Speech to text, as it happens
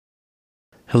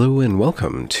Hello and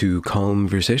welcome to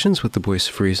Conversations with the Voice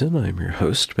of Reason. I'm your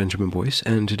host, Benjamin Boyce,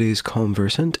 and today's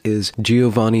conversant is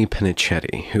Gio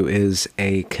Pennacchietti, who is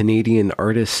a Canadian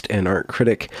artist and art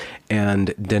critic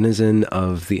and denizen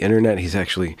of the internet. He's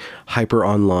actually hyper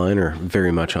online, or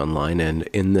very much online, and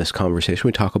in this conversation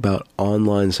we talk about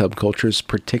online subcultures,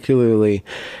 particularly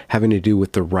having to do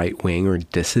with the right-wing or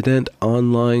dissident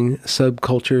online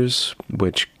subcultures,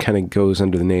 which kind of goes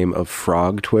under the name of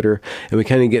frog Twitter, and we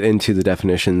kind of get into the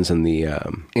definition and the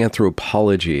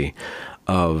anthropology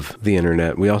of the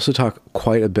internet. We also talk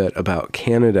quite a bit about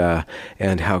Canada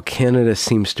and how Canada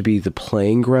seems to be the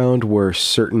playing ground where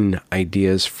certain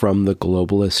ideas from the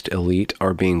globalist elite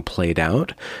are being played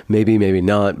out. Maybe, maybe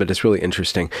not, but it's really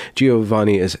interesting.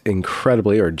 Gio is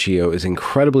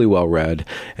incredibly well read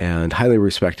and highly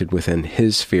respected within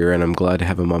his sphere, and I'm glad to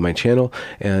have him on my channel.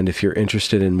 And if you're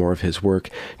interested in more of his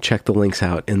work, check the links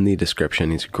out in the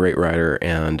description. He's a great writer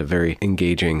and a very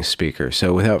engaging speaker.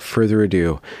 So without further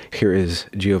ado, here is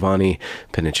Gio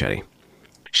Pennacchietti.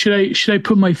 Should I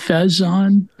put my fez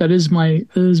on? That is my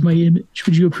image.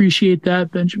 Would you appreciate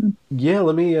that, Benjamin? Yeah,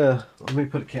 let me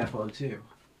put a cap on too.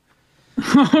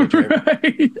 All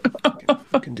right.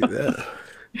 I can do that.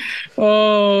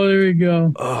 Oh, there we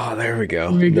go. Oh, there we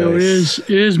go. There we go. Nice. It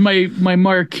is my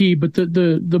marquee, but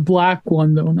the black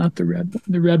one though, not the red one.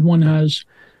 The red one has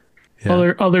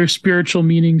other spiritual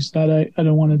meanings that I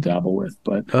don't want to dabble with.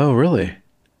 But oh, really?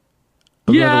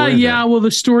 Yeah. Well,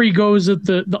 the story goes that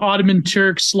the Ottoman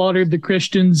Turks slaughtered the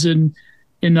Christians in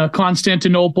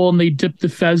Constantinople, and they dipped the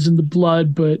fez in the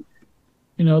blood. But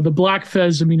the black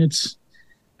fez,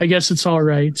 I guess it's all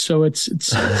right. So it's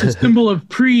a symbol of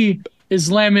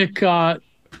pre-Islamic,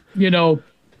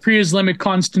 pre-Islamic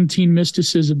Constantine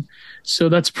mysticism. So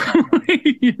that's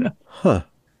probably Huh.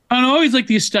 I don't know, I always like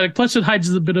the aesthetic. Plus, it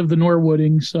hides a bit of the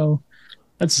Norwooding. So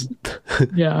that's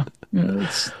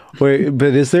Wait,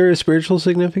 but is there a spiritual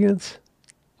significance?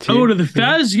 To the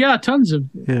fez? Yeah, tons of.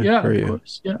 Yeah, of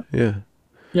course. Yeah.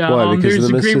 Why? Because there's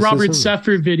of the a great Robert mysticism?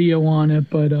 Seffer video on it,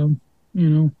 but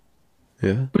Yeah.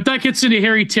 But that gets into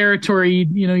hairy territory.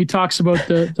 He talks about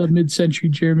the mid-century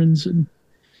Germans and.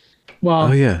 Wow.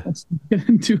 Oh yeah. Let's get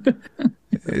into it.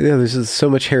 Yeah, there's just so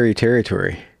much hairy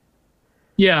territory.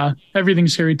 Yeah,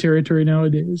 everything's hairy territory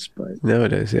nowadays, but.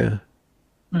 Nowadays, yeah.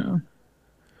 Yeah.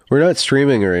 We're not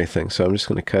streaming or anything, so I'm just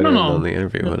going to cut in on the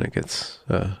interview when it gets.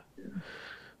 Let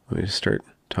me just start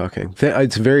talking.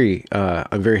 It's very.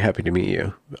 I'm very happy to meet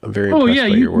you. I'm very impressed by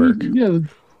your work.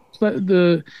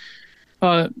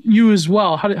 You as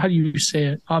well. How do you say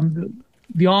it?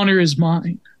 The honor is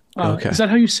mine. Okay. Is that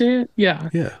how you say it? Yeah.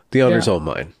 Yeah. The honor's all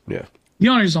mine. Yeah. The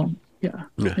honor's all. Yeah.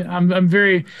 I'm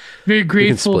very, very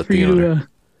grateful for you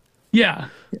to.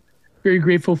 Very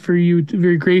grateful for you.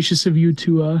 Very gracious of you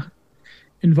to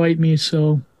invite me.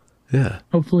 So. Yeah.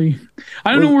 Hopefully,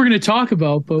 I don't know what we're going to talk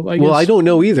about, but I guess. Well, I don't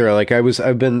know either. Like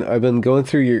I've been going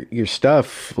through your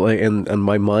stuff, like, and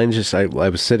my mind just, I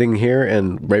was sitting here,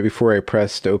 and right before I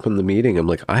pressed open the meeting, I'm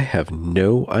like, I have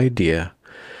no idea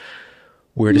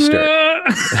where to start.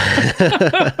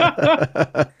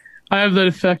 I have that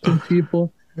effect on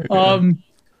people.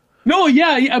 No,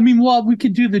 yeah. Well, we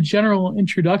could do the general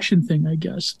introduction thing, I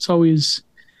guess. It's always,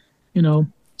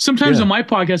 sometimes on my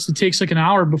podcast, it takes like an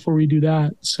hour before we do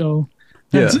that. So,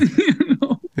 yeah.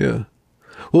 Yeah.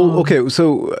 Well, okay.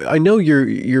 So I know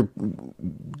your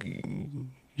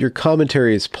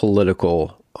commentary is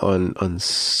political on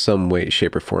some way,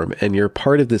 shape, or form, and you're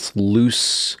part of this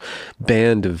loose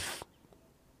band of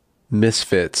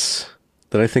misfits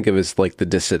that I think of as like the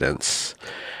dissidents.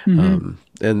 Mm-hmm.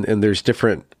 And there's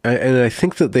different, and I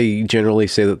think that they generally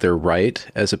say that they're right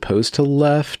as opposed to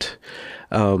left.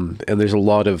 And there's a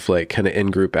lot of like kind of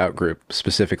in-group, out-group,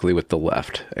 specifically with the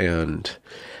left. And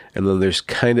then there's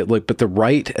kind of like, but the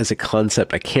right as a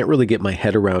concept, I can't really get my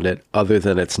head around it other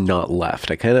than it's not left.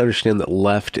 I kind of understand that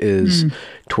left is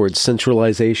towards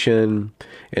centralization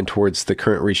and towards the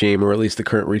current regime, or at least the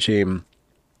current regime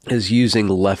is using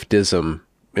leftism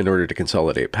in order to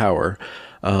consolidate power.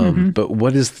 But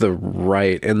what is the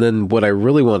right? And then what I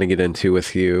really want to get into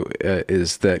with you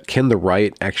is that can the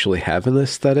right actually have an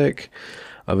aesthetic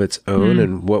of its own?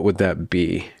 And what would that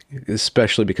be?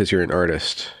 Especially because you're an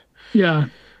artist. Yeah.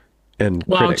 And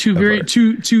wow, right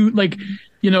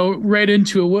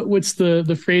into it. What's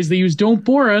the phrase they use? Don't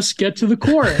bore us, get to the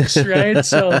chorus, right?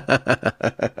 So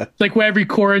like every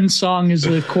Corin song is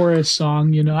a chorus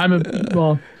song,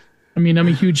 I'm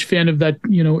a huge fan of that,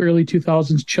 early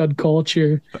 2000s chud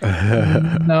culture,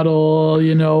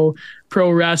 metal, pro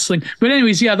wrestling. But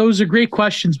anyways, yeah, those are great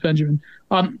questions, Benjamin.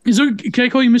 Can I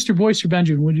call you Mr. Boyce or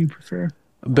Benjamin? What do you prefer?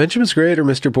 Benjamin's great, or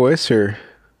Mr. Boyce, or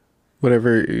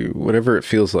Whatever it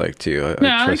feels like to you. I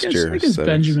trust I guess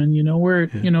Benjamin, where,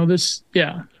 this,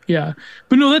 yeah.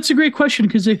 But no, that's a great question,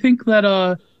 because I think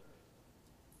that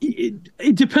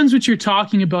it depends what you're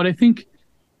talking about. I think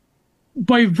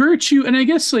by virtue, and I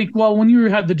guess when you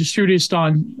had the distributist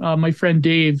on, my friend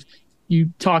Dave,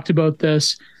 you talked about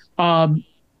this.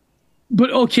 But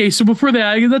okay, so before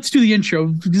that, let's do the intro.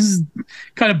 This is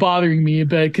kind of bothering me a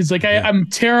bit, because I'm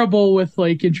terrible with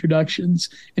introductions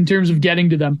in terms of getting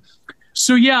to them.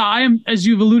 So yeah, I am, as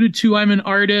you've alluded to, I'm an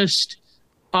artist.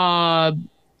 By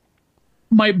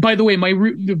the way,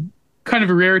 kind of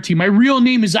a rarity. My real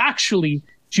name is actually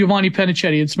Gio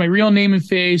Pennacchietti. It's my real name and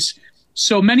face.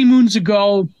 So many moons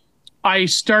ago, I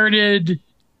started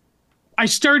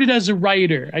as a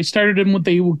writer. I started in what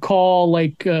they would call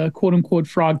quote unquote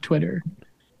frog Twitter,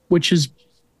 which is,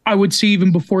 I would say,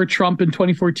 even before Trump in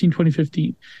 2014,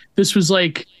 2015. This was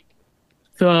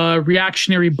the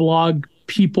reactionary blog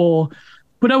people,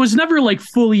 but I was never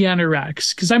fully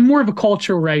anorex, because I'm more of a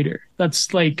cultural writer. That's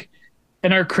an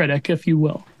art critic, if you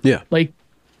will. Yeah.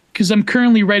 Because I'm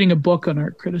currently writing a book on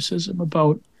art criticism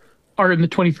about art in the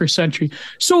 21st century.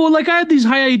 So I had these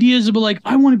high ideas about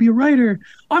I want to be a writer.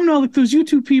 I'm not like those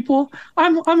YouTube people.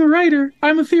 I'm a writer.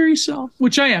 I'm a theory self,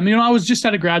 which I am. I was just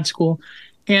out of grad school,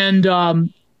 and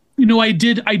I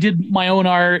did my own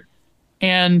art,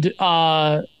 and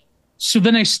so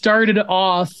then I started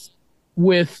off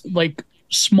with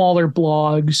smaller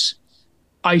blogs.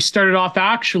 I started off,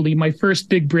 actually, my first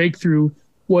big breakthrough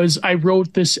was I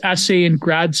wrote this essay in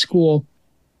grad school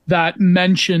that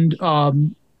mentioned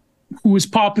who was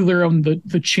popular on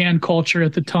the Chan culture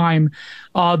at the time,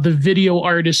 the video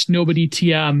artist Nobody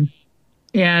TM.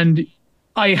 And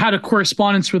I had a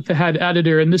correspondence with the head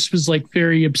editor, and this was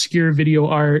very obscure video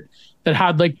art that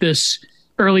had this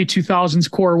early 2000s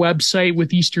core website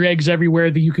with Easter eggs everywhere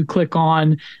that you could click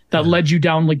on that led you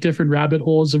down different rabbit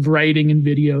holes of writing and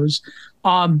videos.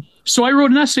 So I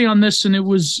wrote an essay on this, and it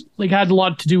was had a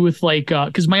lot to do with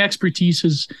because my expertise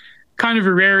is kind of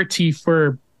a rarity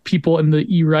for people in the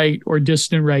E-right or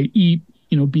dissident right,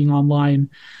 being online,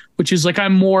 which is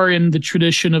I'm more in the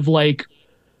tradition of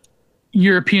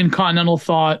European continental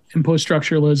thought and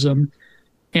post-structuralism.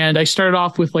 And I started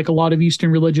off with a lot of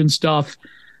Eastern religion stuff.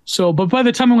 So, but by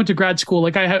the time I went to grad school,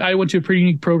 I went to a pretty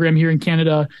unique program here in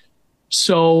Canada.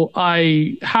 So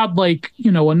I had a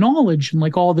knowledge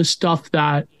and all this stuff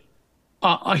that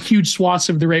a huge swath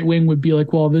of the right wing would be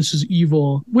well, this is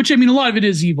evil, which, a lot of it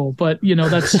is evil, but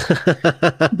that's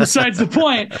besides the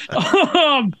point.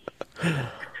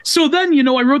 So then,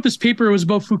 I wrote this paper. It was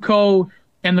about Foucault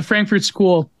and the Frankfurt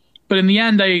School. But in the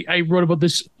end, I wrote about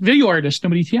this video artist,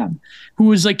 Nobody TM, who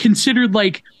was considered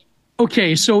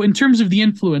okay, so in terms of the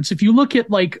influence, if you look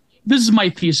at this is my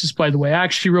thesis, by the way. I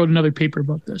actually wrote another paper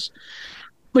about this.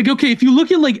 Okay, if you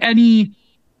look at any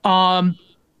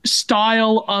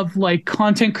style of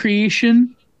content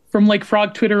creation from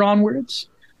frog Twitter onwards,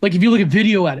 if you look at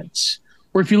video edits,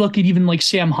 or if you look at even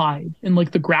Sam Hyde and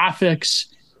the graphics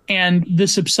and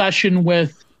this obsession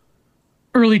with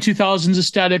early 2000s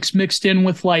aesthetics mixed in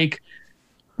with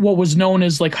what was known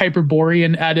as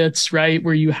Hyperborean edits, right,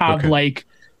 where you have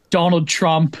Donald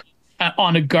Trump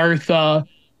on a Gartha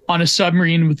on a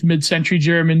submarine with mid-century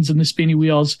Germans and the spinny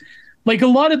wheels. A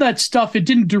lot of that stuff, it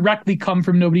didn't directly come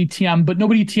from Nobody TM, but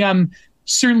Nobody TM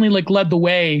certainly led the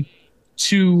way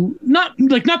to not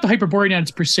the Hyperborean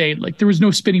edits per se. There was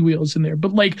no spinny wheels in there,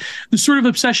 but the sort of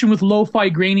obsession with lo-fi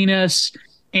graininess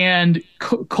and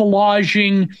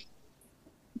collaging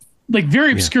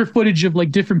very obscure footage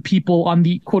of different people on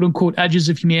the quote unquote edges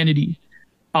of humanity.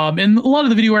 And a lot of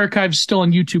the video archives still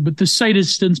on YouTube, but the site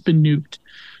has since been nuked.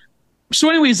 So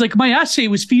anyways, my essay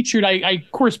was featured. I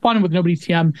corresponded with Nobody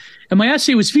TM, and my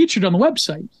essay was featured on the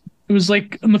website. It was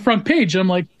on the front page.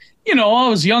 And I'm I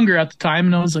was younger at the time,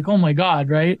 and I was oh my God,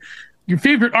 right? Your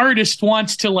favorite artist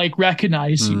wants to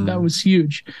recognize you. That was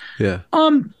huge. Yeah.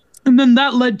 And then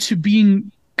that led to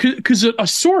being, because a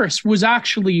source was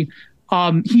actually,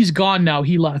 he's gone now,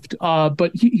 he left,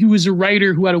 but he was a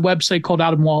writer who had a website called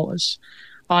Adam Wallace.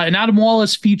 And Adam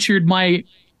Wallace featured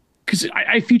because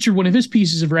I featured one of his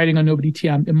pieces of writing on Nobody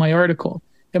TM in my article,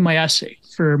 in my essay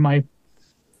for my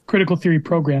critical theory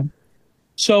program.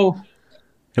 So.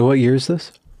 And what year is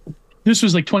this? This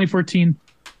was 2014.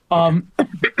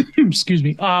 Excuse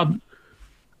me.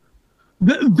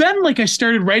 Then I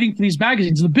started writing for these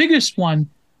magazines. The biggest one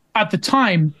at the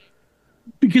time,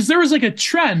 because there was a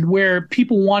trend where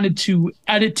people wanted to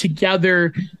edit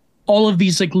together all of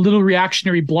these little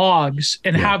reactionary blogs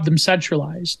and have them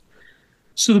centralized.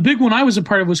 So the big one I was a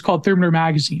part of was called Thermometer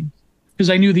Magazine, because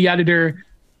I knew the editor,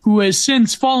 who has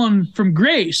since fallen from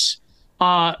grace.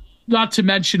 not to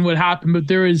mention what happened, but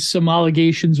there is some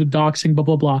allegations with doxing, blah,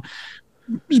 blah, blah.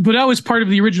 But I was part of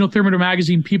the original Thermometer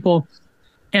magazine people.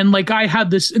 And like I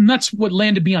had this, and that's what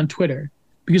landed me on Twitter,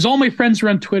 because all my friends were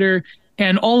on Twitter,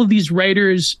 and all of these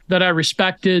writers that I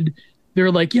respected,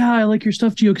 they're like, yeah, I like your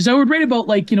stuff, Gio. Because I would write about,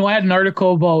 like, I had an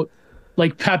article about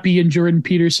like Pepe and Jordan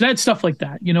Peterson. I had stuff like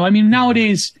that. I mean,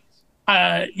 nowadays,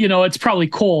 it's probably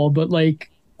cool, but like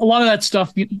a lot of that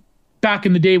stuff back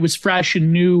in the day was fresh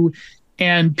and new,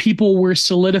 and people were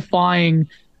solidifying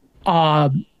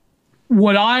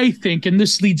what I think, and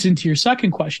this leads into your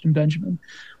second question, Benjamin,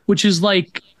 which is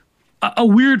like a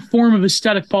weird form of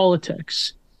aesthetic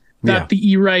politics that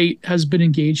the E-right has been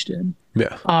engaged in.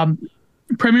 Yeah.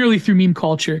 Primarily through meme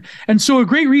culture. And so a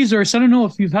great resource, I don't know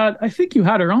if I think you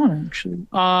had her on actually.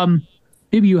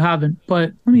 Maybe you haven't,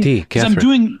 but let me, I'm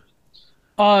doing,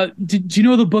 do you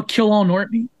know the book Kill All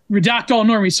Normies? Redact All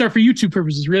Normies, sorry, for YouTube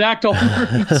purposes, Redact All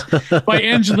Normies by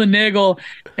Angela Nagel.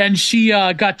 And she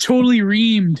got totally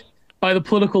reamed by the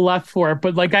political left for it.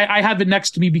 But like, I have it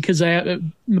next to me because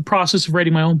in the process of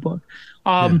writing my own book.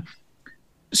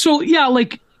 So yeah,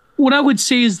 like, what I would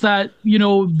say is that,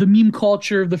 the meme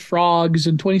culture of the frogs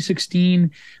in 2016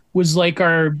 was like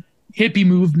our hippie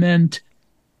movement.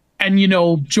 And,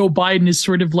 Joe Biden is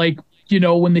sort of like,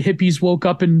 when the hippies woke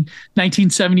up in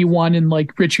 1971 and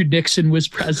like Richard Nixon was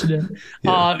president.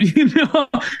 But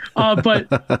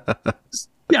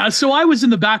yeah, so I was in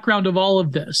the background of all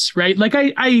of this, right? Like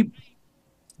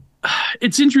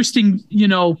it's interesting,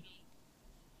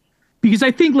 because I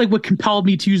think like what compelled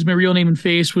me to use my real name and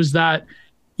face was that,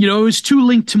 it was too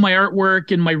linked to my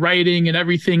artwork and my writing and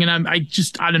everything. And I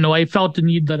don't know, I felt the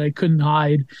need that I couldn't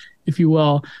hide, if you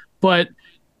will. But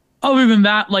other than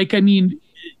that, like, I mean,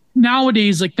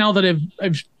 nowadays, like now that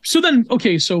so then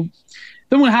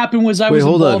what happened was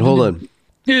hold on.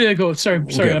 Yeah, go. Sorry.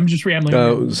 Okay. I'm just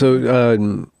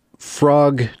rambling.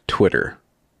 Frog Twitter.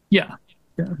 Yeah.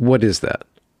 What is that?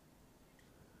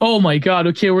 Oh my God.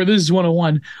 Okay. This is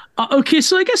 101. Okay.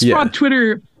 So I guess Frog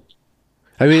Twitter.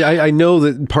 I mean, I know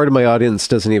that part of my audience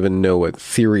doesn't even know what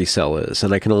Theory Cell is,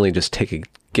 and I can only just take a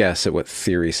guess at what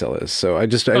Theory Cell is. So we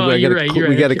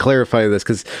got to clarify this,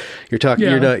 because you're talking,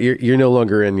 you're no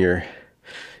longer in you're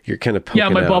kind of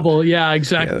poking my out. Bubble. Yeah,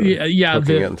 exactly.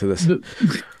 Poking out into this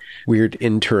weird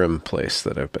interim place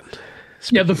that I've been.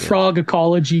 The frog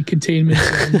ecology containment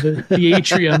zone, the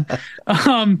atrium.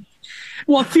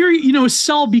 Well, theory,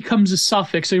 cell becomes a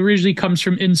suffix. It originally comes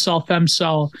from incel,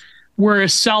 femcell, where a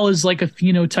cell is like a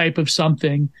phenotype of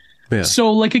something. Yeah.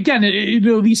 So like, again,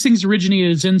 these things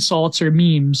originated as insults or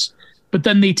memes, but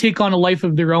then they take on a life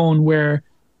of their own, where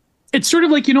it's sort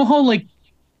of like, how like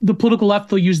the political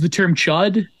left will use the term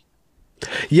chud.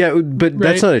 Yeah, but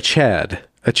that's not a chad.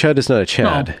 A chud is not a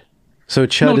chad. No. So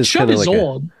chud is kind of like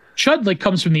old. Chud like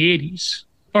comes from the 80s.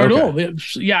 Or no,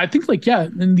 I think like,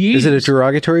 in the 80s. Is it a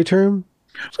derogatory term?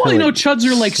 Well, chuds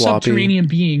are like sloppy subterranean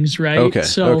beings, right?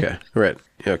 Okay. Right.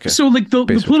 Okay. So like the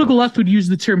political left would use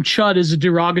the term chud as a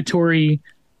derogatory,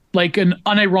 like an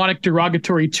unironic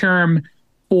derogatory term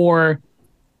for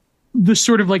the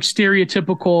sort of like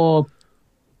stereotypical,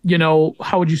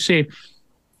 how would you say,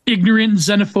 ignorant,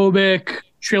 xenophobic,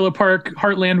 trailer park,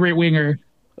 heartland right winger.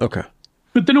 Okay.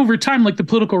 But then over time, like the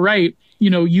political right,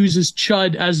 uses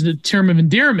chud as the term of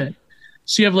endearment.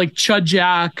 So you have like Chud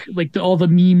Jack, like all the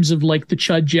memes of like the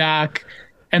Chud Jack,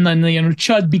 and then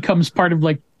Chud becomes part of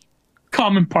like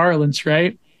common parlance,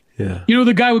 right? Yeah.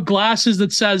 The guy with glasses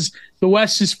that says the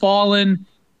West has fallen,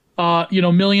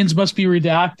 millions must be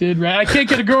redacted, right? I can't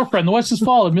get a girlfriend. The West has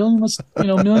fallen.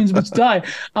 Millions must die.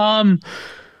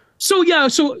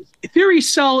 So Theory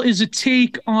Cell is a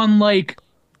take on like.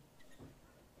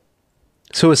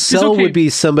 So a cell would be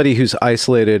somebody who's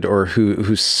isolated or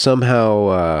who's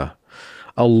somehow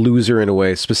a loser in a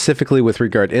way, specifically with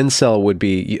regard. Incel would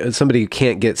be somebody who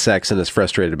can't get sex and is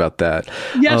frustrated about that.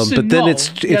 Yes, but then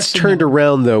it's turned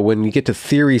around though. When you get to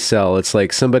Theory Cell, it's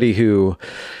like somebody who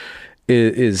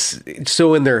is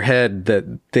so in their head that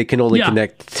they can only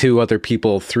connect to other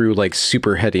people through like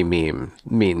super heady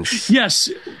memes. Yes.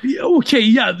 Okay.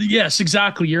 Yeah. Yes.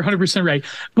 Exactly. You're 100% right.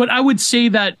 But I would say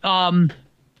that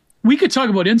we could talk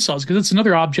about incels, because it's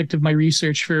another object of my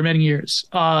research for many years.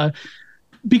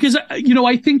 Because,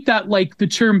 I think that like the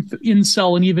term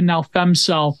incel and even now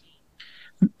femcell,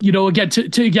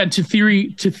 to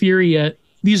theory it,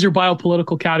 these are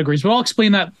biopolitical categories, but I'll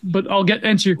explain that, but I'll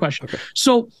answer your question. Okay.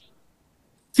 So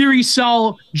theory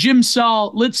cell, gym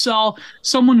cell, lit cell,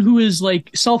 someone who is like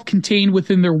self-contained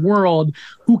within their world,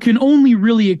 who can only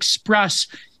really express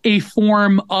a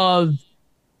form of,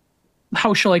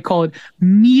 how shall I call it,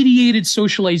 mediated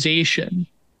socialization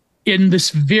in this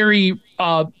very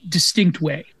distinct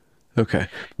way. Okay.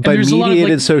 By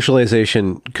mediated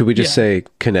socialization, could we just say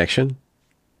connection?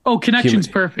 Oh, connection's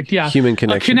perfect. Yeah. Human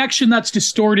connection. A connection that's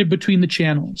distorted between the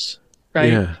channels,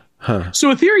 right? Yeah. Huh. So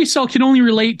a theory cell can only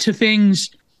relate to things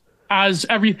as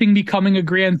everything becoming a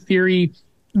grand theory.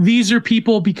 These are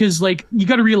people because, like, you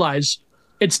got to realize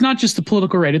it's not just the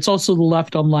political right. It's also the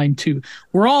left online too.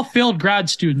 We're all failed grad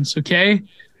students. Okay.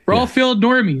 We're all failed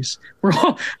normies.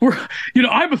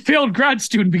 I'm a failed grad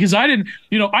student because I didn't,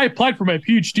 I applied for my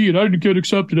PhD and I didn't get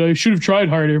accepted. I should have tried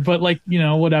harder, but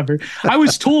whatever. I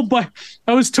was told by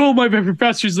my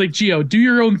professors, like, Gio, do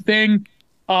your own thing.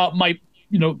 My,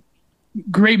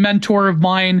 great mentor of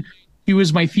mine, he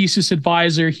was my thesis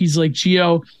advisor. He's like,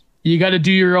 Gio, you got to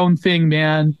do your own thing,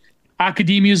 man.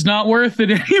 Academia is not worth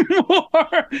it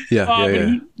anymore.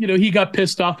 He got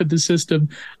pissed off at the system.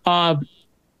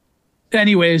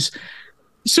 Anyways,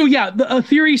 so a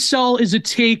theory cell is a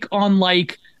take on,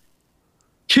 like,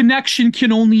 connection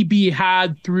can only be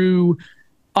had through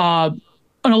an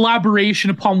elaboration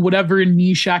upon whatever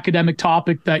niche academic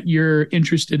topic that you're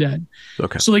interested in.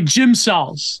 Okay. So, like, gym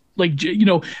cells, like,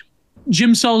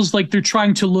 gym cells, like, they're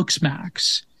trying to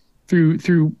looks-max through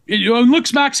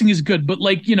looks-maxing is good, but,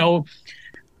 like,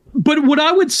 but what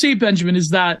I would say, Benjamin, is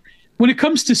that when it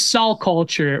comes to cell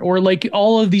culture or, like,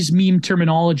 all of these meme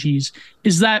terminologies,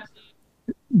 is that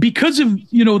because of,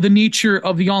 the nature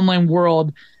of the online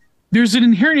world, there's an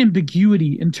inherent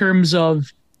ambiguity in terms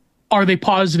of, are they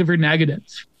positive or negative?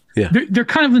 Yeah. They're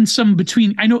kind of in some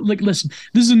between. I know, like, listen,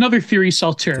 this is another theory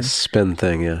cell term. The spin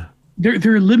thing, yeah. They're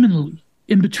liminally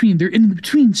in between. They're in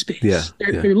between space. Yeah.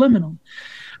 They're liminal.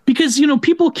 Because,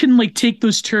 people can, like, take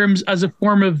those terms as a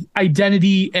form of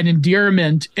identity and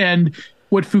endearment and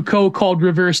what Foucault called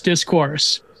reverse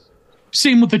discourse.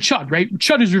 Same with the chud, right?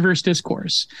 Chud is reverse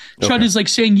discourse. Chud is like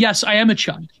saying, yes, I am a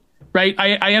chud, right?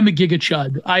 I am a giga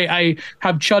chud. I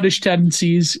have chuddish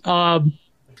tendencies.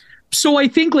 So I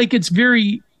think, like, it's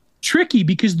very tricky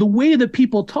because the way that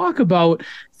people talk about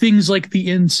things like the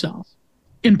incel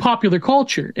in popular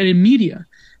culture and in media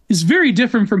is very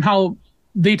different from how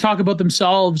they talk about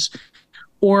themselves,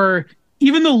 or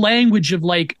even the language of,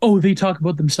 like, oh, they talk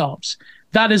about themselves.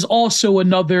 That is also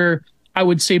another, I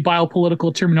would say,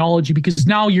 biopolitical terminology, because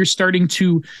now you're starting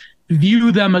to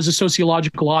view them as a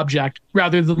sociological object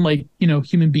rather than, like,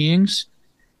 human beings,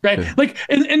 right? Yeah. Like,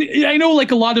 and I know,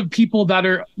 like, a lot of people that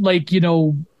are, like,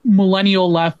 millennial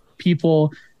left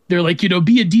people, they're like,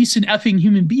 be a decent effing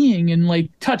human being and, like,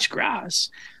 touch grass.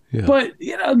 Yeah. But,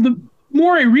 the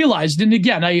more I realized, and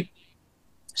again,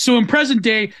 so in present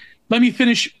day, let me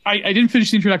finish. I didn't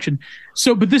finish the introduction.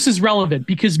 So, but this is relevant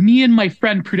because me and my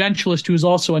friend Prudentialist, who is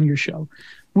also on your show,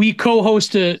 we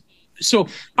co-host so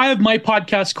I have my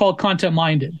podcast called Content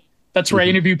Minded. That's where I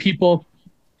interview people.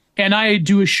 And I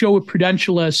do a show with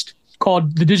Prudentialist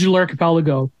called The Digital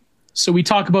Archipelago. So we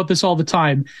talk about this all the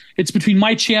time. It's between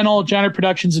my channel, Janner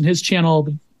Productions, and his channel,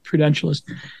 The Prudentialist.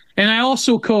 And I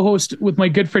also co-host with my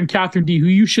good friend Catherine D, who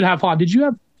you should have on. Did you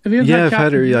have you yeah, I've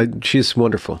had her. Yeah, she's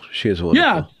wonderful. She is wonderful.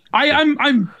 Yeah.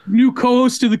 I'm new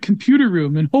co-host of the Computer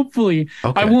Room, and hopefully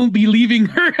I won't be leaving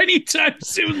her anytime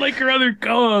soon like her other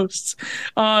co-hosts.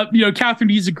 Catherine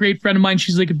D is a great friend of mine.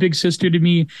 She's like a big sister to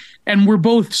me, and we're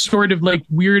both sort of like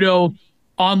weirdo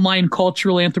online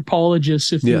cultural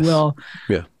anthropologists, if you will.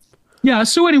 Yeah.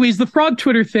 So anyways, the frog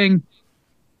Twitter thing.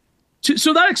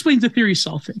 So that explains the theory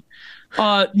cell thing.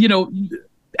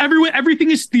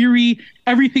 Everything is theory.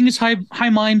 Everything is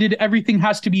high-minded. Everything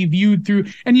has to be viewed through.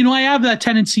 And, I have that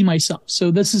tendency myself.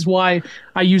 So this is why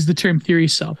I use the term theory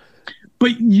cell.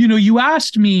 But, you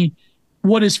asked me,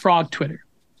 what is frog Twitter?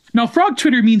 Now, frog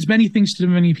Twitter means many things to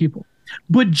many people.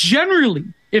 But generally,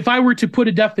 if I were to put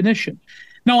a definition,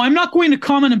 now I'm not going to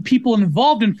comment on people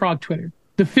involved in frog Twitter,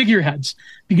 the figureheads,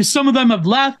 because some of them have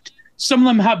left. Some of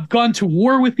them have gone to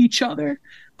war with each other.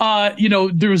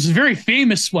 There was a very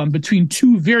famous one between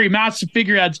two very massive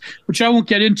figureheads, which I won't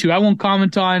get into. I won't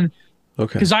comment on.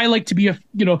 Okay. Because I like to be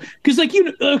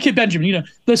okay, Benjamin,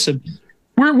 listen,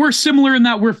 we're similar in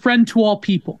that we're friend to all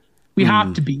people. We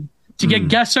have to be. To get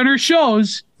guests on our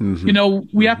shows,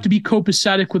 we have to be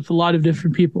copacetic with a lot of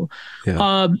different people.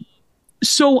 Yeah.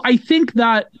 So I think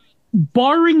that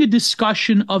barring a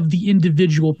discussion of the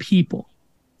individual people,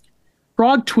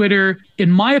 frog Twitter,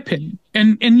 in my opinion,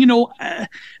 and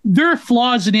there are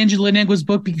flaws in Angela Nangwa's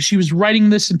book because she was writing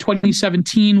this in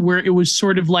 2017, where it was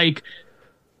sort of like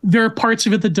there are parts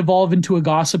of it that devolve into a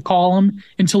gossip column,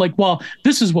 into like, well,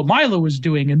 this is what Milo was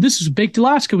doing, and this is what Baked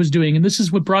Alaska was doing, and this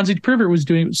is what Bronze Age Pervert was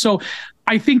doing. So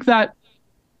I think that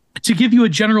to give you a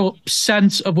general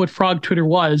sense of what frog Twitter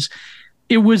was,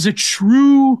 it was a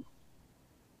true,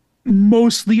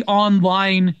 mostly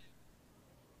online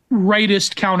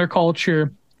rightist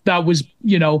counterculture that was,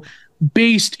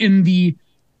 based in the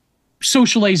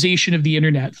socialization of the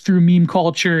internet through meme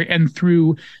culture and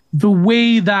through the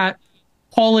way that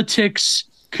politics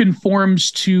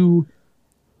conforms to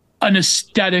an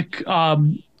aesthetic,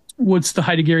 what's the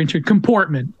Heideggerian term?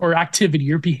 Comportment or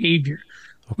activity or behavior.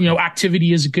 Okay.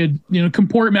 Activity is a good,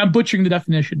 comportment. I'm butchering the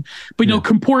definition, but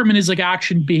comportment is like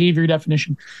action, behavior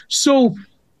definition. So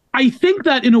I think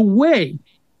that in a way,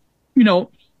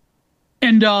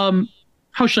 and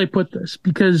how should I put this?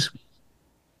 Because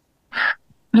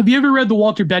have you ever read the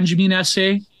Walter Benjamin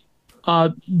essay,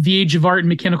 The Age of Art and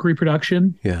Mechanical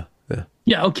Reproduction? Yeah.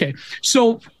 Yeah. Okay.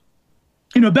 So,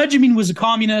 Benjamin was a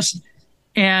communist,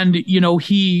 and,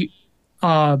 he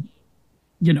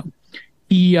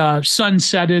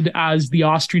sunsetted as the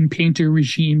Austrian painter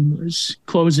regime was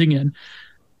closing in.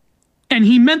 And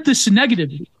he meant this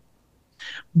negatively.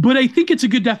 But I think it's a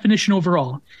good definition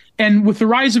overall. And with the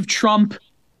rise of Trump,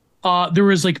 there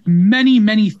was like many,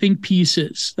 many think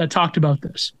pieces that talked about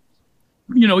this.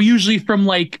 Usually from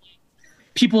like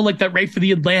people like that write for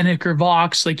the Atlantic or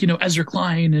Vox, like, Ezra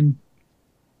Klein and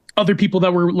other people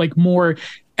that were like more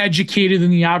educated than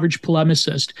the average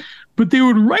polemicist. But they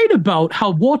would write about how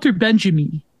Walter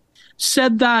Benjamin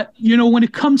said that, when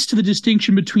it comes to the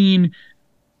distinction between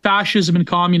fascism and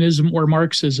communism or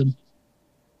Marxism,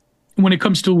 when it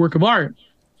comes to the work of art,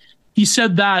 he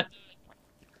said that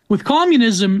with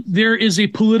communism, there is a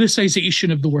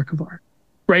politicization of the work of art,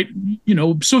 right?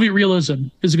 Soviet realism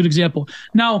is a good example.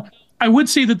 Now, I would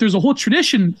say that there's a whole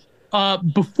tradition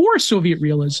before Soviet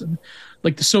realism,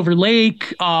 like the Silver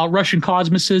Lake, Russian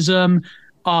cosmicism,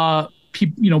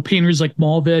 painters like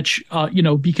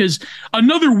Malevich, because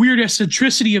another weird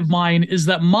eccentricity of mine is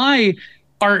that my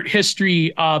art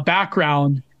history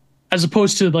background, as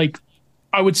opposed to like,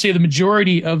 I would say the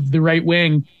majority of the right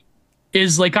wing,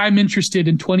 is like I'm interested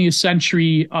in 20th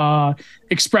century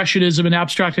expressionism and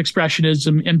abstract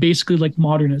expressionism and basically like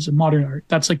modernism, modern art.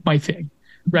 That's like my thing,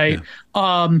 right?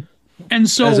 Yeah. And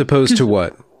so as opposed to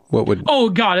what? What would? Oh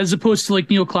God, as opposed to like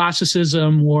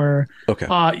neoclassicism or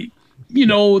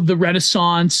the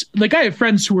Renaissance. Like I have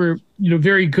friends who were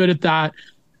very good at that,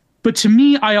 but to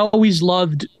me, I always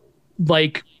loved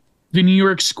like the New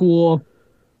York school,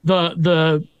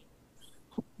 the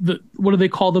what do they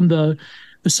call them? The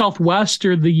Southwest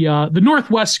or the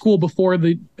Northwest school before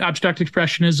the abstract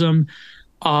expressionism,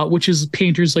 which is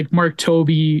painters like Mark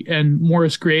Tobey and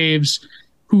Morris Graves,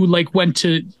 who like went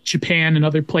to Japan and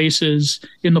other places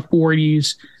in the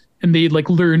 40s, and they like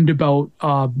learned about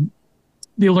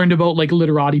like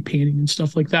literati painting and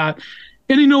stuff like that.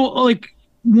 And like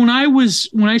when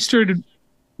I started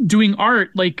doing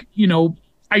art, like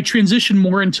I transitioned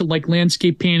more into like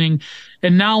landscape painting,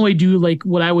 and now I do like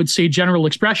what I would say general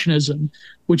expressionism,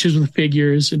 which is with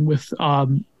figures and with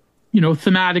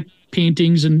thematic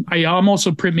paintings, and I'm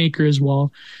also a printmaker as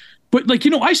well. But like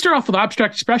I start off with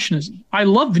abstract expressionism. I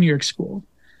love the New York school,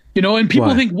 and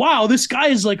people think, wow, this guy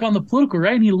is like on the political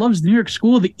right, and he loves the New York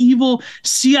school, the evil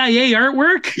CIA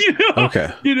artwork,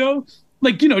 Okay.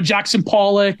 Like Jackson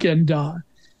Pollock and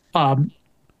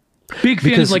big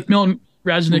fan of like Milton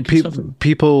Resnick and stuff.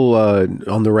 People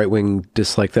on the right wing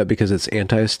dislike that because it's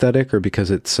anti-aesthetic, or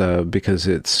because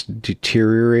it's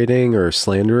deteriorating or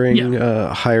slandering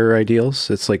higher ideals.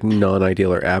 It's like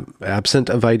non-ideal or absent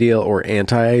of ideal or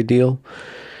anti-ideal.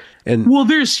 And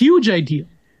there's huge ideal,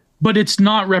 but it's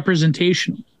not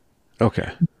representational.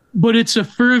 Okay. But it's a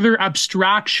further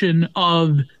abstraction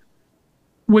of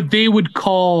what they would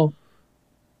call,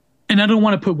 and I don't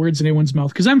want to put words in anyone's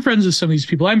mouth because I'm friends with some of these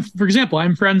people. For example,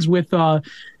 I'm friends with,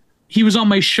 he was on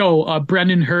my show,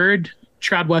 Brendan Hurd,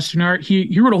 Trad Western Art.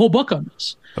 He wrote a whole book on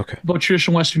this, about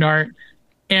traditional Western art.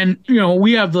 And,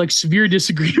 we have like severe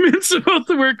disagreements about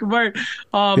the work of art.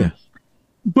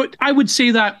 But I would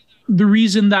say that the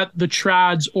reason that the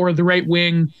trads or the right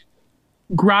wing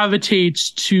gravitates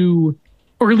to,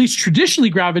 or at least traditionally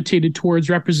gravitated towards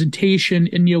representation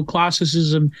in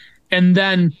neoclassicism, and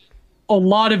then a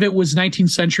lot of it was 19th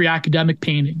century academic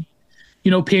painting,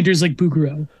 painters like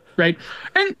Bouguereau, right?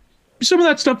 And some of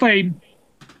that stuff I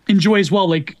enjoy as well,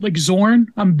 like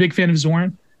Zorn. I'm a big fan of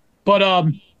Zorn, but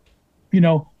I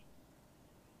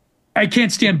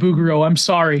can't stand Bouguereau. I'm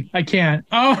sorry, I can't.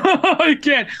 I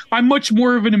can't. I'm much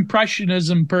more of an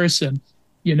impressionism person,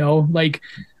 like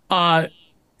I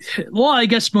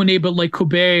guess Monet, but like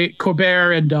Courbet,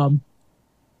 and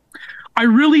I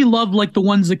really love like the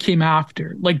ones that came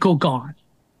after, like Gauguin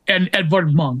and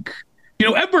Edvard Munch.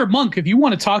 Edvard Munch, if you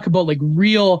want to talk about like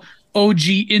real OG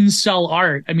incel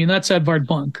art, I mean, that's Edvard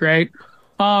Munch, right?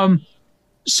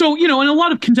 So, and a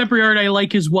lot of contemporary art I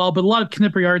like as well, but a lot of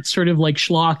contemporary art's sort of like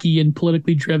schlocky and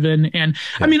politically driven. And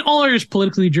I mean, all art is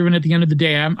politically driven at the end of the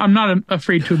day. I'm not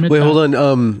afraid to admit that. Wait, hold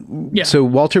on. So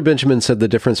Walter Benjamin said the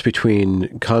difference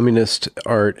between communist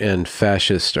art and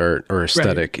fascist art or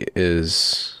aesthetic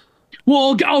is...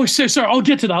 Well, sorry. I'll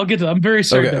get to that. I'm very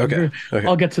sorry. Okay.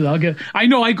 I'll get to that. I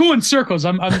know I go in circles.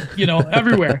 I'm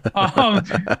everywhere.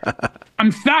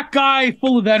 I'm fat guy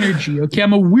full of energy. Okay.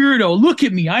 I'm a weirdo. Look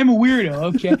at me. I'm a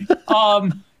weirdo. Okay.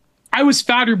 I was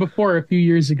fatter before a few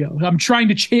years ago. I'm trying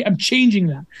to change. I'm changing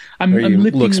that. I'm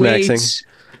lifting weights. Maxing?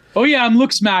 Oh yeah. I'm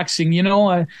looks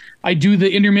maxing. I do the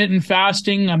intermittent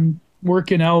fasting. I'm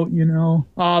working out,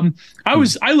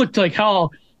 I looked like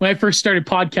hell when I first started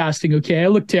podcasting. Okay, I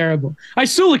look terrible. I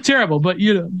still look terrible, but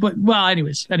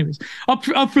anyways, up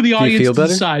for the audience to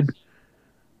decide.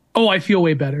 Oh, I feel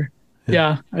way better.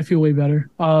 Yeah, I feel way better.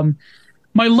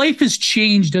 My life has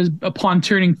changed upon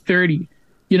turning 30.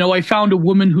 I found a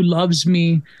woman who loves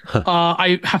me.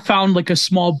 I have found like a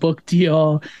small book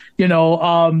deal.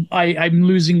 I'm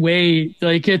losing weight.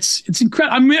 Like it's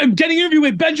incredible. I'm getting interviewed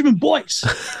by Benjamin Boyce.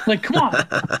 Like, come on,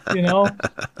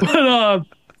 But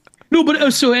no,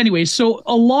 but so anyway, to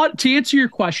answer your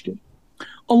question,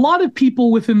 a lot of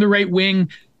people within the right wing,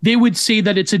 they would say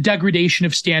that it's a degradation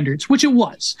of standards, which it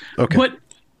was. Okay.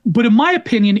 But in my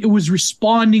opinion, it was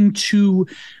responding to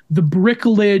the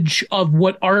bricolage of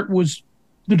what art was,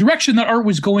 the direction that art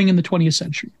was going in the 20th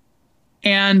century.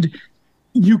 And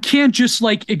you can't just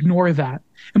like ignore that.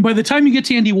 And by the time you get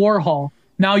to Andy Warhol,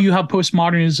 now you have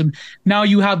postmodernism, now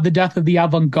you have the death of the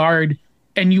avant-garde,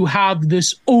 and you have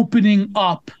this opening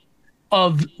up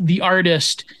of the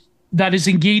artist that is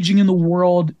engaging in the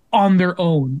world on their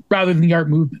own rather than the art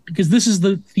movement. Because this is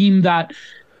the theme that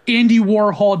Andy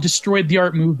Warhol destroyed the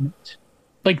art movement,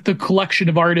 like the collection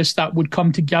of artists that would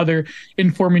come together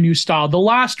and form a new style. The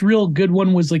last real good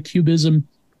one was like Cubism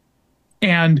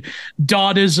and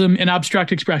Dadaism and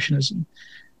abstract expressionism.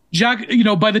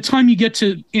 By the time you get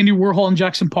to Andy Warhol and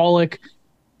Jackson Pollock,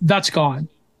 that's gone.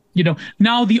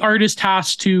 Now the artist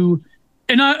has to,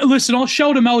 and I'll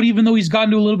shout him out even though he's gotten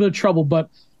into a little bit of trouble, but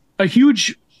a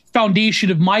huge foundation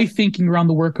of my thinking around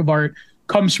the work of art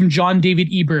comes from John David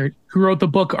Ebert, who wrote the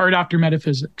book Art After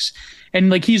Metaphysics. And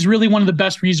like, he's really one of the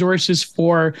best resources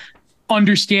for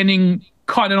understanding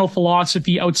continental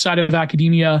philosophy outside of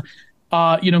academia.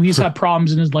 He's had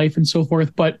problems in his life and so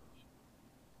forth, but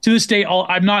to this day,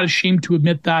 I'm not ashamed to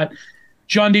admit that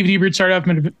John David Ebert's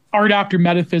Art After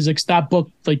Metaphysics, that book,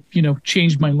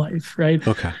 changed my life. Right.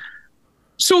 Okay.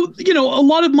 So, a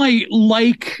lot of my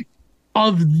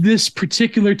of this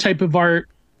particular type of art,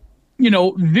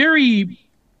 very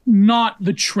not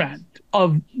the trend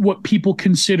of what people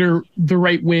consider the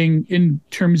right wing in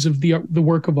terms of the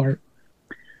work of art.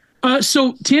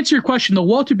 So to answer your question, though,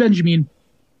 Walter Benjamin,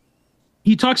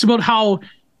 he talks about how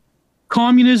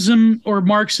communism or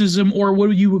Marxism or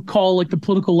what you would call like the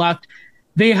political left,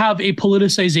 they have a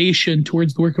politicization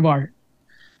towards the work of art.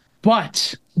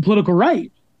 But the political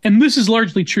right, and this is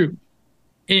largely true,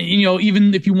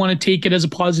 even if you want to take it as a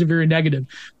positive or a negative,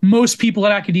 most people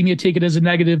in academia take it as a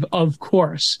negative, of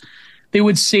course. They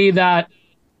would say that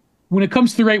when it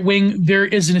comes to the right wing, there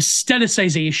is an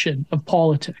aestheticization of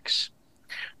politics,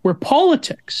 where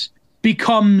politics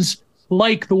becomes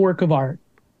like the work of art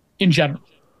in general.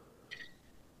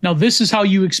 Now, this is how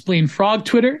you explain frog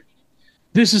Twitter.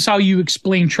 This is how you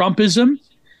explain Trumpism.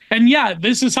 And yeah,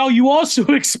 this is how you also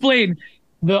explain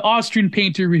the Austrian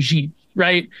painter regime,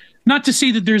 right? Not to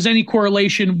say that there's any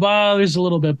correlation. Well, there's a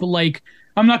little bit, but like,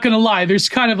 I'm not going to lie, there's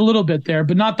kind of a little bit there,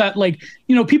 but not that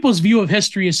people's view of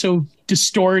history is so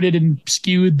distorted and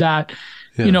skewed that,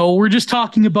 we're just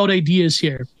talking about ideas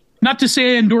here. Not to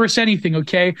say I endorse anything,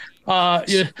 okay?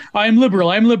 I'm liberal.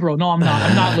 No, I'm not.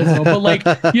 I'm not liberal. But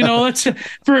let's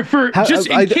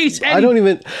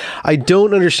I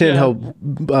don't understand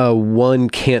how one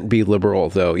can't be liberal,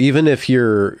 though. Even if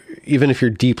you're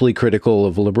deeply critical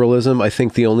of liberalism, I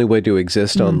think the only way to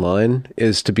exist online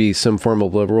is to be some form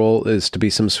of liberal, is to be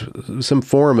some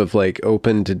form of like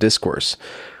open to discourse,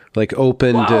 like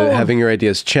open to having your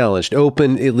ideas challenged,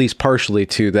 open at least partially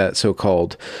to that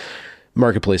so-called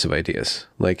marketplace of ideas.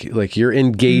 Like you're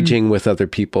engaging with other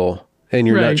people and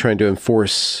you're not trying to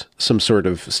enforce some sort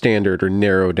of standard or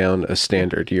narrow down a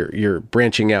standard. You're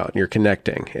branching out and you're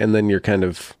connecting, and then you're kind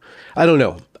of, I don't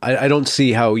know. I don't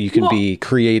see how you can be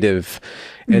creative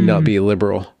and not be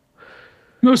liberal.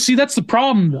 No, see, that's the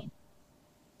problem though.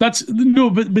 But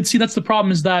see, that's the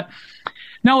problem, is that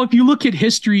now if you look at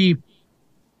history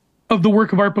of the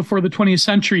work of art before the 20th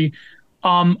century,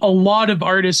 a lot of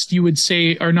artists you would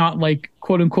say are not like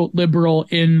quote unquote liberal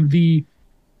in the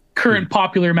current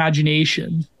popular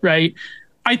imagination, right?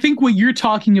 I think what you're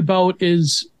talking about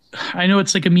is, I know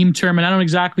it's like a meme term, and I don't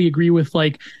exactly agree with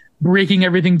like breaking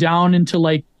everything down into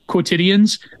like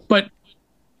quotidians, but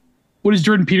what does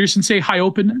Jordan Peterson say? High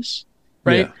openness,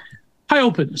 right? Yeah. High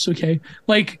openness, okay?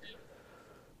 Like,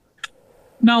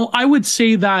 now I would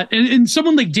say that, and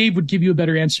someone like Dave would give you a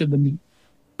better answer than me,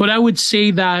 but I would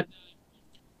say that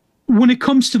when it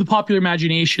comes to the popular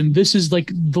imagination, this is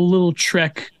like the little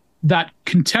trick that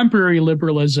contemporary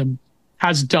liberalism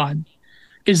has done,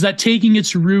 is that taking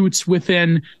its roots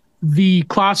within the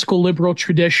classical liberal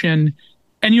tradition.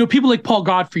 And, you know, people like Paul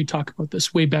Godfrey talk about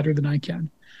this way better than I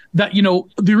can, that, you know,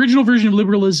 the original version of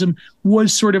liberalism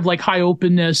was sort of like high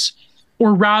openness,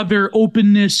 or rather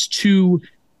openness to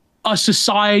a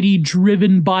society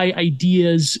driven by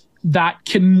ideas that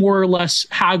can more or less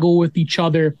haggle with each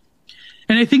other.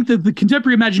 And I think that the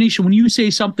contemporary imagination, when you say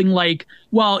something like,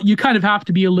 well, you kind of have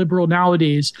to be a liberal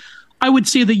nowadays, I would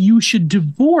say that you should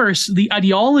divorce the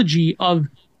ideology of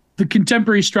the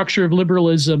contemporary structure of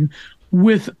liberalism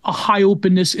with a high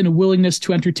openness and a willingness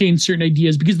to entertain certain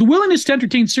ideas, because the willingness to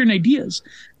entertain certain ideas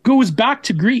goes back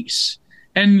to Greece.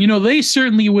 And, you know, they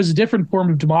certainly was a different form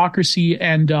of democracy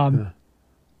and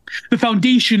the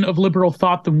foundation of liberal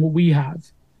thought than what we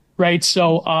have. Right.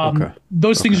 So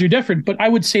those things are different. But I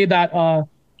would say that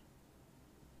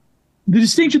the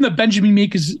distinction that Benjamin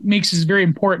makes is very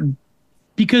important,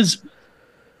 because,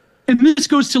 and this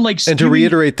goes to like, and to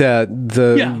reiterate that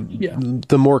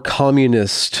the more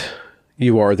communist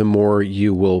you are, the more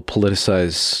you will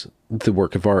politicize the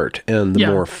work of art, and the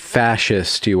more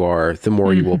fascist you are, the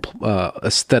more you will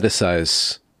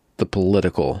aestheticize the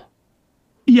political.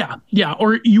 Yeah.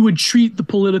 Or you would treat the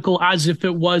political as if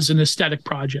it was an aesthetic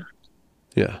project.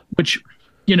 Yeah. Which,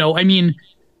 you know, I mean,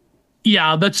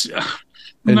 yeah, that's,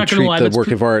 I'm not going to lie. Treat the work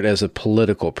of art as a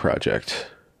political project.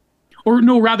 Or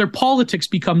no, rather politics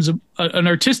becomes an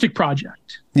artistic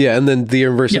project. Yeah. And then the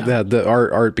inverse of that, the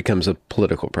art becomes a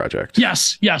political project.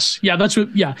 Yes. Yeah. That's what,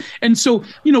 And so,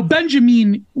 you know,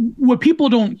 Benjamin, what people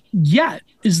don't get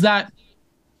is that,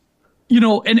 you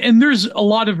know, and there's a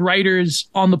lot of writers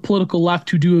on the political left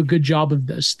who do a good job of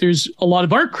this. There's a lot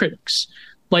of art critics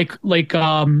like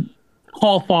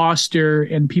Paul Foster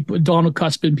and people, Donald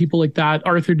Cuspin, people like that,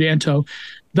 Arthur Danto,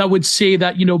 that would say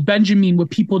that, you know, Benjamin, what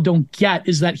people don't get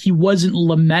is that he wasn't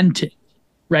lamenting,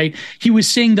 right? He was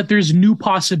saying that there's new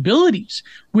possibilities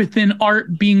within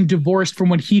art being divorced from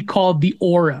what he called the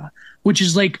aura, which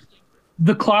is like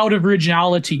the cloud of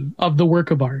originality of the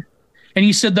work of art. And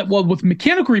he said that, well, with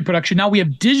mechanical reproduction, now we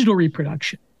have digital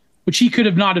reproduction, which he could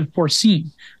have not have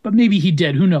foreseen, but maybe he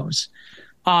did. Who knows?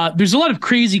 There's a lot of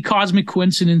crazy cosmic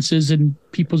coincidences in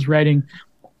people's writing.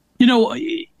 You know,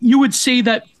 you would say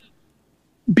that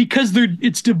because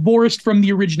it's divorced from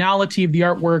the originality of the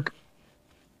artwork,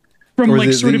 from, or like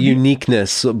the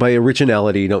uniqueness. By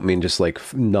originality, you don't mean just like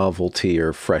novelty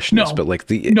or freshness, but like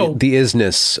the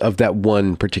isness of that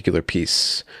one particular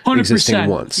piece 100%, existing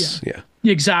once. Yeah.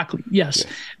 Exactly. Yes.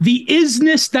 Yeah. The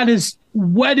isness that is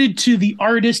wedded to the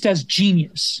artist as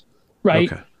genius,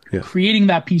 right? Okay. Yeah. Creating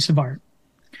that piece of art.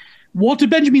 Walter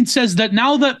Benjamin says that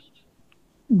now that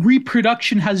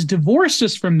reproduction has divorced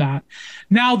us from that,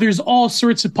 now there's all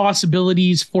sorts of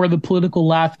possibilities for the political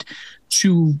left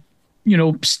to, you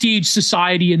know, stage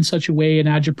society in such a way, and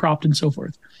agitprop and so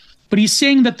forth. But he's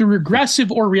saying that the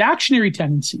regressive or reactionary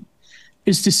tendency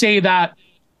is to say that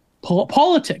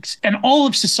politics and all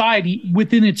of society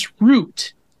within its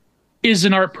root is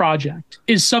an art project,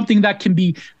 is something that can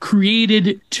be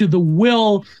created to the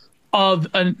will of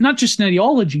not just an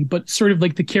ideology, but sort of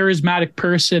like the charismatic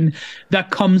person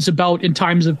that comes about in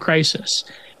times of crisis.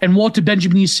 And Walter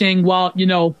Benjamin is saying, well, you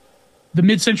know, the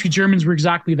mid-century Germans were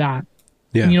exactly that.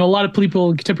 Yeah. And, you know, a lot of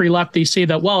people in contemporary left, they say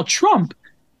that, well, Trump,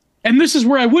 and this is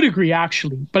where I would agree,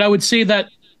 actually, but I would say that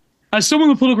as someone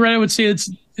with political right, I would say it's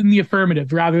in the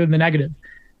affirmative rather than the negative,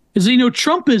 is that, you know,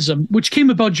 Trumpism, which came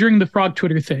about during the frog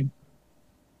Twitter thing,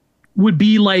 would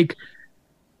be like,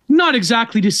 not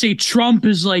exactly to say Trump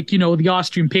is like, you know, the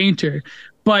Austrian painter,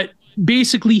 but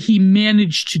basically he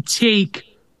managed to take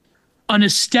an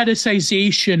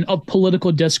aestheticization of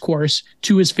political discourse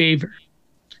to his favor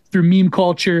through meme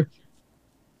culture.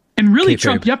 And really,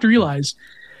 Trump, you have to realize,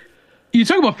 you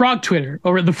talk about frog Twitter,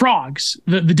 or the frogs,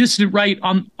 the dissident right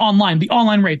online, the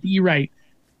online right, the e-right.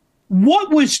 What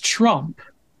was Trump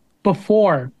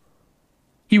before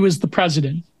he was the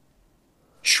president?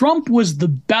 Trump was the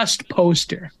best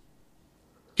poster.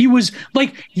 He was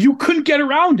like, you couldn't get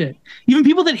around it. Even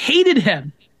people that hated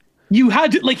him, you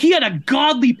had to, like, he had a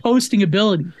godly posting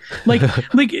ability. Like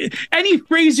any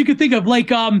phrase you could think of, like,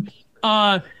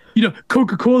 you know,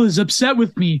 Coca-Cola is upset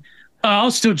with me.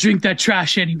 I'll still drink that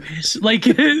trash anyways. Like,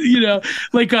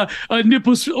 like a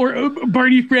nipples or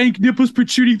Barney Frank nipples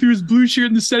protruding through his blue shirt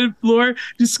in the Senate floor.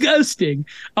 Disgusting.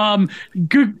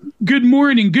 Good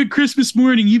morning. Good Christmas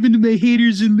morning, even to my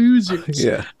haters and losers.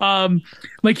 Yeah.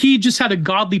 Like he just had a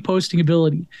godly posting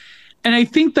ability. And I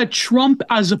think that Trump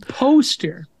as a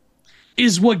poster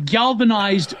is what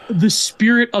galvanized the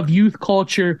spirit of youth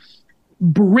culture,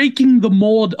 breaking the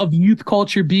mold of youth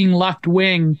culture being left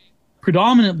wing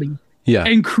predominantly. Yeah.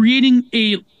 And creating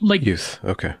a youth.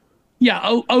 Okay.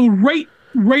 Yeah, a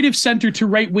right of center to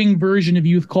right wing version of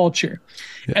youth culture.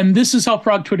 Yeah. And this is how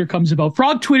Frog Twitter comes about.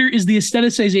 Frog Twitter is the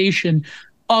aestheticization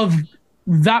of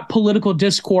that political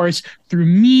discourse through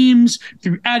memes,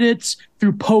 through edits,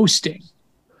 through posting.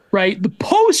 Right? The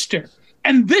poster.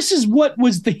 And this is what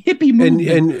was the hippie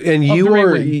movement. And you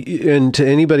are, and to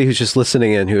anybody who's just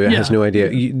listening in who has no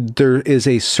idea, there is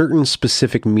a certain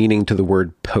specific meaning to the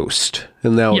word post.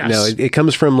 And now it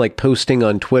comes from like posting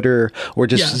on Twitter or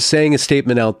just saying a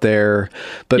statement out there.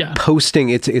 But posting,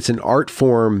 it's an art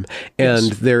form,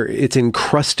 and it's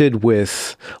encrusted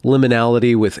with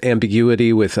liminality, with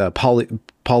ambiguity, with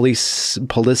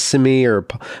polysemy or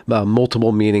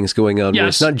multiple meanings going on. Where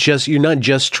it's not just, you're not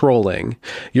just trolling.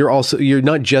 You're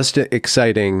not just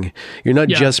exciting. You're not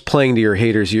just playing to your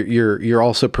haters. You're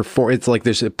also it's like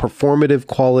there's a performative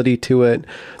quality to it.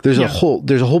 There's a whole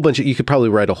bunch of, you could probably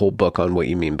write a whole book on what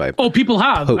you mean by people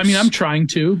have. Post. I mean, I'm trying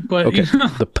to, but okay.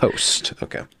 The post.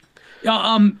 Okay.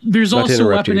 There's also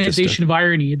weaponization of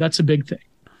irony. That's a big thing.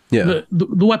 Yeah. The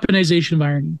weaponization of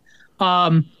irony.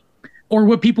 Or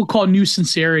what people call new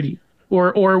sincerity,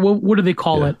 or what do they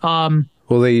call it?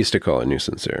 Well, they used to call it new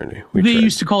sincerity.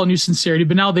 Used to call it new sincerity,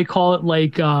 but now they call it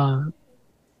like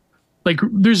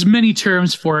there's many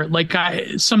terms for it. Like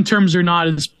some terms are not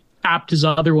as apt as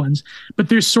other ones, but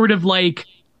there's sort of like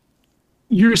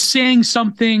you're saying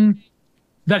something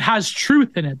that has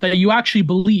truth in it that you actually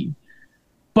believe,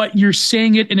 but you're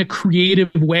saying it in a creative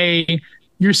way.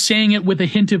 You're saying it with a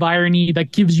hint of irony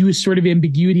that gives you a sort of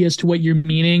ambiguity as to what you're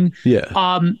meaning.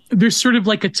 Yeah. There's sort of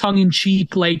like a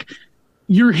tongue-in-cheek, like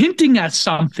you're hinting at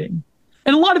something,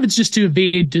 and a lot of it's just to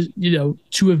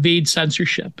evade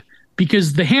censorship,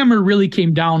 because the hammer really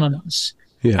came down on us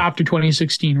after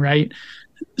 2016, right?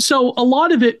 So a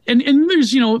lot of it, and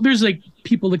there's like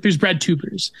people like there's bread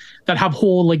tubers that have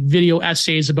whole like video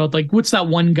essays about like what's that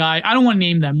one guy? I don't want to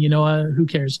name them. Who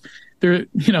cares? There,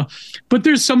 but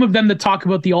there's some of them that talk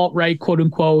about the alt-right, quote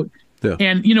unquote. Yeah.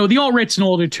 And, the alt-right's an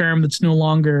older term that's no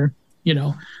longer,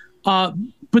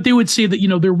 but they would say that,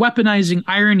 they're weaponizing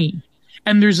irony,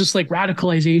 and there's this like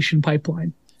radicalization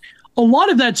pipeline. A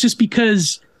lot of that's just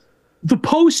because the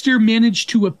poster managed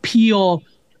to appeal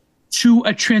to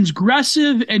a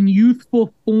transgressive and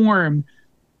youthful form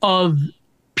of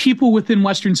people within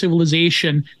Western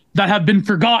civilization that have been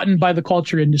forgotten by the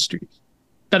culture industry,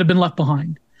 that have been left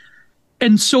behind.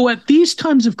 And so at these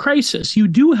times of crisis, you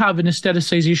do have an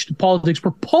aestheticization of politics, where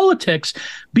politics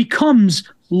becomes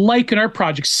like an art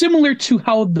project, similar to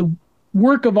how the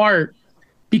work of art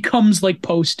becomes like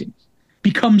posting,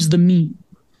 becomes the meme.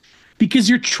 Because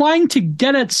you're trying to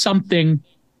get at something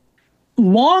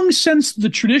long since the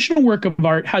traditional work of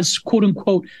art has, quote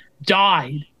unquote,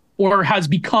 died or has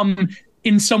become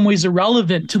in some ways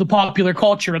irrelevant to the popular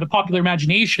culture or the popular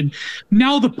imagination.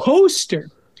 Now the poster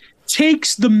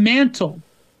takes the mantle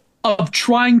of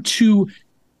trying to,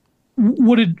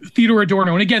 what did Theodore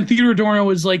Adorno, and again, Theodore Adorno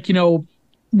is like,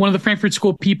 one of the Frankfurt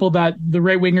School people that the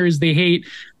right wingers, they hate,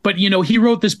 but he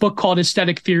wrote this book called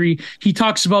Aesthetic Theory. He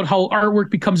talks about how artwork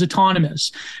becomes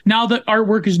autonomous. Now that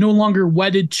artwork is no longer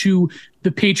wedded to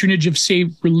the patronage of, say,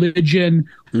 religion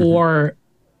or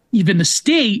even the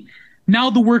state, now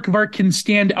the work of art can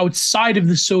stand outside of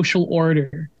the social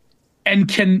order and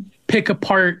can pick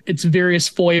apart its various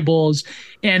foibles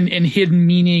and hidden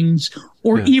meanings,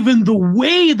 or even the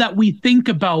way that we think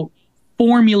about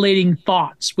formulating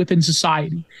thoughts within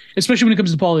society, especially when it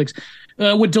comes to politics.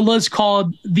 What Deleuze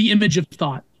called the image of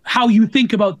thought, how you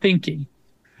think about thinking.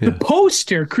 The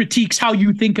poster critiques how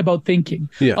you think about thinking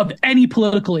of any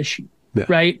political issue,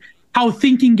 right? How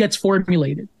thinking gets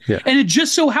formulated. And it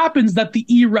just so happens that the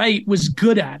E-right was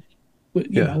good at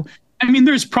it. You know, I mean,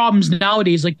 there's problems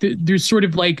nowadays. Like there's sort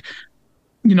of like,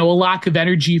 a lack of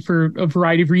energy for a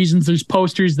variety of reasons. There's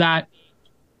posters that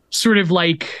sort of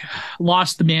like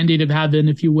lost the mandate of heaven,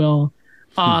 if you will.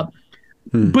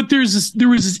 But there was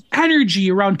this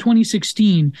energy around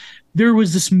 2016. There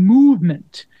was this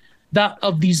movement that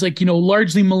of these like,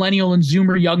 largely millennial and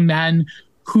Zoomer young men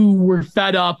who were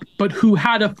fed up, but who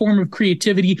had a form of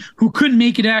creativity, who couldn't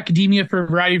make it in academia for a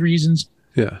variety of reasons.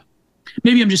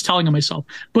 Maybe I'm just telling on myself,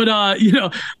 but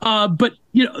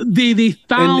they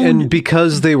found, and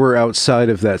because they were outside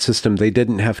of that system, they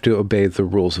didn't have to obey the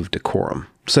rules of decorum,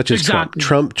 such as exactly.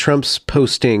 Trump's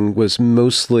posting was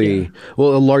mostly,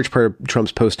 well, a large part of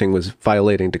Trump's posting was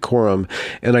violating decorum.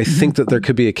 And I think that there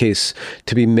could be a case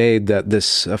to be made that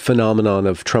this phenomenon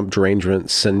of Trump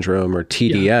derangement syndrome, or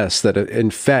TDS, that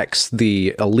infects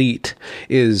the elite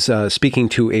is speaking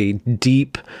to a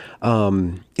deep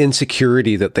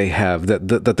insecurity that they have, that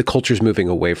the culture's moving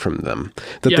away from them,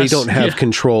 that they don't have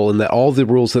control, and that all the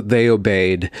rules that they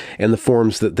obeyed and the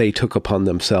forms that they took upon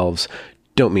themselves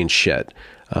don't mean shit.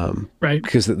 Right.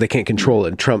 Because they can't control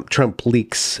it. Trump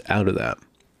leaks out of that.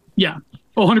 Yeah,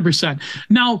 100%.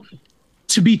 Now,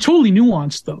 to be totally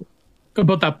nuanced, though,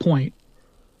 about that point,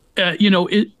 I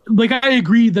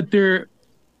agree that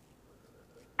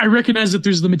I recognize that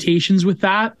there's limitations with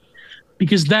that,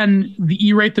 because then the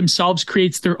E-right themselves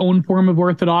creates their own form of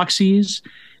orthodoxies,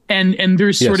 and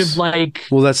there's sort of like,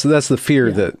 well, that's the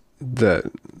fear that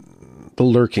the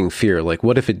lurking fear. Like,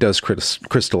 what if it does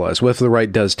crystallize? What if the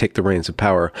right does take the reins of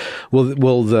power?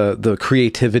 Will the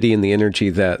creativity and the energy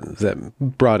that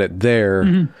brought it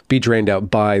there be drained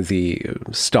out by the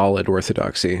stolid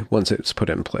orthodoxy once it's put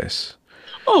in place?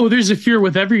 Oh, there's a fear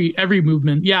with every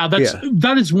movement. Yeah,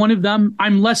 that is one of them.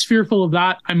 I'm less fearful of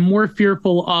that. I'm more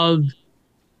fearful of,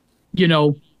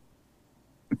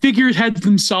 figureheads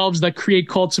themselves that create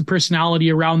cults of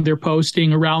personality around their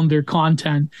posting, around their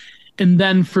content. And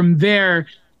then from there,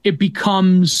 it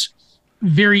becomes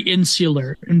very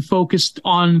insular and focused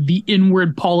on the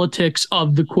inward politics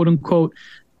of the quote unquote,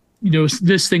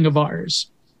 this thing of ours.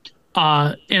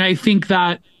 And I think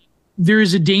that there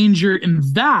is a danger in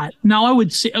that. Now, I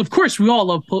would say, of course, we all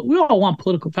want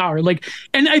political power.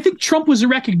 And I think Trump was a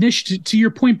recognition, to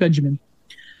your point, Benjamin.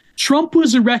 Trump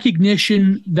was a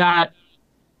recognition that,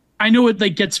 I know it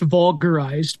gets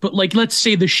vulgarized, but let's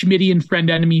say the Schmittian friend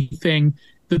enemy thing,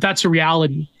 that's a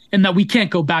reality, and that we can't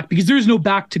go back, because there's no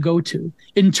back to go to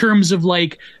in terms of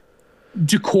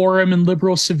decorum and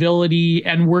liberal civility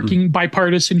and working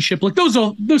bipartisanship.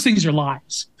 Those things are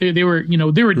lies. They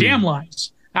were damn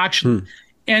lies, actually.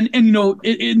 And in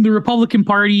the Republican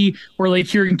Party, or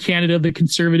here in Canada, the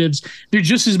Conservatives, they're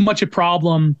just as much a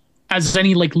problem as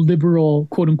any liberal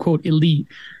quote unquote elite.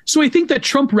 So I think that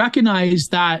Trump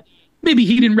recognized that. Maybe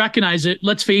he didn't recognize it.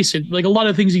 Let's face it. A lot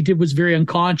of things he did was very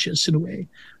unconscious in a way.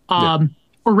 Or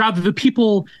rather, the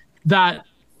people that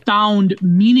found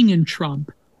meaning in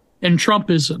Trump and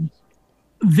Trumpism,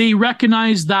 they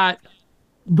recognize that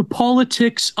the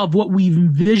politics of what we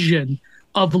envision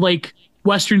of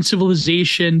Western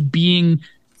civilization being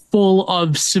full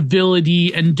of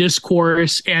civility and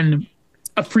discourse and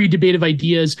a free debate of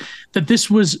ideas, that this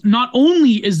was not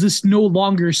only is this no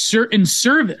longer in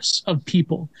service of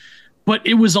people, but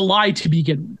it was a lie to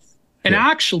begin with. And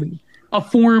actually a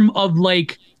form of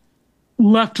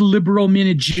left liberal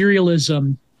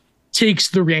managerialism takes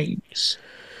the reins,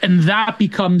 and that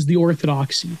becomes the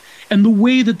orthodoxy. And the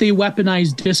way that they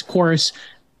weaponize discourse,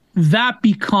 that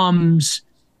becomes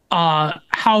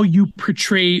how you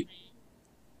portray,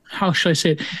 how should I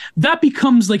say it? That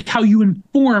becomes how you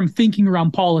inform thinking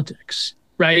around politics,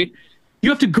 right? You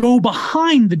have to go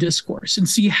behind the discourse and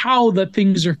see how the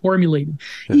things are formulated.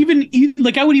 Even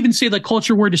I would even say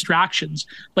culture war distractions,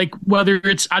 whether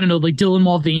it's, I don't know, Dylan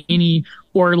Mulvaney,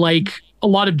 or a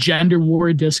lot of gender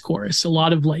war discourse, a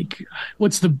lot of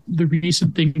what's the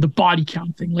recent thing, the body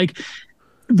count thing.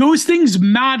 Those things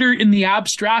matter in the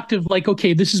abstract of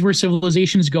okay, this is where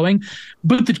civilization is going.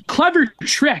 But the clever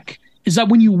trick is that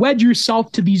when you wed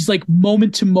yourself to these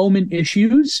moment to moment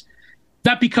issues,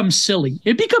 that becomes silly.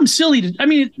 It becomes silly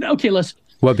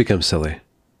What becomes silly?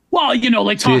 Well, talking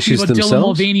about Dylan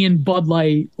Mulvaney and Bud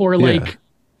Light, or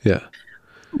Yeah.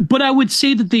 But I would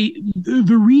say that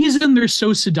the reason they're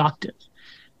so seductive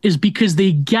is because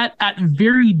they get at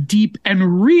very deep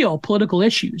and real political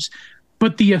issues,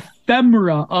 but the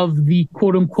ephemera of the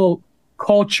quote unquote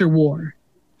culture war,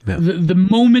 the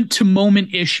moment to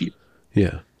moment issue,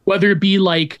 whether it be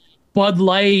Bud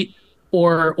Light,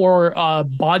 or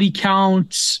body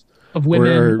counts of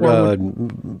women, or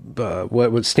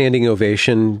what standing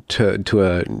ovation to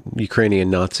a Ukrainian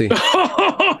Nazi.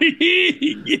 Oh,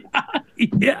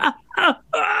 yeah.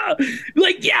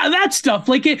 That stuff.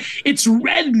 It's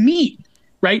red meat,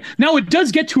 right? Now it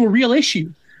does get to a real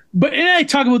issue, and I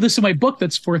talk about this in my book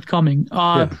that's forthcoming.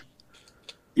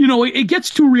 It gets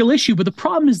to a real issue, but the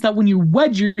problem is that when you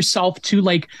wed yourself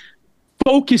to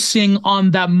focusing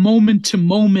on that moment to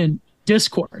moment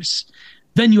discourse,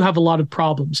 then you have a lot of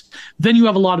problems. Then you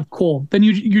have a lot of coal. Then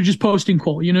you're just posting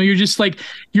coal. You're just like,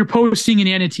 you're posting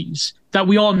inanities that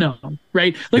we all know,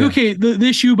 right? Like, okay, the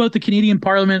issue about the Canadian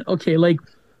Parliament, okay, like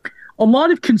a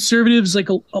lot of conservatives,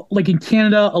 like in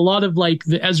Canada, a lot of like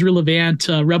the Ezra Levant,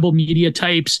 rebel media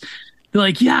types, they're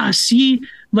like, yeah, see,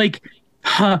 like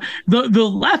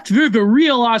the left, they're the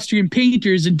real Austrian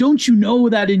painters. And don't you know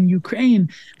that in Ukraine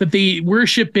that they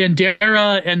worship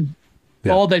Bandera and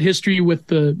all that history with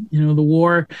the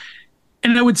war.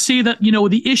 And I would say that,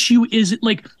 the issue is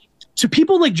like, to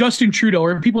people like Justin Trudeau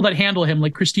or people that handle him,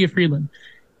 like Chrystia Freeland,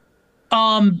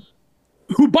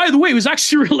 who, by the way, was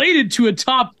actually related to a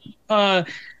top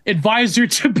advisor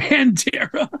to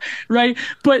Bandera, right?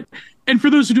 And for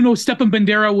those who don't know, Stepan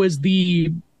Bandera was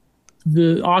the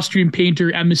Austrian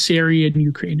painter emissary in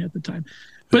Ukraine at the time.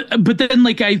 But then,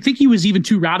 like, I think he was even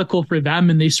too radical for them,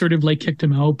 and they sort of like kicked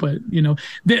him out. But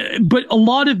but a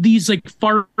lot of these like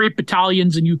far right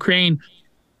battalions in Ukraine,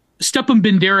 Stepan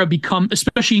Bandera become,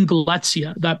 especially in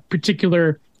Galicia, that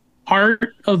particular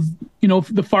part of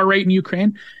the far right in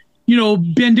Ukraine,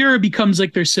 Bandera becomes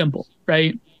like their symbol,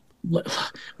 right?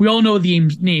 We all know the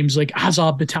names like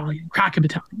Azov Battalion, Kraken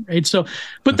Battalion, right? So,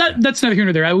 but that's neither here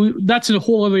nor there. That's a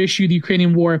whole other issue, the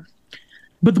Ukrainian war.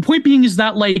 But the point being is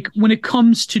that, like, when it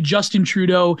comes to Justin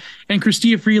Trudeau and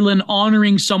Chrystia Freeland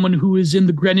honoring someone who is in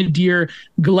the Grenadier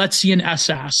Galician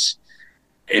SS,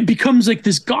 it becomes like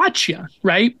this gotcha,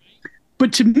 right?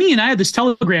 But to me, and I had this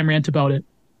Telegram rant about it,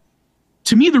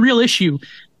 to me, the real issue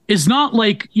is not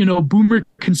like, boomer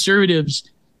conservatives,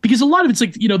 because a lot of it's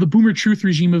like, the boomer truth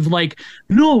regime of like,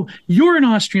 no, you're an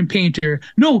Austrian painter.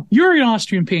 No, you're an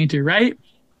Austrian painter, right?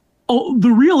 Oh, the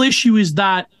real issue is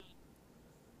that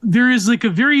there is like a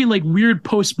very like weird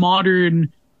postmodern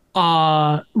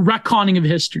retconning of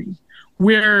history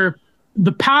where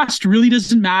the past really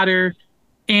doesn't matter.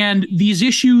 And these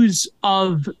issues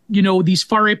of, these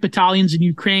far right battalions in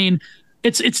Ukraine,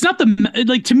 it's not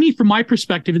like, to me, from my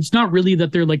perspective, it's not really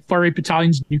that they're like far right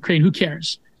battalions in Ukraine. Who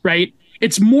cares? Right.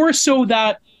 It's more so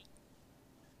that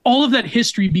all of that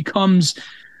history becomes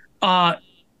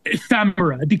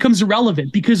ephemera. It becomes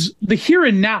irrelevant because the here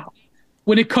and now,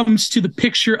 when it comes to the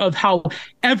picture of how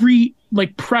every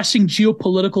like pressing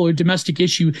geopolitical or domestic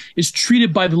issue is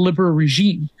treated by the liberal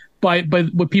regime, by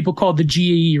what people call the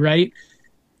GAE, right?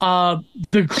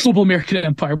 The global American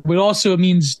empire, but also it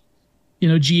means,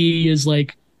 GAE is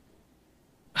like,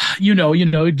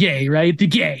 gay, right? The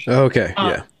gay. Okay.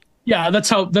 Yeah. Yeah. That's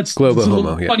global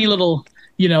homo. Yeah. Funny little,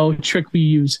 trick we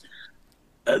use.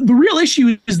 The real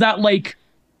issue is that like,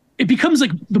 it becomes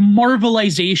like the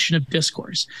marvelization of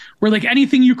discourse where like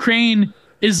anything Ukraine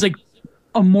is like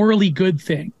a morally good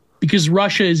thing because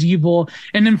Russia is evil.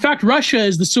 And in fact, Russia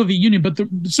is the Soviet Union, but the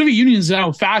Soviet Union is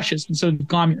now fascist instead of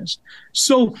communist.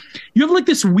 So you have like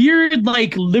this weird,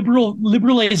 like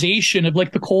liberalization of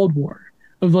like the Cold War,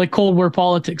 of like Cold War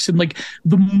politics and like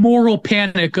the moral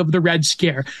panic of the Red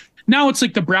Scare. Now it's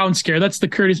like the Brown Scare. That's the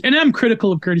Curtis. And I'm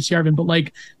critical of Curtis Yarvin, but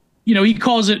like, he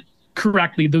calls it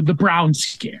correctly, the Brown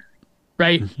Scare.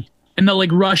 Right. And that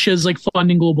like Russia is like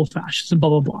funding global fascism, blah,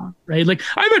 blah, blah. Right. Like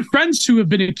I've had friends who have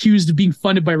been accused of being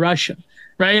funded by Russia.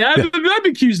 Right. I've been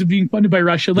accused of being funded by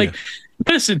Russia. Like,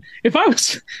 listen, if I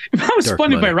was Dark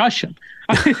funded money. by Russia,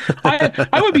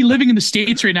 I would be living in the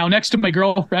States right now next to my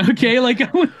girlfriend. Okay. Like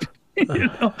I would,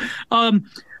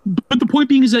 but the point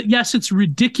being is that, yes, it's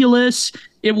ridiculous.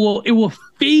 It will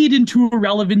fade into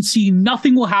irrelevancy.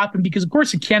 Nothing will happen because, of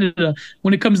course, in Canada,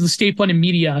 when it comes to the state-funded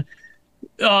media,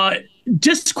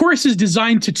 discourse is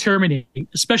designed to terminate,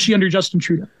 especially under Justin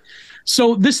Trudeau.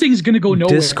 So this thing is going to go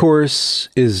nowhere. Discourse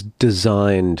is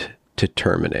designed to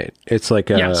terminate. It's like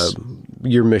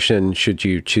your mission, should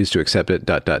you choose to accept it, ...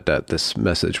 This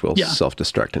message will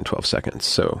self-destruct in 12 seconds.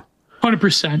 So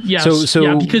 100%.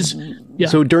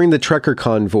 Yes. So during the Trekker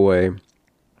convoy,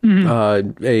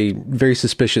 a very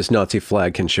suspicious Nazi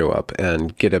flag can show up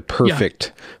and get a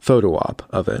perfect photo op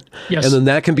of it. Yes. And then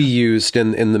that can be used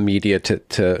in the media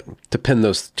to pin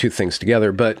those two things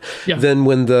together. But then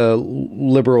when the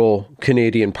Liberal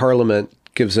Canadian Parliament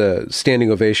gives a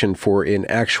standing ovation for an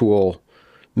actual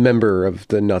member of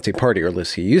the Nazi Party, or at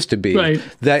least he used to be,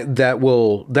 that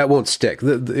won't stick.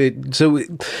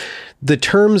 The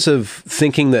terms of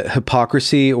thinking that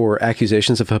hypocrisy or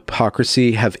accusations of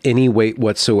hypocrisy have any weight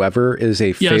whatsoever is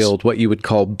a failed, what you would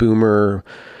call boomer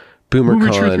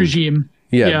truth regime.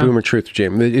 Boomer truth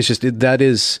regime. It's just, that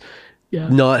is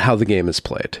not how the game is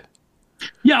played.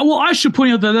 Yeah, well, I should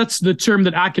point out that that's the term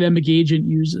that Academic Agent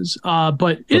uses.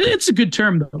 But it's a good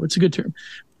term, though. It's a good term.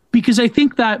 Because I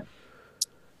think that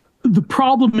the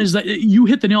problem is that you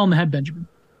hit the nail on the head, Benjamin.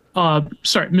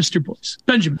 sorry, Mr. Boyce,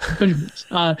 Benjamin Boyce.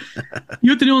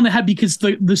 You hit the nail on the head, because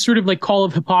the sort of like call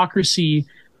of hypocrisy,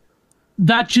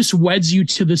 that just weds you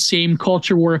to the same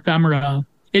culture war ephemera.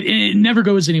 It never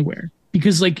goes anywhere,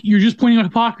 because like you're just pointing out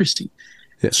hypocrisy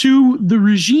to the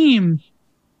regime,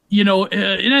 you know,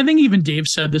 and I think even Dave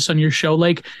said this on your show,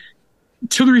 like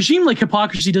to the regime, like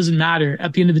hypocrisy doesn't matter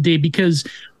at the end of the day, because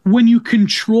when you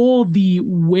control the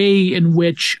way in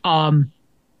which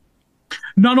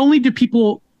not only do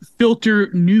people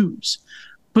filter news,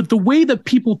 but the way that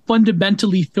people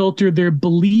fundamentally filter their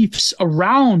beliefs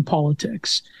around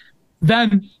politics,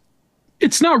 then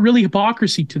it's not really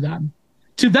hypocrisy to them.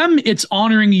 To them, it's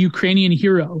honoring a Ukrainian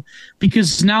hero,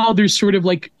 because now there's sort of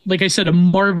like I said, a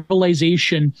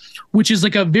marvelization, which is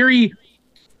like a very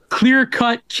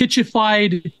clear-cut,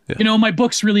 kitschified, you know, my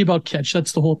book's really about kitsch.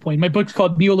 That's the whole point. My book's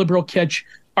called Neoliberal Kitsch,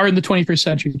 Art in the 21st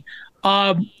Century.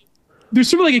 There's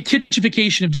sort of like a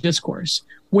kitchification of discourse,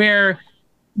 where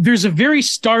there's a very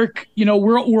stark, you know,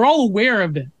 we're all aware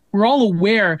of it. We're all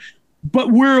aware,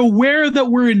 but we're aware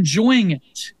that we're enjoying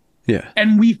it. Yeah.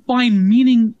 And we find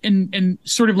meaning and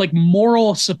sort of like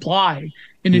moral supply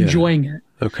in enjoying it.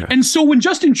 Okay. And so when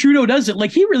Justin Trudeau does it,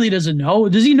 like he really doesn't know.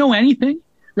 Does he know anything?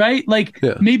 Right? Like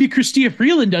maybe Chrystia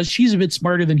Freeland does. She's a bit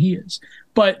smarter than he is.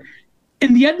 But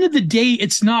in the end of the day,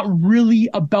 it's not really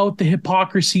about the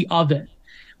hypocrisy of it.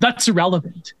 That's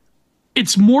irrelevant.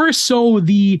 It's more so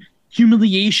the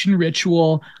humiliation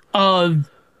ritual of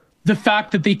the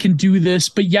fact that they can do this,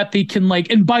 but yet they can like,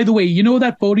 and by the way, you know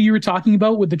that photo you were talking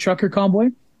about with the trucker convoy?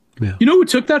 Yeah. You know who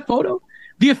took that photo?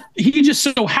 He just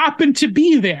so happened to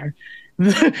be there.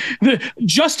 The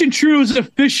Justin Trudeau's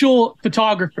official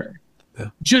photographer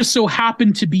just so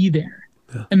happened to be there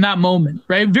in that moment,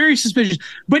 right? Very suspicious.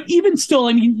 But even still,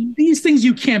 I mean, these things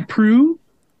you can't prove,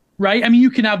 right? I mean, you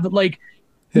can have like,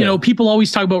 you know, people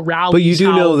always talk about rallies. But you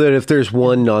do know that if there's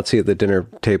one Nazi at the dinner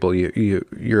table,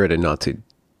 you're at a Nazi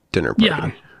dinner party.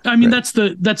 Yeah. I mean, that's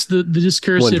the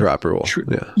discursive one drop rule.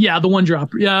 The one drop.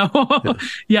 Yeah.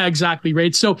 Yeah, exactly.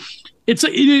 Right. So it's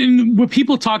what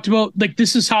people talked about, like,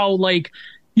 this is how, like,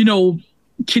 you know,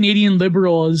 Canadian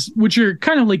liberals, which are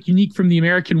kind of like unique from the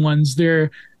American ones, I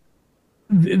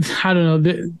don't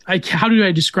know. How do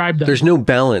I describe that? There's no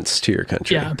balance to your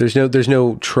country. Yeah. There's no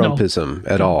Trumpism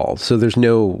at all. So there's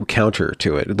no counter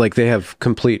to it. Like, they have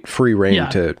complete free reign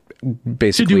to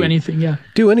basically do anything. Yeah.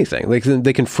 Do anything. Like,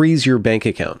 they can freeze your bank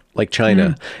account like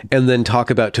China and then talk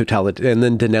about and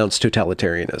then denounce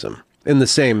totalitarianism in the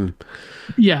same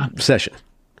session.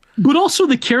 But also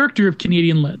the character of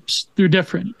Canadian libs, they're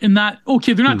different in that.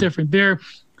 Okay, they're not different. They're,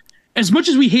 as much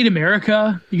as we hate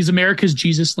America, because America's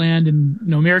Jesus land, and you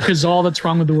know, America's all that's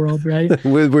wrong with the world, right?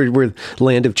 we're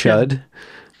land of Chud.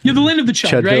 Yeah, the land of the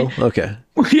Chud, Chudville? right? Okay.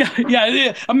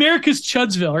 Yeah. America's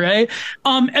Chudsville, right?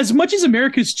 As much as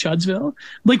America's Chudsville,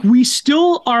 like, we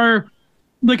still are,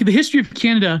 like, the history of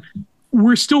Canada,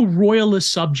 we're still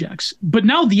royalist subjects, but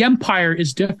now the empire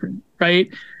is different,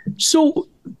 right? So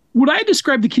what I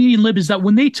describe the Canadian lib is that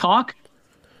when they talk,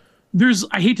 there's,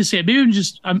 I hate to say it, maybe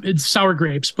it's sour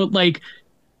grapes, but like,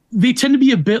 they tend to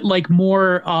be a bit like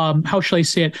more, how shall I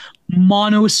say it,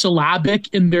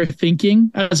 monosyllabic in their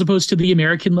thinking, as opposed to the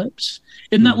American libs,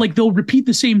 in that, like, they'll repeat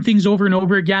the same things over and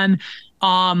over again.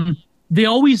 They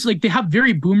always, like, they have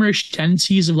very boomerish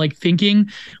tendencies of, like, thinking,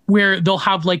 where they'll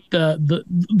have, like,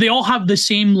 they all have the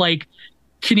same, like,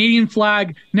 Canadian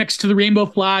flag next to the rainbow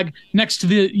flag, next to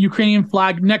the Ukrainian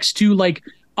flag, next to, like,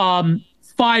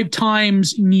 5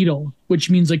 times needle,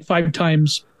 which means like 5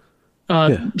 times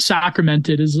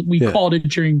sacramented, as we called it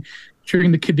during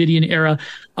the Covidian era.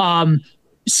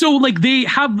 So, like, they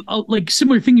have like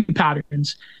similar thinking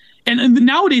patterns. And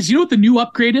nowadays, you know what the new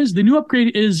upgrade is? The new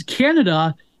upgrade is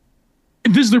Canada.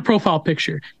 This is their profile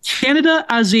picture. Canada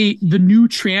as the new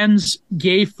trans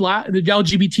gay flag, the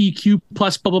LGBTQ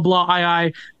plus blah, blah, blah,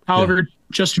 however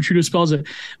Justin Trudeau spells it.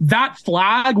 That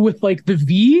flag with, like, the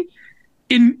V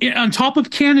on top of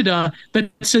Canada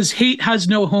that says hate has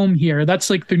no home here. That's,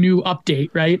 like, their new update,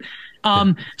 right?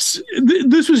 So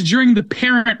this was during the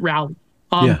parent rally.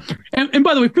 And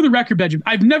by the way, for the record, Benjamin,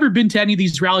 I've never been to any of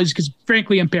these rallies because,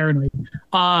 frankly, I'm paranoid.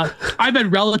 I've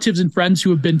had relatives and friends who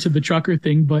have been to the trucker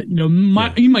thing, but, you know,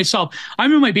 myself,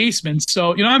 I'm in my basement,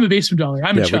 so, you know, I'm a basement dweller.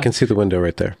 I'm a chub. We can see the window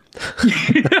right there.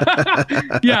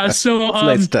 So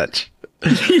nice touch.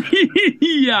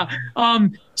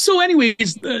 So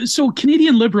anyways, so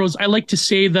Canadian liberals, I like to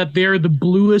say that they're the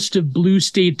bluest of blue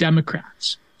state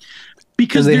Democrats.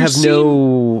 Because they have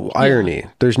no irony.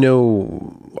 There's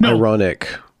no ironic.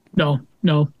 No.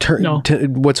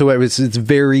 Whatsoever. It's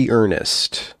very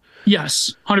earnest.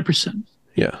 Yes, 100%.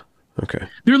 Yeah. Okay.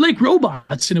 They're like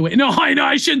robots in a way. No, I know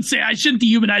I shouldn't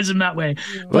dehumanize them that way.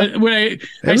 But when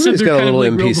I said they're got a little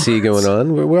like NPC robots. going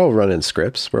on. We're all running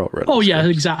scripts. We're all running. Oh yeah,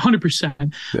 scripts. exactly,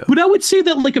 100%. Yeah. But I would say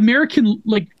that like American,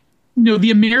 like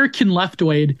the American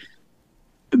leftoid,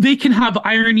 they can have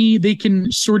irony. They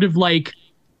can sort of like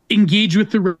engage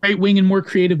with the right wing in more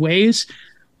creative ways.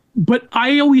 But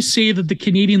I always say that the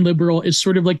Canadian Liberal is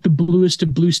sort of like the bluest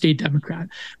of blue state Democrat,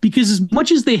 because as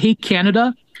much as they hate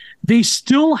Canada, they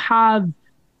still have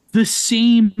the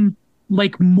same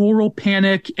like moral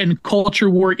panic and culture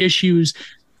war issues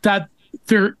that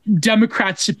their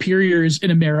Democrat superiors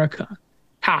in America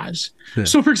has. Yeah.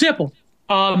 So, for example,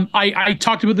 I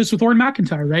talked about this with Orrin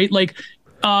McIntyre, right? Like,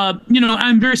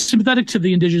 I'm very sympathetic to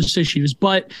the Indigenous issues,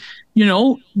 but,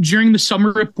 during the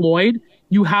summer of Floyd,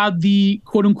 you had the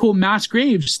quote unquote mass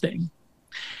graves thing.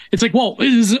 It's like, well,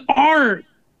 it is our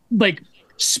like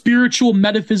spiritual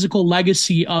metaphysical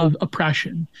legacy of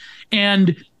oppression.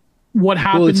 And what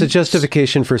happened? Well, it's a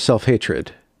justification for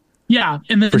self-hatred. Yeah.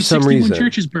 And then for some reason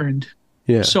churches burned.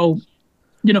 Yeah. So,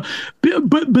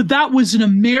 but that was an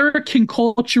American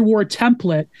culture war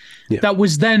template that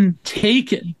was then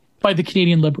taken by the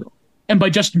Canadian Liberal and by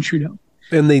Justin Trudeau.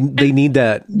 And they need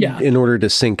that in order to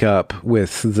sync up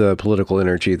with the political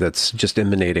energy that's just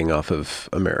emanating off of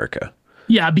America.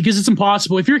 Yeah, because it's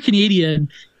impossible. If you're a Canadian,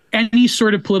 any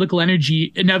sort of political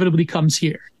energy inevitably comes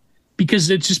here because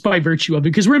it's just by virtue of it,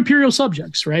 because we're imperial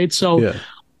subjects, right? So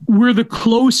we're the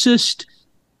closest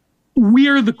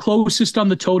on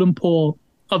the totem pole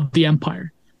of the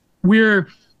empire.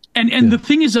 And the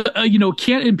thing is,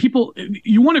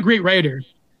 you want a great writer.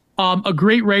 A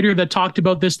great writer that talked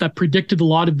about this, that predicted a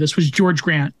lot of this, was George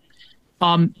Grant.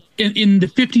 In the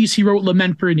 50s, he wrote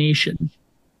Lament for a Nation.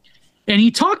 And he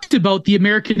talked about the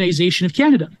Americanization of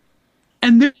Canada.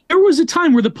 And there was a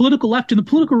time where the political left and the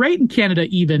political right in Canada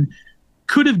even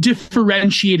could have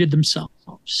differentiated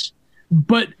themselves.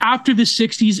 But after the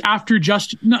 60s,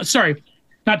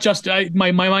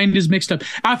 my mind is mixed up.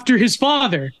 After his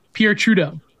father, Pierre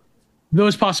Trudeau,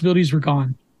 those possibilities were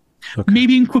gone. Okay.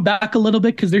 Maybe in Quebec a little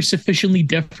bit because they're sufficiently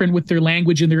different with their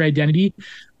language and their identity.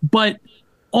 But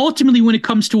ultimately, when it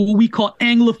comes to what we call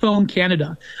Anglophone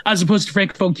Canada, as opposed to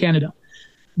Francophone Canada,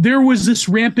 there was this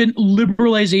rampant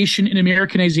liberalization and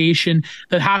Americanization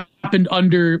that happened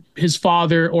under his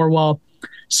father, or, well,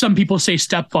 some people say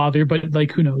stepfather, but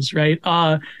like, who knows, right?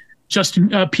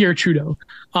 Pierre Trudeau.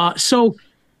 And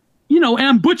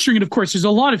I'm butchering it, of course. There's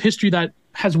a lot of history that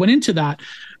has went into that.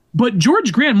 But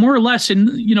George Grant, more or less, and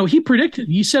he predicted,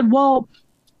 he said, well,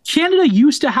 Canada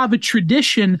used to have a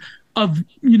tradition of,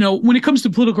 when it comes to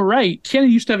political right,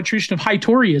 Canada used to have a tradition of high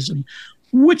Toryism,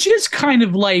 which is kind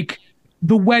of like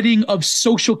the wedding of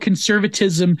social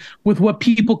conservatism with what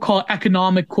people call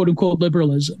economic, quote unquote,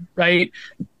 liberalism, right?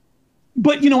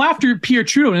 But, after Pierre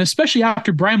Trudeau, and especially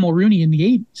after Brian Mulroney in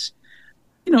the 80s,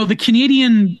 the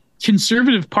Canadian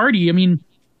Conservative Party, I mean,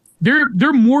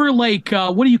 they're more like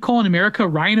what do you call in America,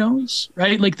 rhinos,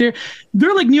 right? Like they're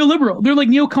like neoliberal. They're like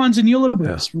neocons and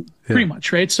neoliberals, pretty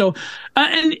much, right? So,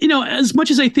 and as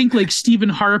much as I think like Stephen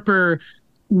Harper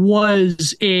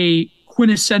was a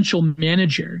quintessential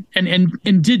manager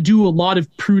and did do a lot of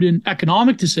prudent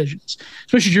economic decisions,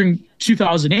 especially during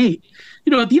 2008.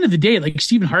 At the end of the day, like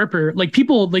Stephen Harper, like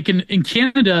people like in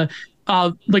Canada,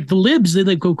 like the libs, they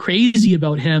like go crazy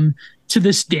about him to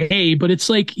this day. But it's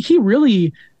like he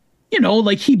really,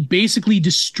 like he basically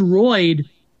destroyed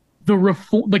the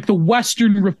reform, like the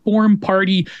Western Reform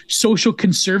Party social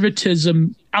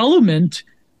conservatism element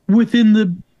within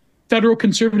the federal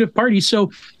Conservative Party.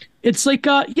 So it's like,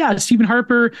 Stephen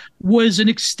Harper was an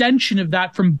extension of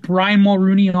that from Brian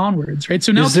Mulroney onwards, right?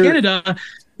 So now Canada,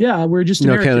 we're just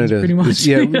Americans, pretty much.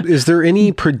 Is there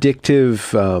any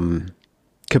predictive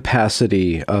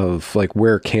capacity of like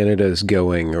where Canada is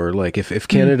going, or like if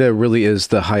Canada really is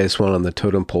the highest one on the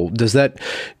totem pole, does that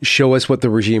show us what the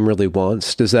regime really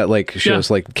wants? Does that like show us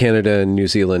like Canada and New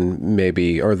Zealand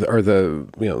maybe are the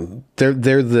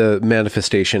they're the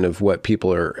manifestation of what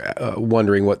people are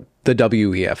wondering what the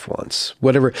WEF wants,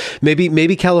 whatever,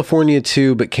 maybe California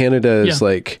too, but Canada is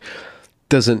like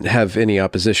doesn't have any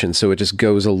opposition, so it just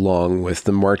goes along with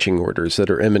the marching orders that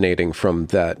are emanating from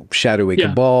that shadowy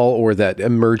cabal or that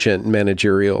emergent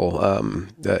managerial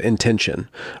intention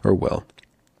or will.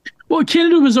 Well,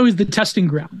 Canada was always the testing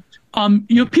ground.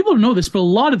 People don't know this, but a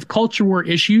lot of culture war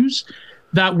issues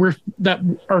that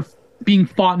are being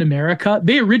fought in America,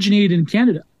 they originated in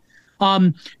Canada.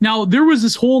 Now there was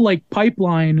this whole like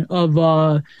pipeline of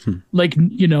normie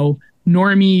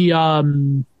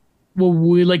what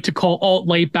we like to call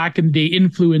alt-right back in the day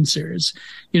influencers,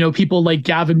 people like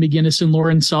Gavin McGinnis and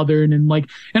Lauren Southern and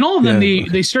all of them,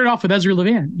 they started off with Ezra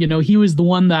Levant. He was the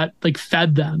one that like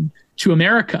fed them to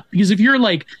America, because if you're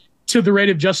like to the right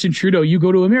of Justin Trudeau, you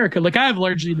go to America. Like, I have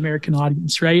largely an American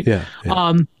audience, right?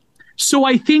 So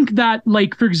I think that,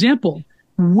 like, for example,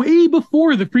 way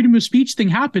before the freedom of speech thing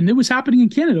happened, it was happening in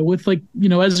Canada with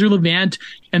Ezra Levant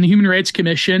and the Human Rights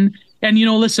Commission. And,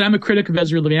 listen, I'm a critic of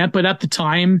Ezra Levant, but at the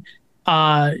time,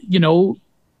 the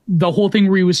whole thing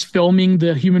where he was filming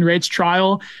the human rights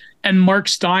trial, and Mark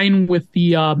Steyn with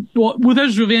with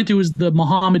Ezra Levant, it was the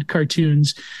Muhammad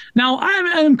cartoons. Now,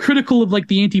 I'm critical of like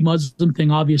the anti-Muslim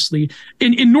thing, obviously.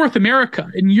 In North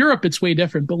America, in Europe, it's way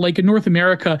different. But like in North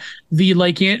America,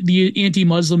 the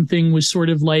anti-Muslim thing was sort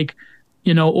of like,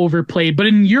 overplayed. But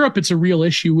in Europe, it's a real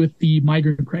issue with the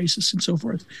migrant crisis and so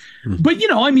forth. Mm-hmm. But,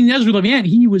 Ezra Levant,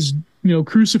 he was,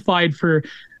 crucified for,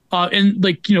 Kurt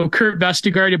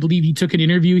Vestergaard, I believe he took an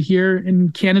interview here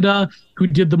in Canada, who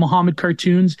did the Muhammad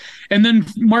cartoons. And then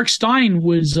Mark Steyn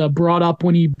was brought up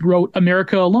when he wrote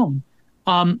America Alone.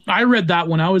 I read that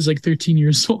when I was like 13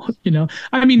 years old,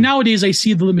 nowadays I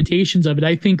see the limitations of it.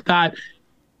 I think that,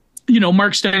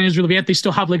 Mark Steyn and Ezra Levant, they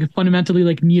still have like a fundamentally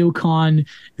like neocon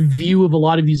view of a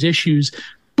lot of these issues.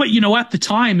 But, at the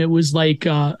time it was like,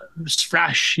 it was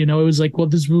fresh, it was like, well,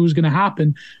 this was going to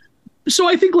happen. So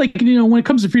I think when it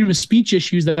comes to freedom of speech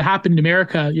issues that happened in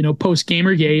America, post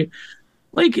Gamergate,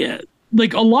 like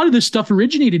a lot of this stuff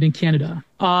originated in Canada.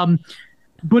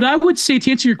 But I would say,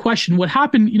 to answer your question, what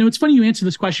happened, it's funny you ask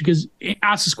this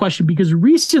question because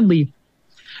recently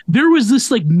there was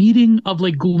this like meeting of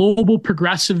like global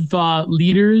progressive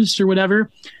leaders or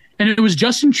whatever. And it was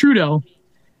Justin Trudeau,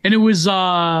 and it was,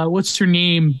 what's her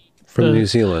name? From New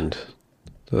Zealand.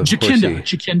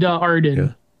 Jacinda Ardern.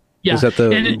 Yeah. Yeah. Is that the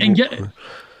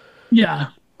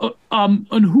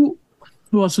and who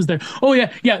else was there? Oh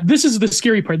yeah. This is the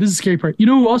scary part. You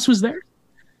know who else was there?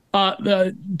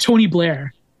 Tony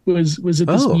Blair was at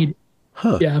this meeting.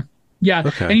 Huh. Yeah.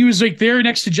 Okay. And he was like there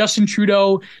next to Justin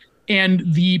Trudeau and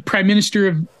the Prime Minister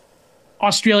of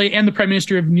Australia and the Prime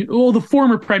Minister of the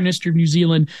former Prime Minister of New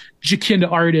Zealand, Jacinda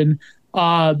Ardern,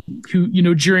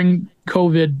 who during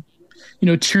COVID,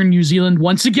 turn New Zealand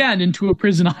once again into a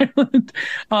prison island.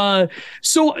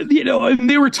 So, and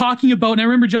they were talking about, and I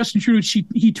remember Justin Trudeau,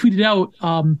 he tweeted out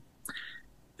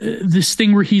this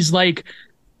thing where he's like,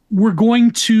 we're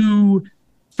going to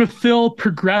fulfill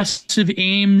progressive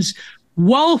aims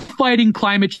while fighting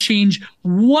climate change,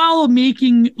 while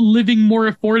making living more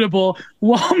affordable,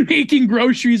 while making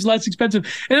groceries less expensive.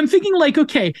 And I'm thinking like,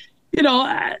 okay,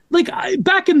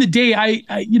 back in the day, I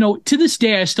to this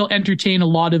day, I still entertain a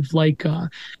lot of like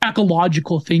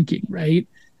ecological thinking, right?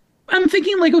 I'm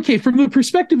thinking like, okay, from the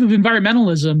perspective of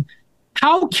environmentalism,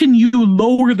 how can you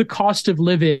lower the cost of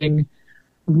living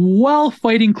while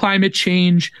fighting climate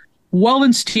change, while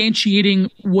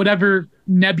instantiating whatever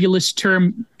nebulous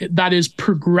term that is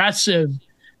progressive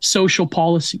social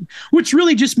policy, which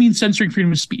really just means censoring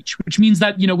freedom of speech, which means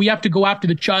that, we have to go after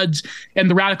the chuds and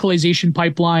the radicalization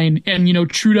pipeline. And,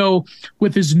 Trudeau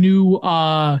with his new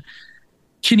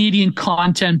Canadian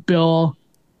content bill,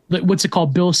 what's it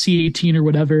called? Bill C-18 or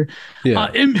whatever. Yeah.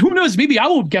 And who knows, maybe I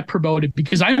will get promoted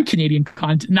because I'm Canadian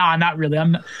content. Nah, not really.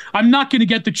 I'm not going to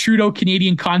get the Trudeau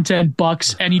Canadian content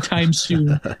bucks anytime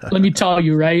soon. Let me tell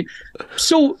you, right?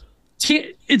 So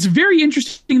it's very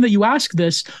interesting that you ask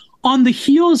this on the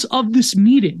heels of this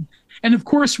meeting. And of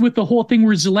course, with the whole thing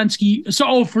where Zelensky,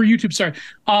 for YouTube, sorry,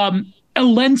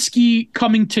 Zelensky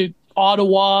coming to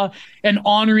Ottawa and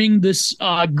honoring this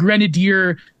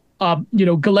Grenadier,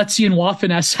 Galician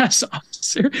Waffen SS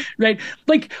officer, right?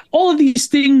 Like all of these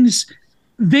things,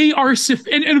 they are,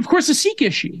 and of course, the Sikh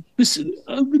issue. This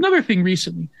another thing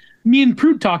recently. Me and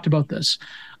Prude talked about this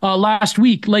last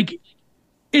week. Like,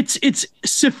 it's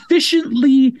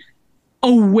sufficiently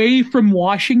away from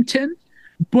Washington,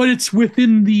 but it's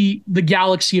within the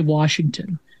galaxy of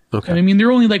Washington. Okay. And I mean,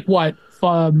 they're only like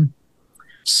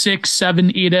 6,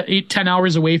 7, 8, 10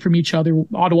 hours away from each other,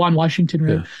 Ottawa and Washington,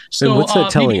 right? Yeah. So and what's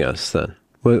that telling us then?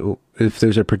 What, if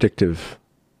there's a predictive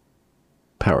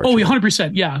power? Oh,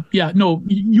 100%. Yeah. No,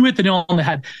 you hit the nail on the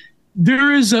head.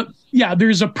 There's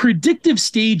a predictive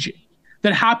staging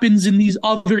that happens in these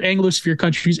other Anglosphere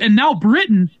countries. And now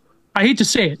Britain, I hate to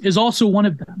say it, is also one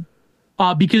of them.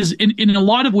 Because in a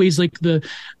lot of ways, like the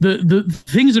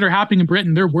things that are happening in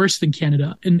Britain, they're worse than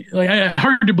Canada. And like,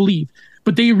 hard to believe.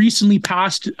 But they recently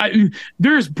passed.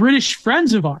 There's British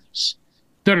friends of ours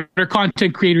that are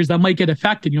content creators that might get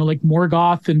affected. Like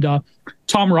Morgoth and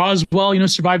Tom Roswell.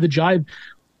 Survive the Jive.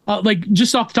 Like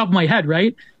just off the top of my head,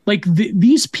 right? Like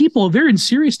these people, they're in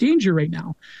serious danger right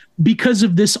now because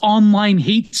of this online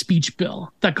hate speech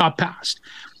bill that got passed.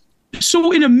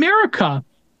 So in America,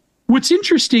 what's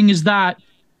interesting is that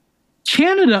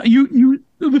Canada,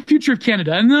 the future of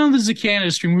Canada, and no, this is a Canada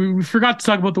stream. We forgot to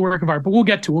talk about the work of art, but we'll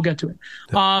get to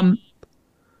it.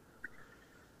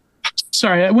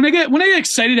 Sorry, when I get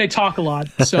excited, I talk a lot.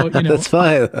 So that's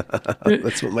fine.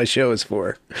 That's what my show is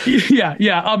for.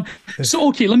 Yeah. So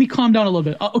okay, let me calm down a little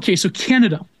bit. Okay, so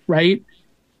Canada, right?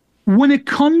 When it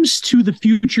comes to the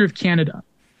future of Canada,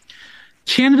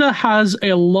 Canada has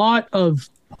a lot of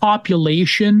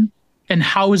population and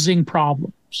housing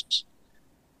problems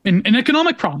and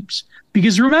economic problems.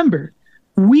 Because remember,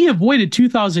 we avoided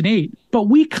 2008, but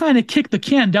we kind of kicked the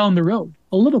can down the road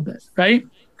a little bit, right?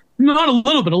 Not a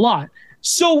little bit, a lot.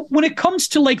 So when it comes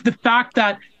to like the fact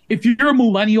that if you're a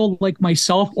millennial like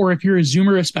myself, or if you're a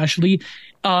Zoomer especially,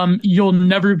 you'll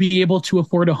never be able to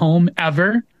afford a home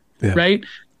ever, right?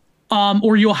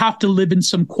 Or you'll have to live in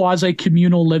some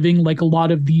quasi-communal living like a lot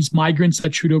of these migrants that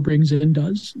Trudeau brings in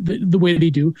does, the way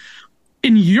they do.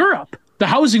 In Europe, the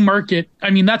housing market, I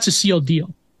mean, that's a sealed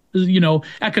deal,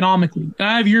 economically. And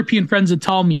I have European friends that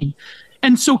tell me.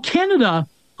 And so Canada,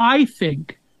 I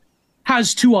think,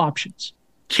 has two options.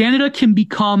 Canada can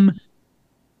become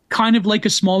kind of like a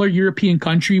smaller European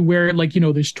country where, like,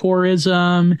 there's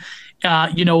tourism,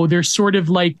 there's sort of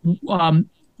like,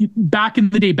 back in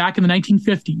the day, back in the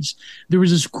 1950s, there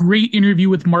was this great interview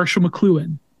with Marshall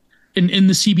McLuhan in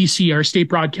the CBC, our state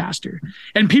broadcaster.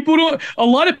 And a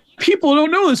lot of people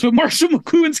don't know this, but Marshall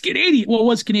McLuhan's Canadian. Well,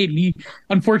 was Canadian. He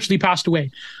unfortunately passed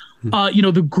away.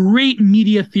 The great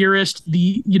media theorist,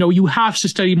 you have to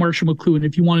study Marshall McLuhan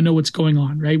if you want to know what's going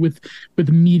on, right? With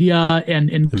media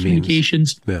and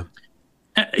communications. Yeah.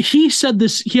 He had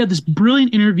this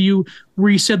brilliant interview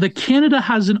where he said that Canada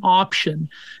has an option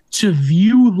to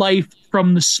view life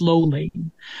from the slow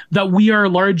lane, that we are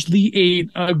largely a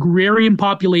agrarian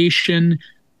population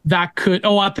that could,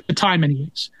 at the time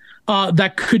anyways,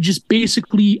 that could just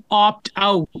basically opt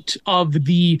out of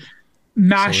the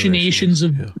machinations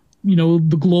of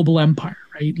the global empire,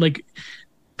 right? Like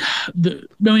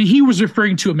he was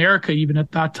referring to America even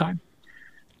at that time.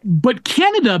 But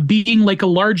Canada, being like a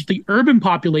largely urban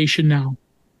population now,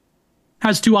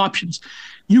 has two options.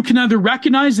 You can either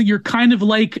recognize that you're kind of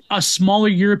like a smaller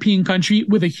European country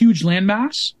with a huge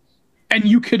landmass, and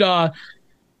you could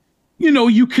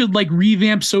like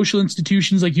revamp social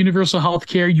institutions like universal health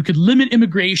care. You could limit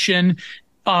immigration.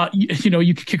 You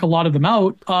could kick a lot of them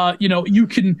out. You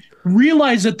can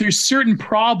realize that there's certain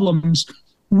problems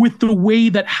with the way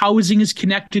that housing is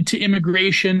connected to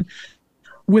immigration,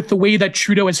 with the way that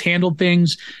Trudeau has handled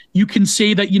things. You can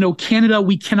say that, Canada,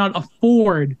 we cannot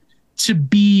afford to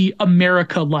be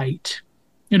America light,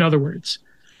 in other words.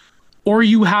 Or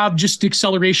you have just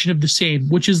acceleration of the same,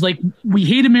 which is like, we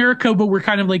hate America, but we're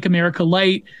kind of like America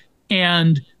light,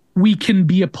 and we can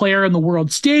be a player on the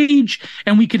world stage,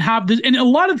 and we can have this. And a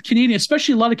lot of Canadians,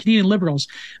 especially a lot of Canadian liberals,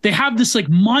 they have this like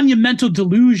monumental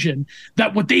delusion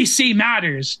that what they say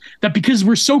matters, that because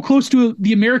we're so close to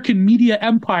the American media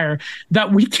empire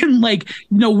that we can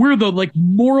we're the like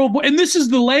moral. And this is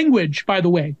the language, by the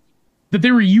way, that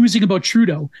they were using about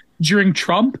Trudeau during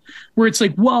Trump, where it's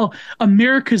like, well,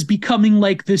 America's becoming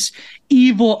like this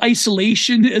evil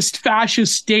isolationist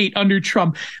fascist state under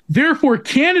Trump. Therefore,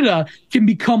 Canada can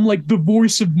become like the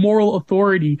voice of moral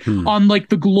authority on like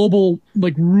the global,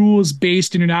 like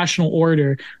rules-based international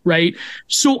order, right?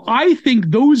 So I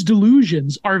think those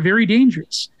delusions are very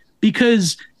dangerous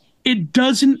because it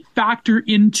doesn't factor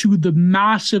into the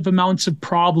massive amounts of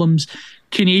problems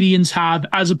Canadians have,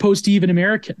 as opposed to even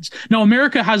Americans. Now,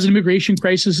 America has an immigration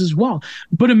crisis as well,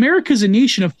 but America is a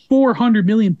nation of 400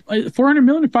 million or 500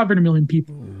 million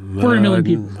people. 400 million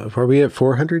people. Are we at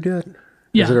 400 yet?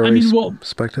 Yeah, is it already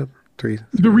spiked up?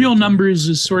 The real numbers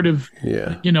is sort of,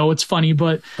 it's funny,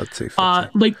 but let's see,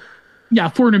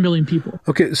 400 million people.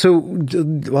 Okay, so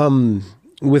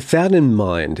with that in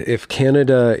mind, if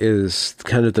Canada is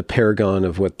kind of the paragon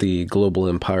of what the global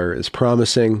empire is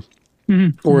promising,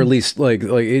 or at least like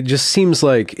it just seems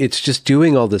like it's just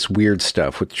doing all this weird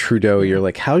stuff with Trudeau. You're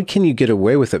like, how can you get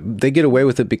away with it? They get away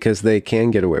with it because they can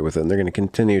get away with it, and they're going to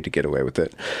continue to get away with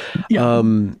it. Yeah.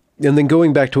 And then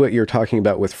going back to what you're talking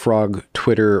about with Frog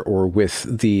Twitter, or with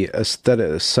the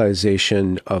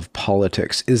aestheticization of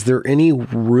politics, is there any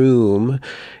room?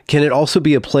 Can it also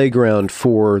be a playground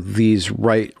for these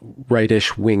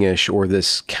rightish, wingish, or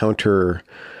this counter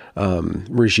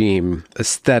regime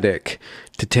aesthetic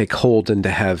to take hold and to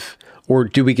have, or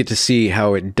do we get to see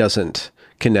how it doesn't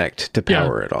connect to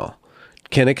power at all?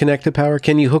 Can it connect to power?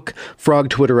 Can you hook Frog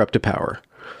Twitter up to power?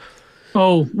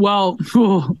 Oh, well,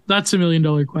 that's $1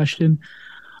 million question.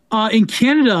 In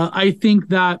Canada, I think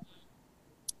that,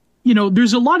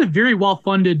 there's a lot of very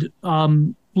well-funded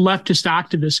leftist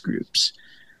activist groups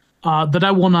that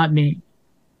I will not name.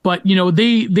 But,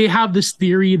 they have this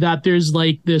theory that there's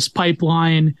like this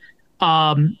pipeline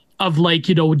of like,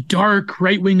 dark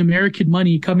right-wing American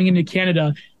money coming into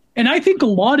Canada. And I think a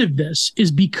lot of this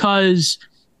is because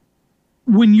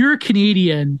when you're a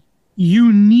Canadian,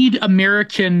 you need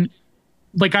American,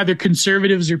 like either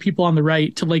conservatives or people on the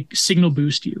right to like signal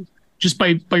boost you just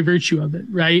by virtue of it,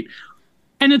 right?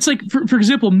 And it's like, for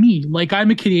example, me, like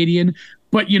I'm a Canadian,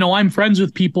 but I'm friends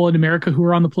with people in America who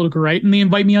are on the political right, and they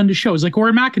invite me onto shows. Like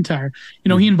Orrin McIntyre,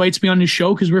 he invites me on his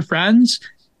show because we're friends,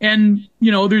 and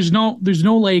there's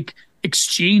no like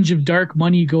exchange of dark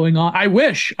money going on. I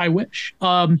wish,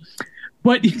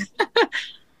 but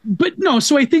but no.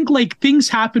 So I think like things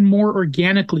happen more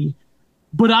organically,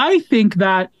 but I think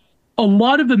that a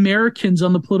lot of Americans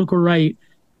on the political right,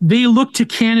 they look to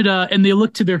Canada and they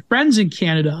look to their friends in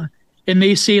Canada and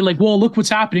they say like, well, look what's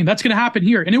happening. That's going to happen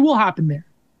here. And it will happen there.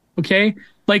 Okay.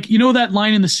 Like, that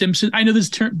line in The Simpsons, I know this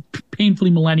is painfully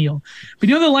millennial, but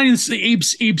that line in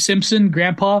Abe Simpson,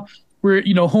 grandpa, where,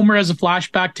 Homer has a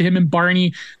flashback to him and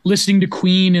Barney listening to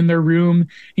Queen in their room.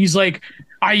 He's like,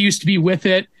 I used to be with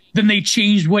it. Then they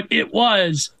changed what it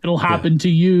was. It'll happen to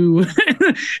you.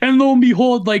 And lo and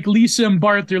behold, like Lisa and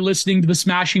Bart, they're listening to the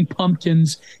Smashing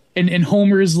Pumpkins. And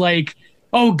Homer's like,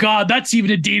 oh God, that's even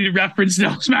a dated reference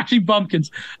now, Smashing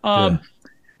Pumpkins.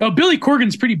 Billy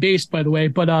Corgan's pretty based, by the way.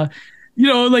 But,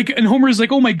 like, and Homer's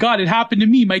like, oh my God, it happened to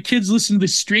me. My kids listen to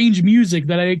this strange music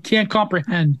that I can't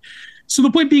comprehend. So the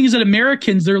point being is that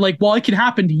Americans, they're like, well, it can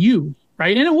happen to you,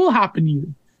 right? And it will happen to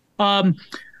you.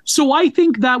 So I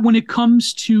think that when it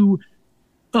comes to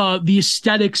the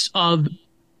aesthetics of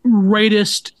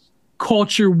rightist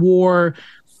culture war,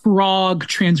 frog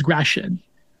transgression,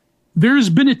 there's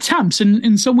been attempts, and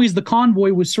in some ways the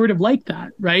Convoy was sort of like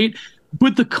that, right?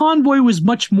 But the Convoy was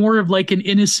much more of like an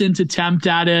innocent attempt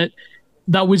at it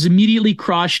that was immediately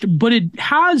crushed, but it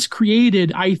has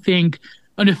created, I think,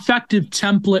 an effective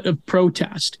template of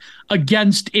protest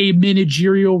against a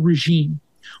managerial regime,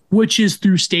 which is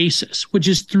through stasis, which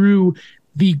is through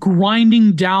the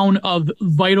grinding down of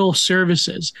vital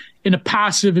services in a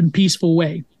passive and peaceful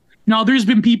way. Now, there's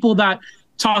been people that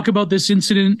talk about this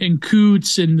incident in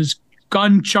Coots and this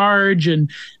gun charge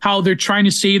and how they're trying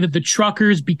to say that the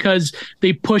truckers, because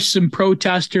they pushed some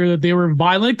protester, that they were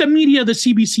violent. Like the media, the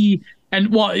CBC,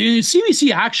 and well,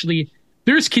 CBC actually,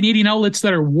 there's Canadian outlets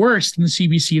that are worse than the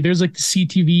CBC. There's like the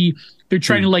CTV. They're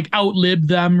trying to like outlib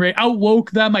them, right?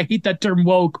 Outwoke them. I hate that term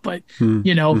woke, but so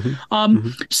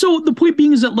the point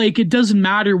being is that like, it doesn't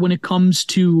matter when it comes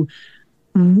to,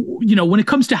 when it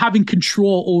comes to having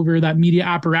control over that media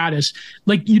apparatus.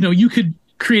 Like, you could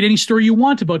create any story you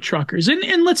want about truckers.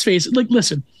 And let's face it, like,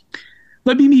 listen,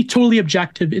 let me be totally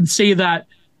objective and say that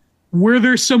were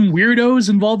there some weirdos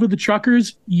involved with the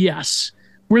truckers? Yes.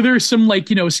 Were there some like,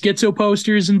 schizo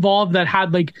posters involved that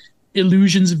had like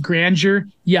illusions of grandeur?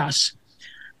 Yes.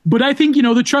 But I think,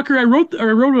 the trucker I wrote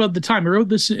about at the time, I wrote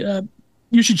this,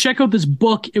 you should check out this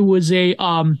book. It was a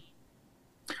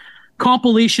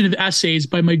compilation of essays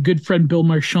by my good friend Bill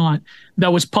Marchant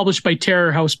that was published by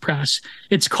Terror House Press.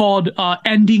 It's called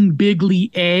Ending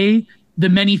Bigly A, The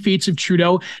Many Fates of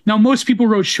Trudeau. Now, most people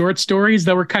wrote short stories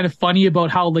that were kind of funny about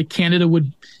how like Canada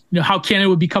would, how Canada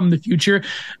would become in the future.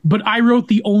 But I wrote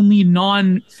the only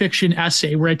non-fiction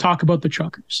essay where I talk about the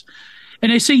truckers.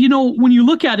 And I say, when you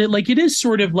look at it, like it is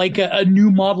sort of like a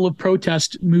new model of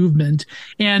protest movement.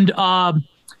 And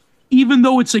even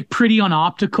though it's like pretty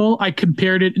unoptical, I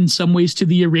compared it in some ways to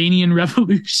the Iranian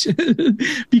Revolution.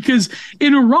 Because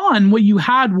in Iran, what you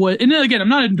had was, and again, I'm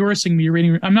not endorsing the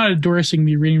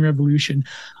Iranian Revolution.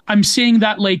 I'm saying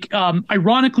that, like,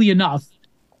 ironically enough,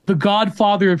 the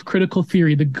godfather of critical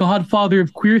theory, the godfather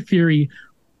of queer theory,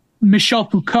 Michel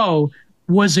Foucault,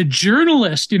 was a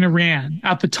journalist in Iran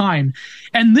at the time.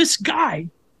 And this guy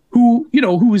who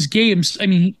was gay, I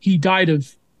mean, he died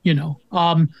of,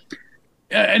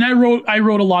 and I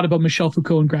wrote a lot about Michel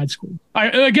Foucault in grad school.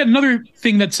 Again, another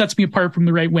thing that sets me apart from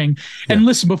the right wing. Yeah. And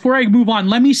listen, before I move on,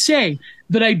 let me say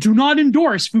that I do not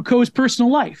endorse Foucault's personal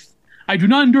life. I do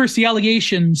not endorse the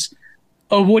allegations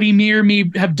of what he may or may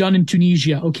have done in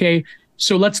Tunisia. Okay,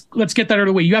 so let's get that out of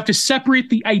the way. You have to separate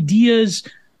the ideas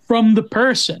from the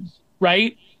person,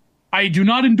 right? I do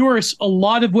not endorse a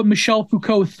lot of what Michel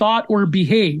Foucault thought or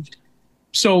behaved.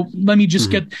 So let me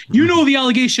just get, the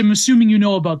allegation, I'm assuming you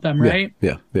know about them, right?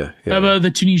 Yeah. About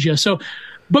the Tunisia. So,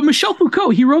 But Michel Foucault,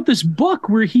 he wrote this book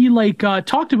where he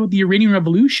talked about the Iranian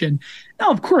Revolution.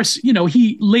 Now, of course,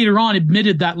 he later on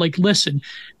admitted that, listen,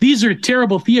 these are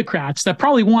terrible theocrats that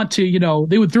probably want to,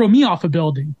 they would throw me off a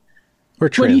building. Or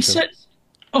trans. But he said,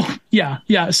 oh, yeah.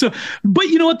 So, but,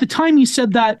 at the time he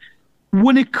said that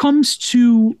when it comes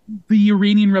to the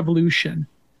Iranian Revolution,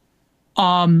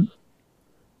 and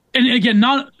again,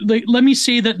 let me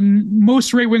say that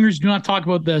most right-wingers do not talk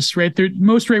about this, right?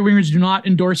 Most right-wingers do not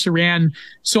endorse Iran.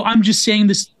 So I'm just saying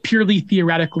this purely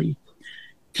theoretically.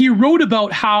 He wrote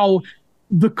about how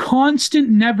the constant,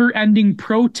 never-ending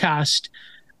protest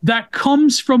that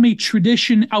comes from a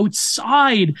tradition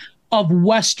outside of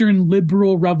Western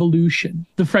liberal revolution,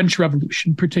 the French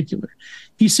Revolution in particular.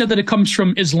 He said that it comes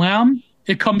from Islam,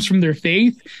 it comes from their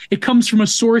faith, it comes from a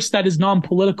source that is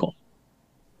non-political,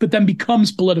 but then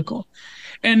becomes political.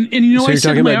 And so I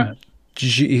said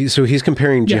so he's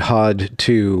comparing jihad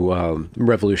to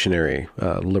revolutionary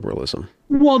liberalism.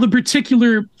 Well, the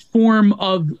particular form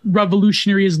of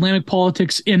revolutionary Islamic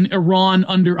politics in Iran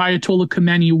under Ayatollah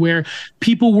Khomeini, where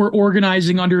people were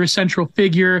organizing under a central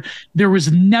figure, there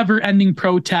was never-ending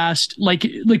protest, like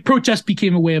protest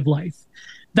became a way of life.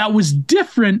 That was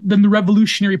different than the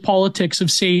revolutionary politics of,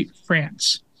 say,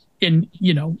 France in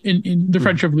the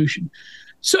French Revolution.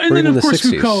 So, and then of course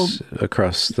Foucault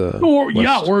across the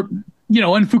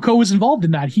and Foucault was involved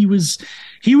in that. He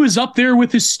was up there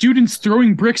with his students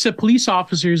throwing bricks at police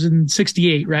officers in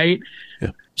 1968, right? Yeah.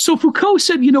 So Foucault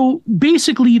said,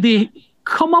 basically they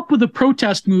come up with a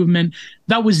protest movement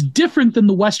that was different than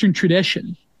the Western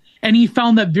tradition. And he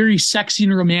found that very sexy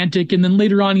and romantic. And then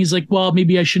later on, he's like, well,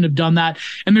 maybe I shouldn't have done that.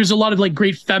 And there's a lot of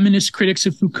great feminist critics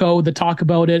of Foucault that talk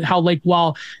about it, how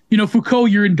Foucault,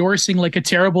 you're endorsing a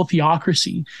terrible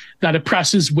theocracy that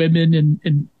oppresses women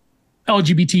and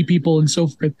LGBT people and so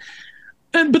forth.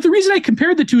 But the reason I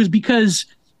compared the two is because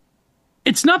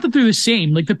it's not that they're the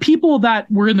same. The people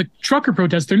that were in the trucker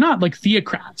protest, they're not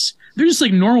theocrats. They're just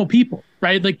normal people,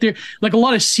 right? They're a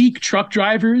lot of Sikh truck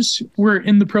drivers were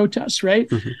in the protests, right?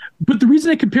 Mm-hmm. But the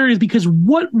reason I compare it is because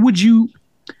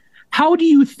how do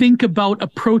you think about a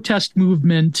protest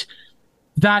movement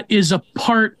that is a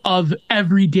part of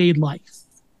everyday life,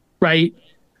 right?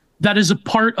 That is a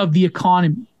part of the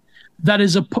economy. That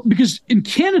is because in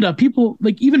Canada, people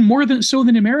even more than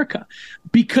America,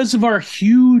 because of our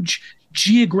huge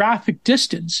geographic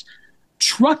distance,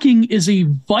 trucking is a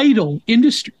vital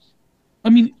industry. I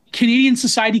mean, Canadian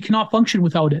society cannot function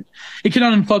without it. It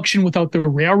cannot function without the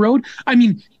railroad. I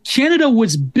mean, Canada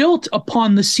was built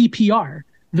upon the CPR,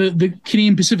 the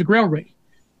Canadian Pacific Railway,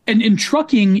 and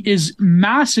trucking is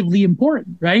massively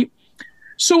important, right?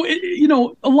 So,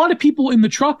 a lot of people in the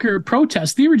trucker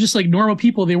protest, they were just normal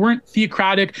people. They weren't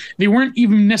theocratic. They weren't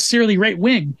even necessarily right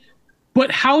wing.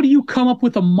 But how do you come up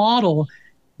with a model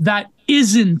that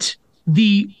isn't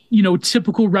the,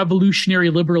 typical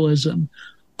revolutionary liberalism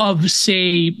of,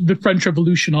 say, the French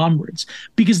Revolution onwards?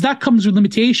 Because that comes with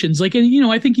limitations. I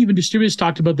think even distributors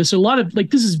talked about this. A lot of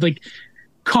this is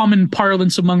common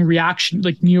parlance among reaction,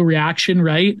 neo-reaction,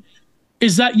 right?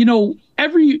 Is that,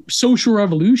 every social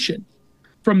revolution,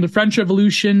 from the French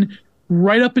Revolution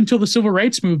right up until the Civil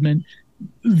Rights Movement,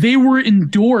 they were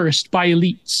endorsed by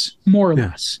elites, more or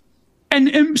less.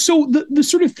 And so the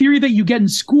sort of theory that you get in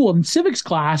school in civics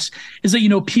class is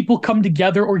that, people come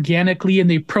together organically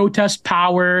and they protest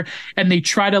power and they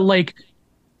try to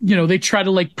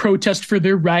protest for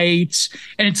their rights.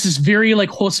 And it's this very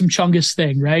wholesome Chungus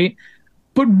thing, right?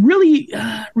 But really,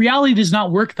 reality does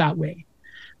not work that way.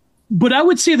 But I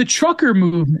would say the trucker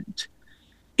movement,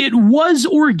 it was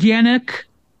organic,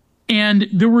 and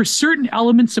there were certain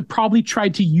elements that probably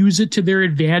tried to use it to their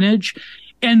advantage.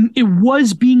 And it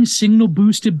was being signal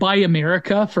boosted by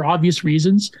America for obvious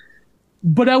reasons.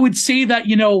 But I would say that,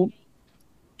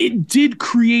 it did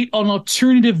create an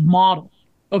alternative model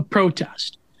of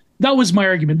protest. That was my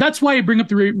argument. That's why I bring up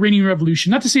the Iranian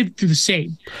Revolution, not to say that they're the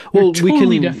same. They're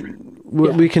totally different.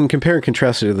 We can compare and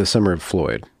contrast it to the Summer of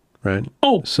Floyd. Right.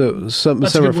 Oh, so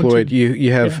Summer of Floyd,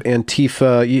 you have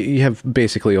Antifa, you have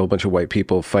basically a whole bunch of white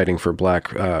people fighting for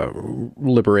black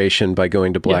liberation by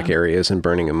going to black areas and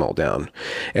burning them all down,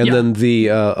 and then the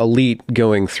elite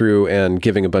going through and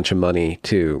giving a bunch of money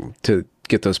to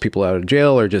get those people out of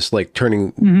jail, or just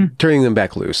turning them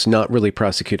back loose, not really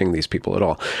prosecuting these people at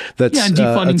all. That's and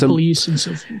defunding police and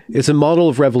so forth. It's a model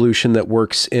of revolution that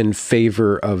works in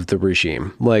favor of the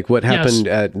regime. Like what happened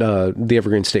at the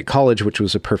Evergreen State College, which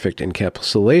was a perfect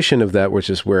encapsulation of that, which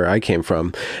is where I came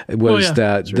from, was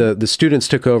that the students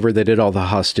took over, they did all the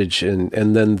hostage, and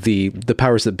then the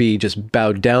powers that be just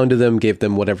bowed down to them, gave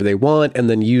them whatever they want, and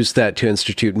then used that to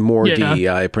institute more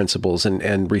DEI principles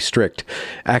and restrict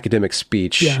academic speech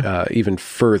speech even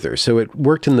further. So it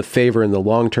worked in the favor in the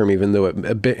long term, even though it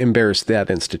a bit embarrassed that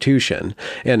institution,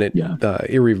 and it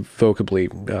irrevocably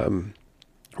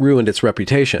ruined its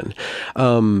reputation.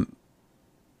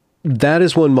 That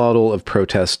is one model of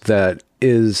protest that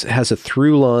has a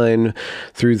through line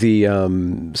through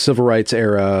the civil rights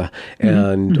era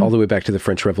and all the way back to the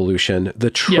French Revolution.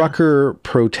 The trucker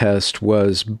protest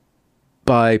was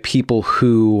by people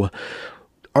who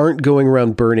aren't going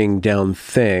around burning down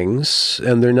things,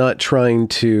 and they're not trying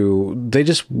to, they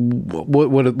just,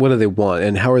 what do they want,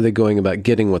 and how are they going about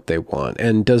getting what they want?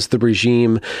 And does the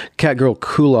regime, Catgirl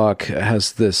Kulak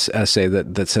has this essay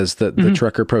that says that the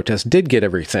trucker protest did get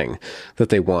everything that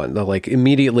they want. Like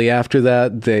immediately after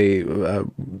that, they,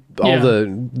 all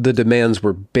the demands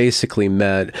were basically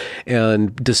met,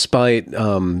 and despite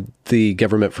the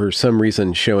government for some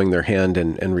reason showing their hand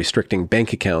and restricting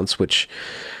bank accounts, which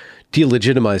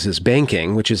delegitimizes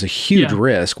banking, which is a huge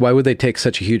risk. Why would they take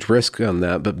such a huge risk on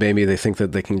that? But maybe they think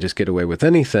that they can just get away with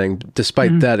anything.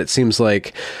 Despite that, it seems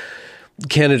like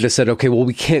Canada said, okay, well,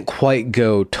 we can't quite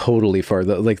go totally far.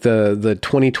 The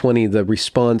 2020, the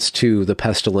response to the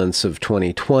pestilence of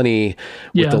 2020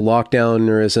 with the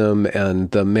lockdownerism and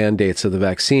the mandates of the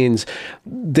vaccines,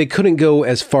 they couldn't go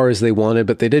as far as they wanted,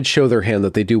 but they did show their hand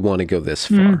that they do want to go this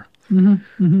far.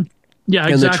 Yeah,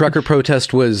 exactly. And the trucker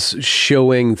protest was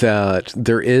showing that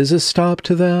there is a stop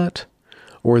to that,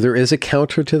 or there is a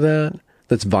counter to that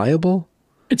that's viable.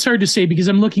 It's hard to say because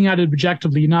I'm looking at it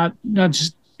objectively, not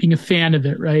just being a fan of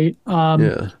it, right?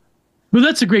 But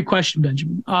that's a great question,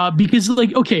 Benjamin. Because,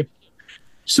 like, okay,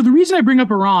 so the reason I bring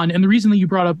up Iran and the reason that you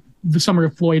brought up the Summer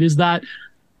of Floyd is that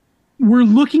we're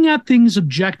looking at things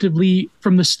objectively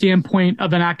from the standpoint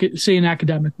of an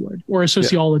academic would, or a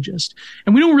sociologist.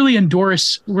 And we don't really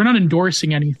we're not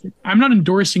endorsing anything. I'm not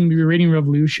endorsing the Iranian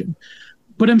Revolution,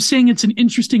 but I'm saying it's an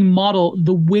interesting model,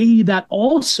 the way that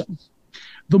also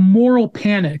the moral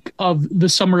panic of the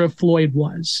Summer of Floyd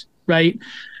was, right?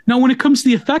 Now, when it comes to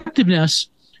the effectiveness,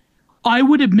 I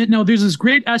would admit, now there's this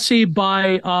great essay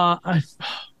by,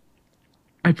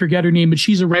 I forget her name, but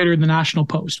she's a writer in the National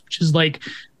Post, which is like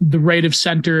the right of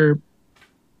center,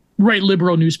 right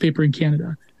liberal newspaper in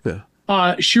Canada.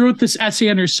 Yeah. She wrote this essay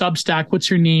on her Substack. What's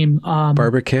her name?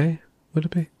 Barbara Kay, would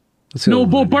it be? No,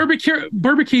 Barbara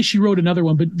Kay, she wrote another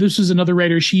one, but this is another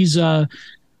writer. She's, I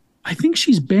think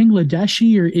she's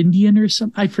Bangladeshi or Indian or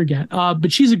something. I forget.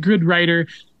 But she's a good writer.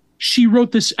 She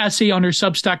wrote this essay on her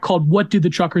Substack called "What Do the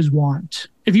Truckers Want?"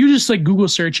 If you just like Google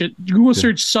search it,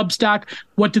 search Substack,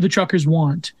 "What Do the Truckers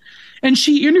Want?" And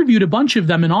she interviewed a bunch of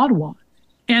them in Ottawa.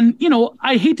 And, you know,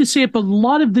 I hate to say it, but a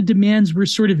lot of the demands were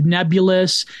sort of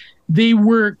nebulous. They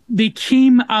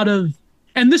came out of,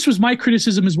 and this was my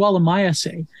criticism as well in my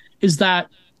essay, is that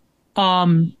a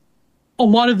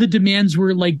lot of the demands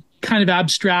were like kind of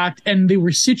abstract, and they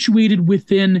were situated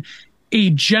within a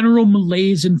general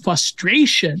malaise and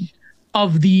frustration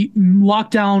of the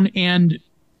lockdown and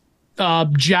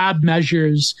jab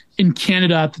measures in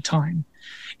Canada at the time.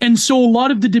 And so a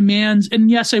lot of the demands,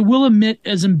 and yes, I will admit,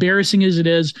 as embarrassing as it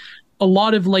is, a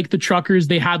lot of like the truckers,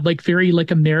 they had like very like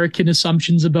American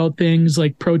assumptions about things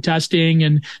like protesting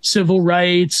and civil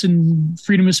rights and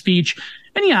freedom of speech.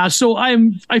 And yeah, so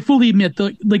I fully admit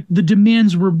the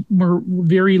demands were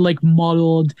very like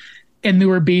muddled, and they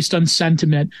were based on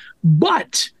sentiment.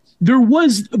 But there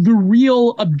was the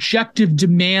real objective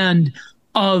demand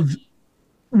of,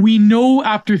 we know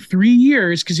after 3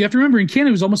 years, because you have to remember in Canada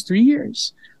it was almost 3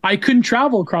 years, I couldn't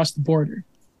travel across the border,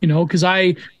 you know, because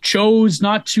I chose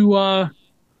not to, I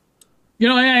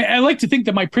like to think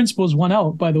that my principles won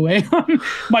out, by the way,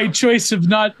 my choice of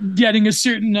not getting a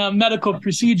certain medical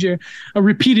procedure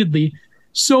repeatedly.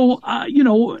 So,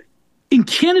 in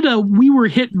Canada, we were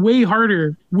hit way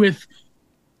harder with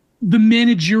the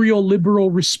managerial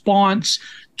liberal response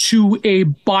to a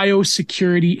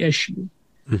biosecurity issue.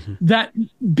 That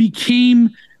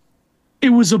it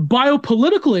was a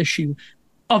biopolitical issue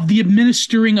of the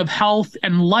administering of health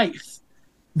and life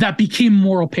that became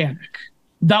moral panic,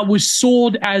 that was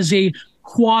sold as a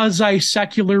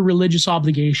quasi-secular religious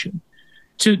obligation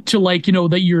to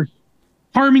that you're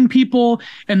harming people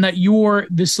and that you're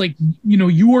this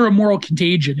you are a moral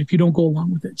contagion if you don't go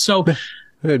along with it. So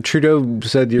Trudeau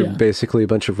said you're basically a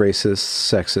bunch of racist,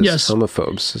 sexist,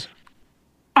 homophobes.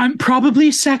 I'm probably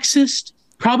sexist,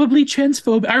 probably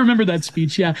transphobe. I remember that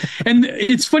speech, yeah. And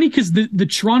it's funny because the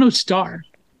Toronto Star,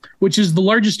 which is the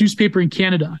largest newspaper in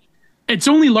Canada, it's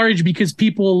only large because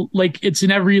people it's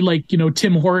in every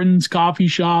Tim Hortons coffee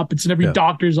shop, it's in every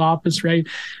doctor's office, right?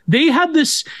 They had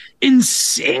this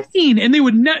insane, and they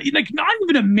would not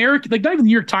even American, not even the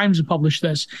New York Times would publish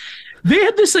this. They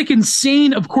had this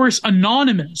insane, of course,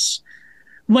 anonymous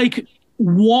like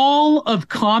wall of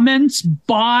comments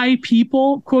by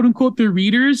people, quote unquote, their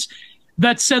readers,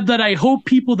 that said that I hope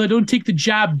people that don't take the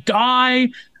jab die.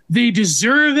 They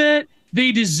deserve it.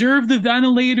 They deserve the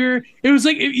ventilator. It was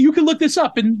like, you can look this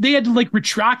up, and they had to like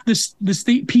retract this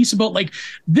piece about like,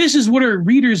 this is what our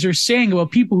readers are saying about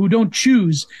people who don't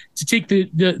choose to take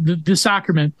the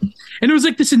sacrament. And it was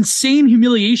like this insane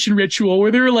humiliation ritual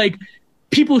where they're like,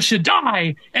 people should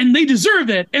die and they deserve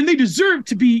it. And they deserve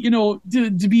to be, you know, to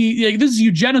be like, this is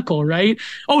eugenical, right?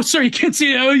 Oh, sorry. You can't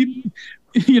say,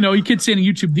 you can't say on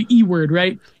YouTube the E word,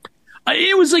 right?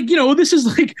 It was like, this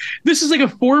is like a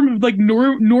form of like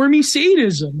normie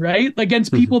sadism, right?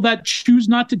 Against people that choose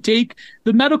not to take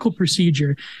the medical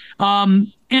procedure.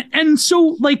 And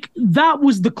so like that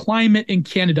was the climate in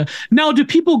Canada. Now, do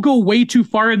people go way too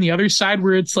far on the other side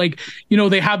where it's like,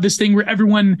 they have this thing where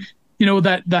everyone,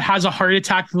 that has a heart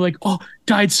attack, they're like, oh,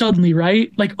 died suddenly,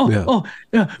 right? Like,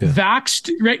 vaxxed,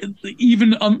 right?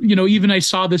 Even I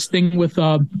saw this thing with,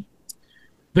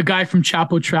 the guy from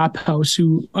Chapo Trap House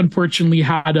who unfortunately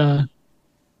had a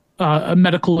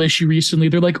medical issue recently.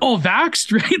 They're like, oh,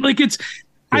 vaxxed, right? Like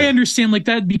I understand like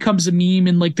that becomes a meme,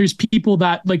 and like there's people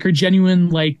that like are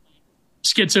genuine like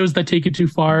schizos that take it too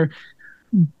far.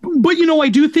 But I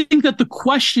do think that the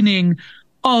questioning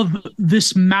of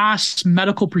this mass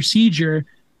medical procedure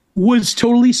was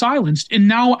totally silenced. And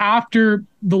now after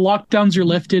the lockdowns are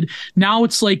lifted, now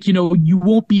it's like, you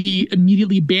won't be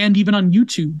immediately banned even on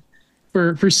YouTube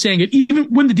for saying it, even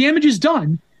when the damage is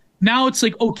done. Now it's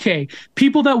like, okay,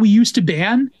 people that we used to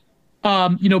ban,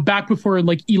 back before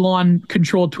like Elon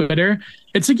controlled Twitter,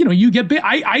 it's like, you get banned.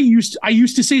 I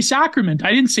used to say sacrament.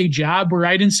 I didn't say jab, or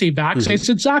I didn't say vax. I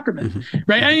said sacrament,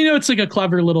 right? And it's like a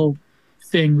clever little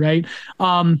thing, right?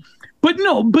 But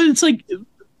it's like,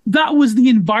 that was the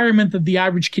environment that the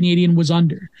average Canadian was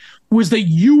under, was that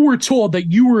you were told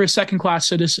that you were a second-class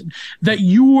citizen, that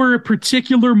you were a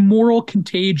particular moral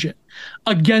contagion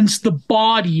against the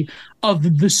body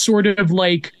of the sort of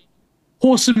like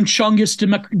wholesome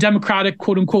Chungist democratic,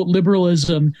 quote unquote,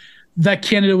 liberalism that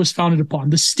Canada was founded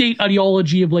upon, the state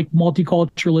ideology of like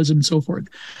multiculturalism and so forth.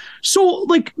 So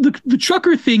like the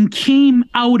trucker thing came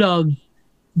out of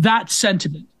that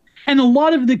sentiment. And a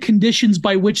lot of the conditions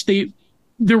by which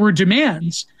there were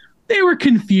demands, they were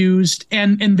confused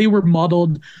and they were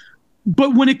muddled.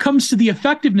 But when it comes to the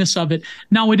effectiveness of it,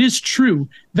 now it is true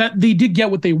that they did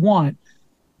get what they want.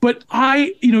 But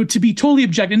to be totally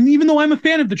objective, and even though I'm a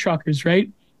fan of the truckers, right?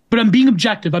 But I'm being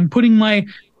objective. I'm putting my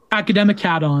academic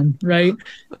hat on, right?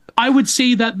 I would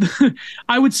say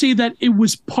that it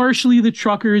was partially the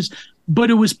truckers,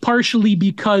 but it was partially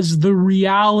because the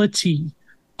reality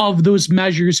of those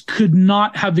measures could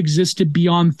not have existed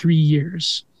beyond 3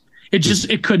 years.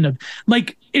 It couldn't have.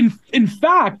 Like, in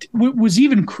fact, what was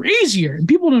even crazier, and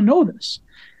people don't know this,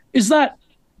 is that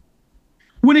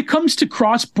when it comes to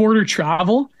cross-border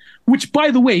travel, which,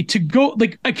 by the way, to go,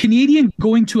 like, a Canadian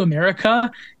going to America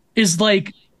is,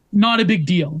 like, not a big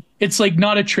deal. It's, like,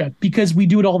 not a trip, because we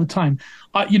do it all the time.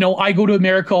 I go to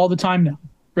America all the time now,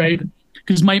 right?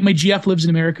 Because my GF lives in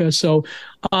America, so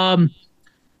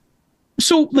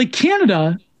like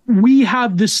Canada, we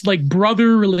have this like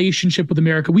brother relationship with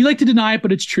America. We like to deny it,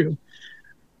 but it's true.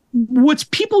 What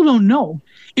people don't know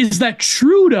is that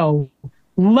Trudeau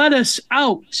let us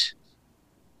out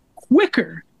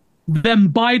quicker than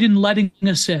Biden letting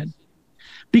us in,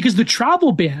 because the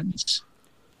travel bans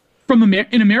from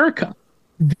in America,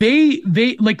 they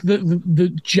like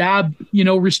the jab,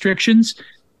 restrictions,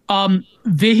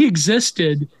 they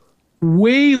existed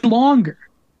way longer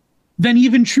than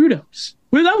even Trudeau's.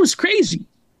 Well, that was crazy.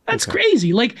 That's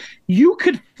crazy. Like, you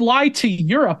could fly to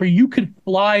Europe, or you could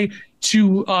fly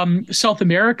to South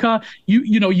America.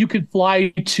 You could fly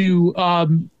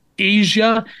to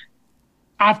Asia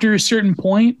after a certain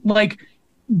point. Like,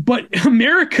 but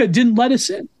America didn't let us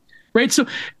in, right? So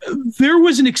there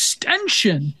was an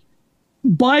extension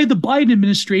by the Biden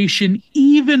administration,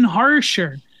 even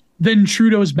harsher than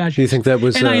Trudeau's measures. Do you think that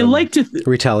was and I like to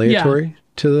retaliatory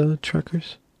to the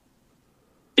truckers?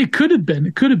 It could have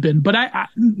been, but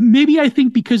I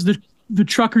think because the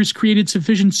truckers created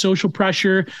sufficient social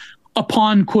pressure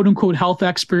upon quote unquote health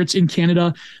experts in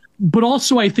Canada, but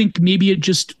also I think maybe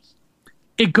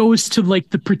it goes to like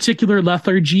the particular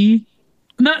lethargy.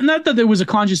 Not that there was a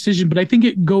conscious decision, but I think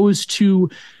it goes to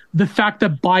the fact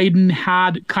that Biden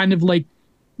had kind of like,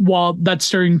 while that's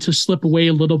starting to slip away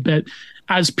a little bit,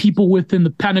 as people within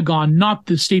the Pentagon, not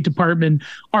the State Department,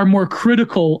 are more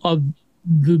critical of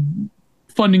the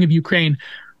funding of Ukraine.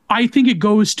 I think it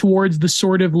goes towards the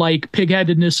sort of like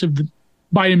pigheadedness of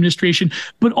Biden administration,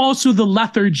 but also the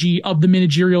lethargy of the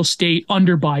managerial state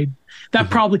under Biden. That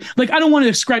probably, like, I don't want to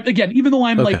ascribe, again, even though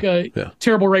I'm like a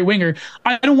terrible right winger,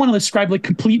 I don't want to ascribe like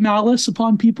complete malice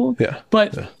upon people.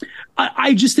 But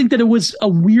I just think that it was a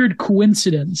weird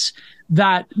coincidence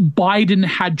that Biden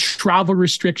had travel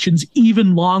restrictions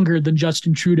even longer than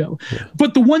Justin Trudeau.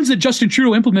 But the ones that Justin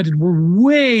Trudeau implemented were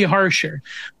way harsher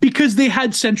because they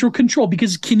had central control.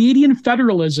 Because Canadian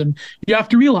federalism, you have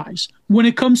to realize, when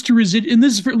it comes to and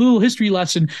this is a little history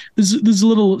lesson, this is a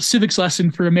little civics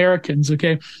lesson for Americans,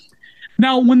 okay?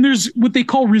 Now, when there's what they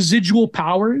call residual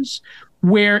powers,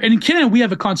 where, and in Canada we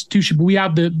have a constitution, but we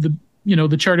have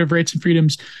the Charter of Rights and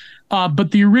Freedoms. But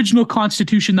the original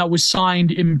constitution that was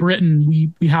signed in Britain,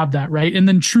 we have that, right? And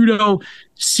then Trudeau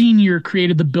Sr.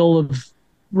 created the Bill of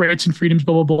Rights and Freedoms,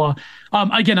 blah, blah,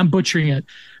 blah. Again, I'm butchering it.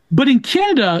 But in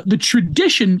Canada, the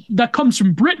tradition that comes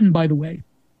from Britain, by the way,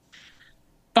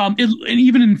 and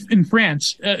even in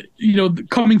France,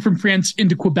 coming from France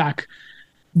into Quebec,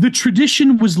 the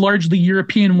tradition was largely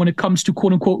European when it comes to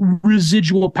quote unquote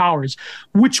residual powers,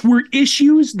 which were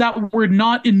issues that were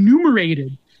not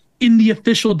enumerated in the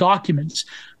official documents.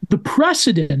 The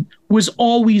precedent was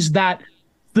always that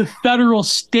the federal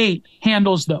state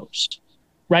handles those,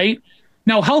 right?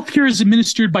 Now, healthcare is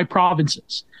administered by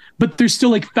provinces, but there's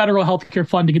still like federal healthcare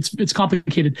funding. It's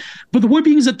complicated. But the point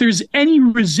being is that there's any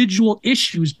residual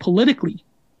issues politically,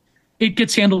 it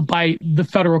gets handled by the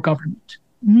federal government.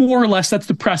 More or less, that's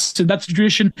the precedent. That's the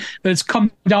tradition that has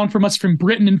come down from us from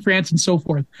Britain and France and so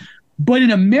forth. But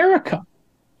in America,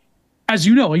 as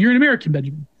you know, you're an American,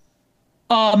 Benjamin,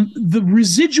 the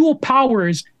residual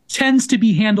powers tends to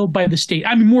be handled by the state.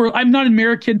 I'm not an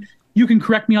American. You can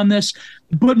correct me on this,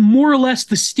 but more or less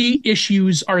the state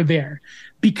issues are there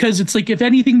because it's like, if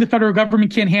anything the federal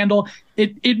government can't handle,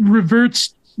 it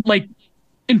reverts, like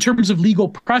in terms of legal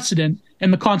precedent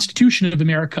and the Constitution of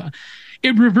America,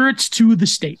 it reverts to the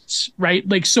states, right?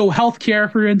 Like, so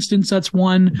healthcare, for instance, that's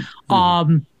one.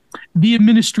 The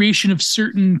administration of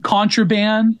certain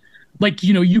contraband, like,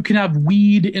 you can have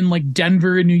weed in like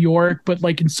Denver and New York, but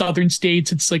like in southern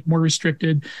states, it's like more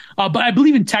restricted. But I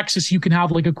believe in Texas, you can have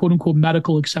like a quote unquote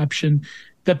medical exception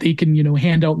that they can,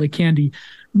 hand out like candy.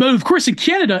 But of course, in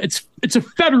Canada, it's a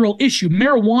federal issue.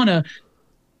 Marijuana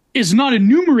is not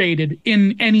enumerated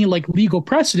in any like legal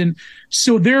precedent.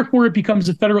 So therefore it becomes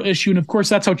a federal issue. And of course,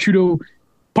 that's how Trudeau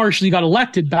partially got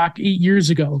elected back 8 years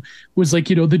ago, was like,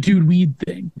 the dude weed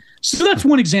thing. So that's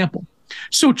one example.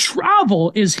 So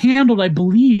travel is handled, I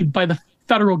believe, by the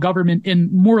federal government in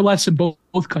more or less in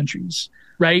both countries,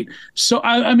 right? So,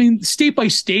 I mean, state by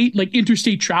state, like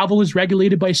interstate travel is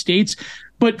regulated by states.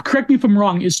 But correct me if I'm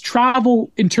wrong, is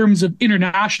travel in terms of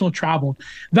international travel,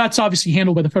 that's obviously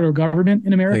handled by the federal government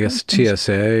in America? I guess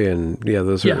TSA and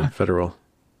those are federal.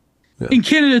 Yeah. In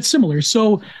Canada, it's similar.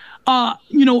 So, but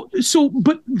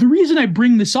the reason I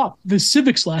bring this up, the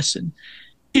civics lesson,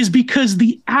 is because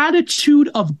the attitude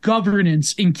of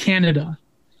governance in Canada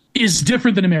is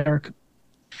different than America.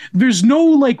 There's no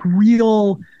like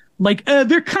real, like,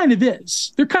 there kind of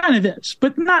is,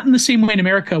 but not in the same way in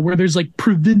America where there's like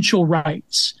provincial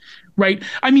rights, right?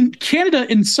 I mean, Canada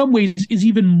in some ways is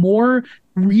even more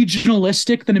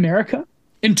regionalistic than America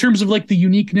in terms of like the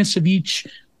uniqueness of each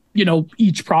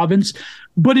province.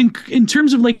 But in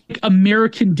terms of like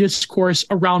American discourse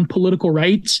around political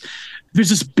rights, there's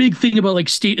this big thing about like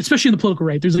state, especially in the political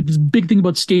right. There's like this big thing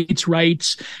about states'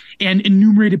 rights and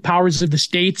enumerated powers of the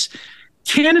states.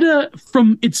 Canada,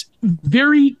 from its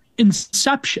very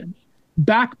inception,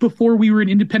 back before we were an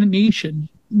independent nation,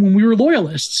 when we were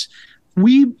loyalists,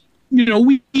 we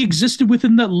existed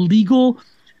within that legal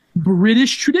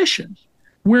British tradition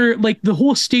where like the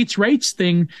whole states' rights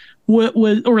thing was,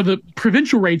 or the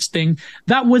provincial rights thing,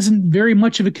 that wasn't very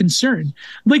much of a concern.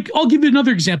 Like, I'll give you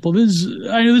another example.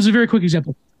 I know this is a very quick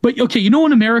example, but okay, in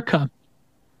America,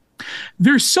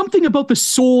 there's something about the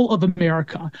soul of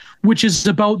America, which is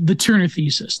about the Turner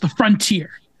thesis, the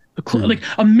frontier. Like,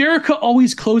 America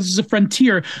always closes a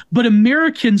frontier, but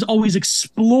Americans always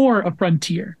explore a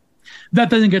frontier that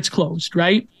then gets closed,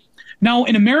 right? Now,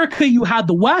 in America, you had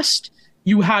the West,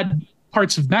 you had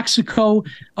parts of Mexico,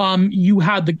 you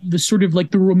had the sort of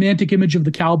like the romantic image of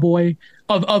the cowboy,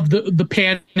 of the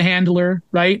panhandler,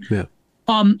 right? Yeah.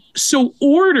 So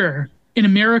order in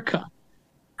America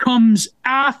comes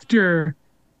after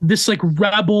this like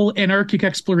rebel anarchic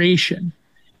exploration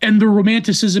and the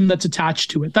romanticism that's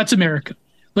attached to it. That's America.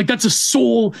 Like, that's a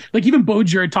soul. Like, even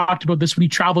Baudrillard talked about this when he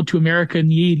traveled to America in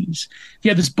the 80s. He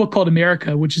had this book called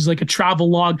America, which is like a travel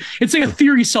log. It's like a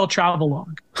theory cell travel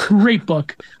log. Great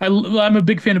book. I'm a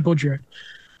big fan of Baudrillard.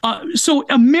 So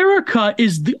America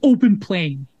is the open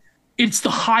plain. It's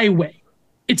the highway.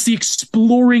 It's the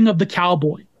exploring of the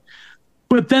cowboy.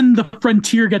 But then the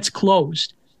frontier gets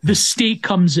closed. The state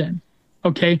comes in.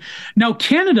 Okay. Now,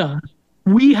 Canada,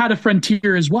 we had a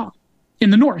frontier as well in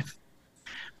the north.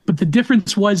 But the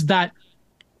difference was that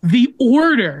the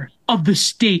order of the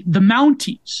state, the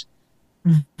Mounties,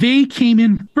 they came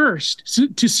in first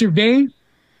to survey.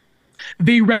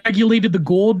 They regulated the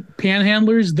gold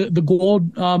panhandlers,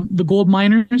 the gold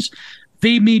miners.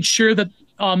 They made sure that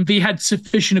they had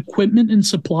sufficient equipment and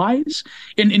supplies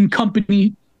in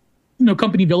company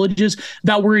villages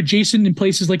that were adjacent in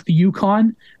places like the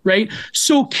Yukon, right?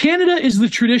 So Canada is the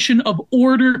tradition of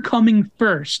order coming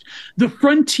first. The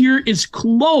frontier is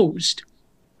closed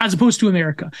as opposed to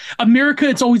America. America,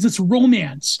 it's always this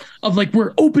romance of like,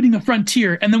 we're opening a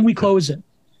frontier and then we close it,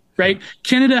 right?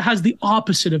 Canada has the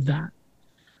opposite of that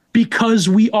because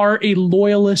we are a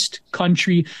loyalist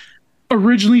country,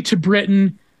 originally to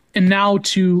Britain and now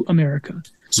to America.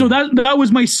 So that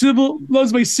was my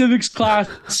civics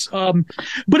class.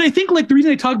 But I think like the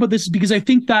reason I talk about this is because I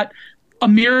think that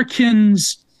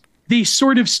Americans, they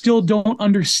sort of still don't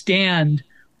understand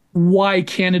why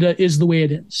Canada is the way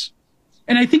it is.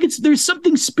 And I think there's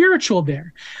something spiritual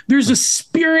there. There's a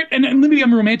spirit, and maybe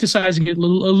I'm romanticizing it a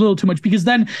little too much, because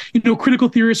then, critical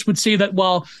theorists would say that,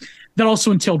 well, that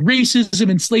also entailed racism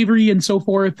and slavery and so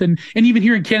forth. And even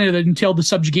here in Canada, that entailed the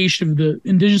subjugation of the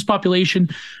indigenous population.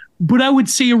 But I would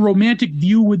say a romantic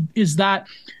view is that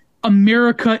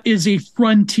America is a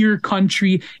frontier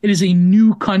country. It is a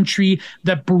new country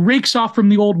that breaks off from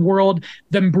the old world,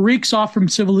 then breaks off from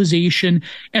civilization.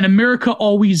 And America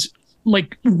always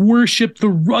like worshiped the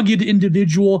rugged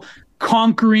individual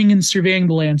conquering and surveying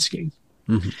the landscape.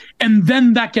 Mm-hmm. And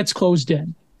then that gets closed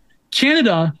in.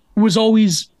 Canada was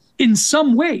always, in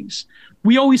some ways,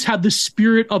 we always had the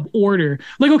spirit of order.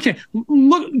 Like, okay,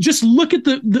 look at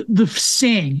the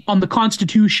saying on the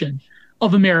Constitution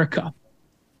of America.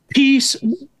 Peace.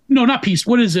 No, not peace.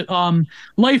 What is it?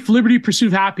 Life, liberty, pursuit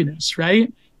of happiness,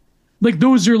 right? Like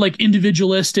those are like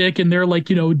individualistic and they're like,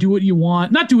 do what you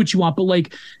want. Not do what you want, but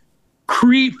like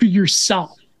create for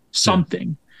yourself something.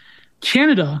 Yeah.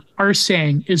 Canada, our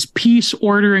saying, is peace,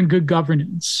 order, and good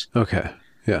governance. Okay.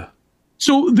 Yeah.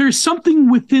 So there's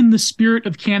something within the spirit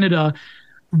of Canada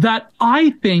that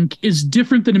I think is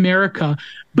different than America.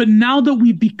 But now that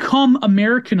we become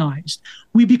Americanized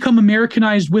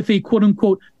with a quote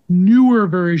unquote newer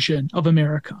version of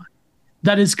America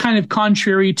that is kind of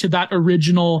contrary to that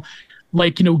original,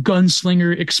 like,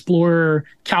 gunslinger, explorer,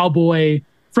 cowboy,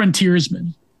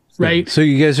 frontiersman, right? So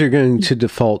you guys are going to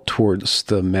default towards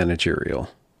the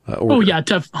managerial. Order, oh yeah,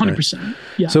 100%. Right?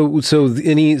 Yeah. So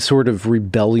any sort of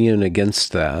rebellion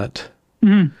against that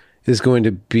is going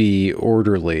to be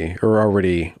orderly or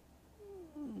already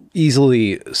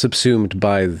easily subsumed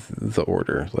by the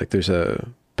order. Like there's a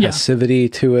passivity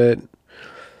to it.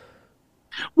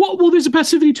 Well, there's a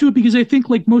passivity to it because I think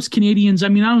like most Canadians, I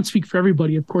mean, I don't speak for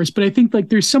everybody, of course, but I think like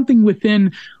there's something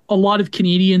within a lot of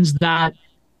Canadians that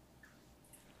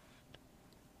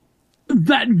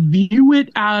view it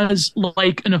as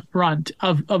like an affront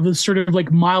of a sort of like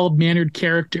mild-mannered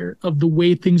character of the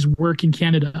way things work in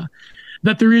Canada,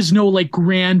 that there is no like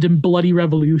grand and bloody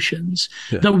revolutions,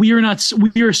 that we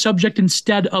are subject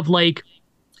instead of like,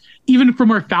 even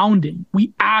from our founding,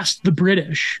 we asked the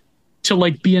British to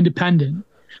like be independent.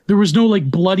 There was no like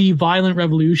bloody, violent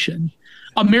revolution.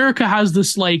 America has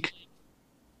this like,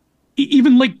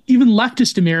 even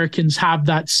leftist Americans have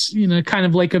that, kind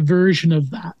of like a version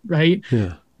of that, right?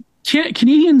 Yeah.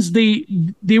 Canadians,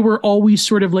 they were always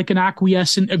sort of like an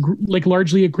acquiescent, like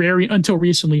largely agrarian until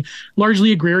recently,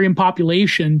 largely agrarian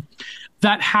population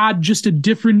that had just a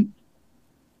different,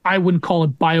 I wouldn't call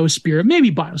it biospirit,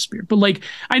 maybe biospirit, but like,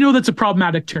 I know that's a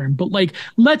problematic term, but like,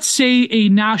 let's say a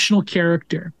national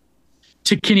character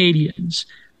to Canadians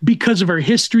because of our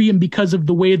history and because of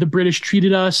the way the British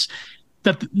treated us,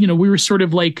 that, we were sort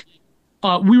of like,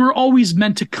 we were always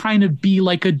meant to kind of be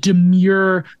like a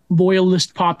demure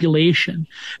loyalist population.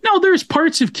 Now there's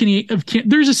parts of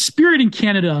there's a spirit in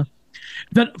Canada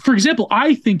that, for example,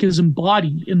 I think is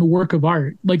embodied in the work of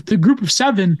art. Like the Group of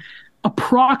Seven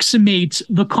approximates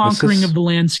the conquering of the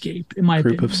landscape, in my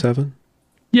opinion. Group of Seven?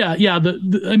 Yeah.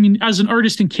 I mean, as an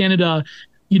artist in Canada,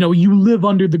 you live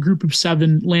under the Group of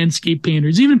Seven landscape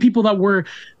painters, even people that were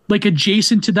like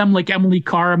adjacent to them, like Emily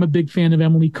Carr. I'm a big fan of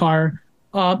Emily Carr.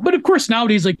 But of course,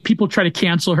 nowadays, like people try to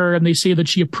cancel her and they say that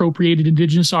she appropriated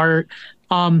Indigenous art.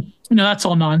 That's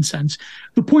all nonsense.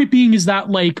 The point being is that,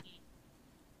 like,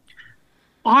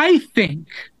 I think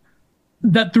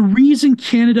that the reason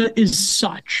Canada is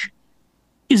such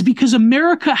is because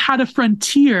America had a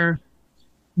frontier,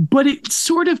 but it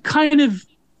sort of kind of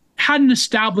had an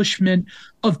establishment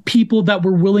of people that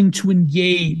were willing to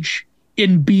engage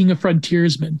in being a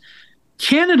frontiersman.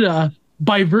 Canada,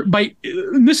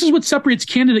 and this is what separates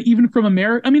Canada even from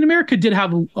America. I mean, America did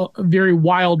have a very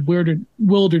wild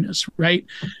wilderness, right?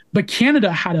 But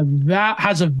Canada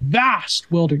has a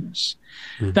vast wilderness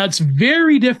that's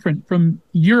very different from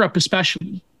Europe,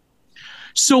 especially.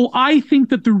 So I think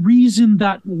that the reason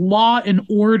that law and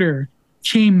order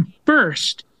came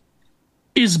first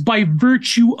is by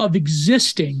virtue of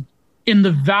existing in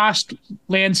the vast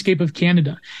landscape of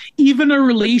Canada. Even a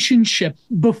relationship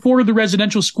before the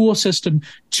residential school system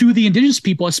to the Indigenous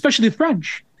people, especially the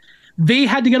French, they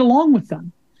had to get along with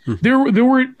them. There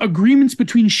were agreements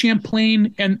between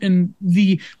Champlain and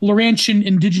the Laurentian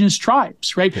Indigenous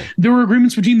tribes, right? Okay. There were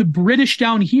agreements between the British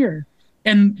down here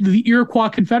and the Iroquois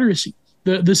Confederacy,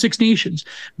 the Six Nations,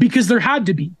 because there had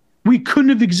to be. We couldn't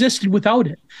have existed without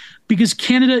it, because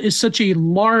Canada is such a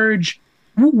large,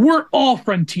 we're all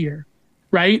frontier,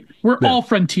 right? We're all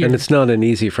frontier. And it's not an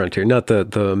easy frontier. Not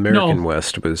the American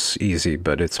West was easy,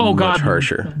 but it's much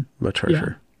harsher. Much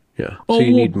harsher. Yeah. So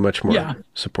you need much more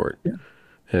support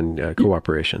and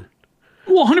cooperation.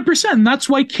 Well, 100%. And that's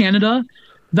why Canada,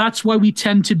 that's why we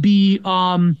tend to be,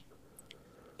 more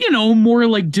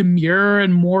like demure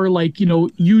and more like,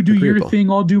 you do your thing,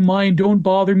 I'll do mine. Don't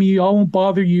bother me. I won't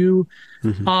bother you.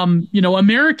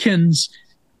 Americans,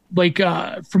 like,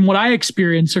 from what I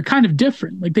experience, are kind of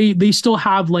different. Like they still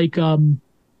have like,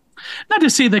 not to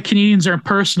say that Canadians aren't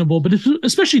personable, but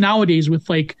especially nowadays with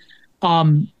like,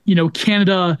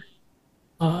 Canada,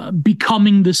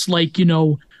 becoming this like,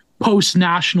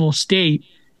 post-national state,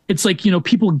 it's like,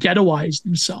 people ghettoize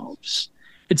themselves.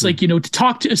 It's like, to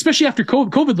talk to, especially after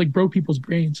COVID, like broke people's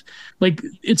brains. Like,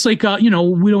 it's like, we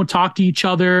don't talk to each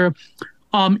other.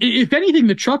 If anything,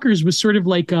 the truckers was sort of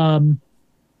like, because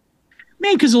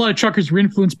a lot of truckers were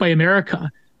influenced by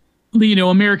America,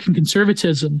 American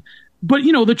conservatism. But,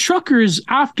 the truckers,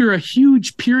 after a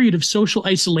huge period of social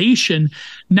isolation,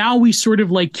 now we sort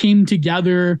of like came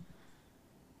together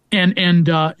and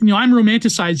I'm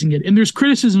romanticizing it. And there's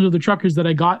criticism of the truckers that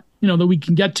I got, that we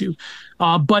can get to.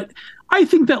 But I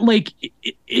think that like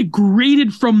it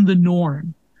grated from the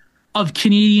norm of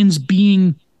Canadians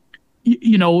being,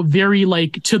 very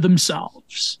like to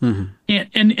themselves. And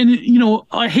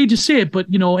I hate to say it, but,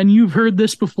 and you've heard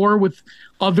this before with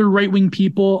other right-wing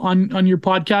people on your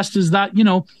podcast, is that,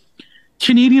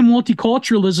 Canadian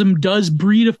multiculturalism does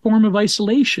breed a form of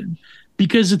isolation,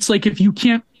 because it's like, if you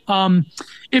can't,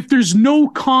 if there's no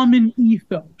common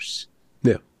ethos,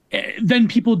 then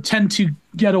people tend to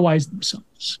ghettoize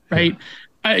themselves, right?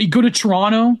 You go to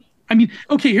Toronto. I mean,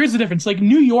 okay, here's the difference. Like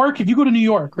New York, if you go to New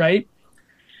York, right?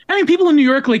 I mean, people in New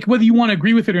York, like whether you want to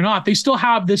agree with it or not, they still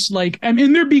have this like, I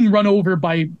mean, they're being run over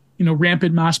by,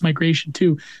 rampant mass migration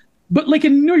too. But like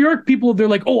in New York, people, they're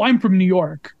like, oh, I'm from New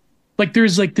York. Like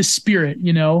there's like this spirit,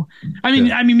 I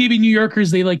mean, maybe New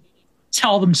Yorkers, they like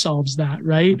tell themselves that,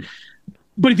 right?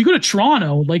 But if you go to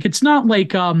Toronto, like it's not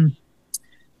like,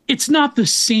 it's not the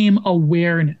same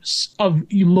awareness of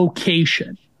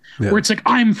location where it's like,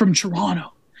 I'm from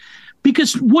Toronto.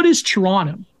 Because what is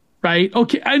Toronto, right?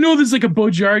 Okay, I know there's like a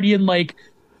Bojardian, like,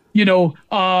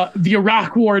 the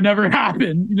Iraq War never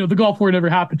happened, the Gulf War never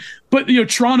happened, but,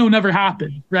 Toronto never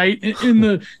happened, right? In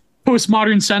the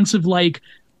postmodern sense of like,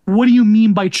 what do you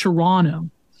mean by Toronto?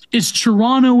 Is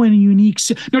Toronto in a unique...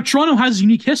 Now, Toronto has a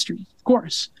unique history, of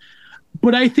course.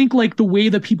 But I think like the way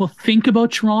that people think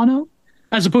about Toronto,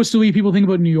 as opposed to the way people think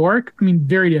about New York, I mean,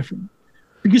 very different.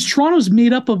 Because Toronto's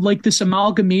made up of like this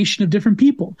amalgamation of different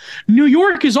people. New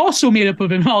York is also made up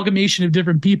of an amalgamation of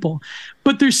different people.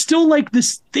 But there's still like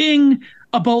this thing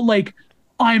about like,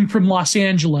 I'm from Los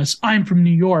Angeles, I'm from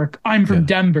New York, I'm from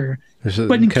Denver. There's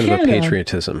but in kind Canada, of a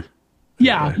patriotism.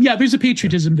 Yeah, there's a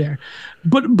patriotism there.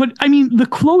 But I mean, the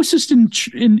closest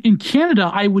in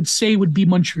Canada, I would say, would be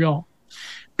Montreal,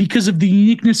 because of the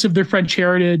uniqueness of their French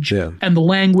heritage and the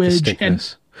language.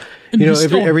 And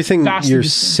everything you're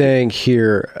saying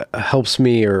here helps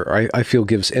me, or I feel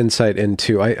gives insight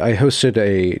into, I hosted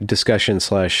a discussion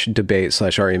 / debate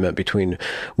 / argument between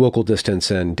Local Distance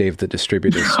and Dave the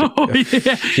Distributist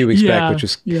a few weeks back, which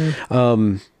was...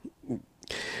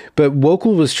 But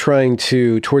Wokel was trying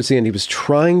to, towards the end, he was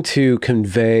trying to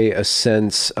convey a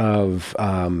sense of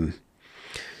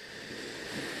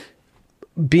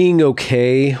being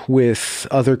okay with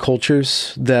other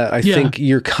cultures, that I think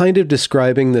you're kind of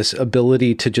describing this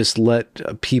ability to just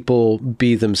let people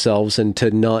be themselves and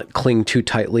to not cling too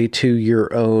tightly to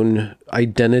your own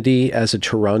identity as a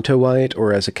Torontoite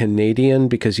or as a Canadian,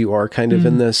 because you are kind of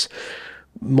in this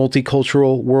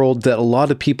multicultural world that a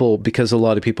lot of people, because a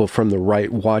lot of people from the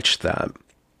right watch that,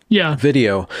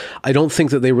 video, I don't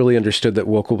think that they really understood that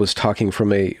Wokal was talking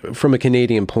from a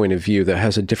Canadian point of view that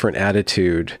has a different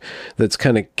attitude that's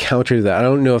kind of counter to that. I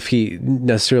don't know if he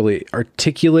necessarily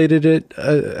articulated it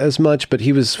as much, but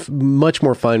he was much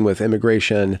more fine with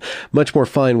immigration, much more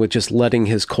fine with just letting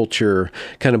his culture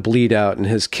kind of bleed out, and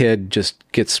his kid just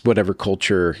gets whatever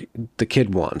culture the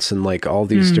kid wants, and like all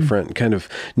these different kind of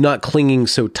not clinging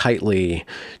so tightly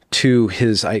to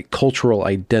his cultural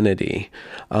identity,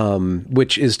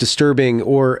 which is disturbing,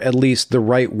 or at least the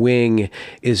right wing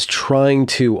is trying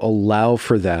to allow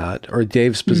for that. Or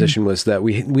Dave's position was that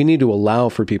we need to allow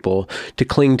for people to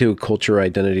cling to a culture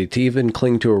identity, to even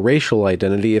cling to a racial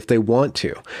identity if they want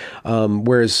to.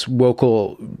 Whereas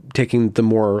Wokal, taking the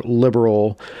more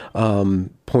liberal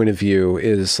point of view,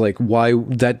 is like, why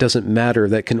that doesn't matter.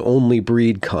 That can only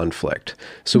breed conflict.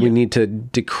 So we need to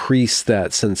decrease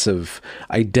that sense of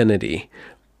identity.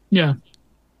 Yeah.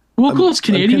 Wokal's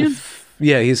Canadian?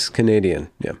 Yeah, he's Canadian.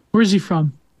 Yeah. Where's he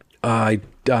from?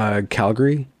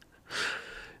 Calgary.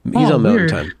 He's on Mountain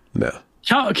Time.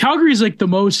 Yeah. Calgary is like the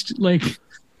most, like,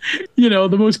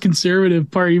 the most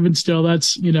conservative part. Even still,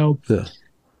 that's Yeah.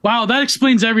 Wow, that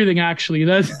explains everything. Actually,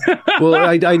 that. Well,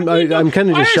 I'm kind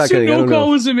of just shocked. I don't know.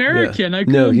 Was American. Yeah.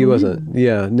 No, he wasn't.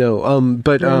 Yeah, no.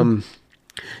 But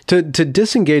to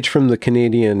disengage from the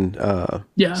Canadian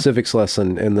civics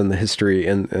lesson, and then the history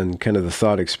and kind of the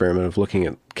thought experiment of looking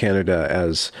at Canada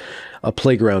as a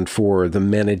playground for the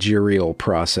managerial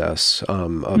process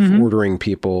of ordering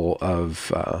people,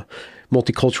 of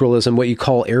multiculturalism, what you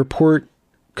call airport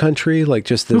country, like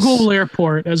just this the global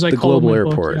airport, as I call it. The global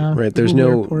airport, right? There's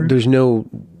no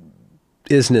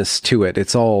isness to it.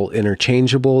 It's all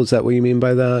interchangeable. Is that what you mean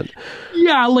by that?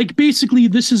 Yeah, like basically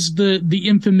this is the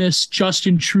infamous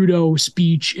Justin Trudeau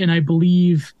speech, and I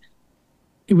believe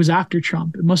it was after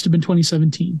Trump. It must have been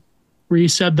 2017, where he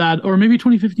said that, or maybe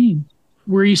 2015,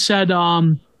 where he said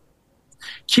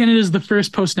Canada is the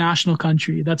first post-national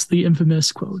country. That's the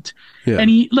infamous quote. Yeah. And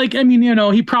he, like, I mean,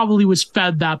 he probably was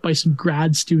fed that by some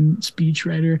grad student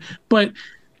speechwriter. But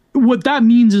what that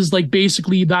means is, like,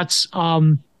 basically that's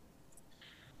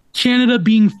Canada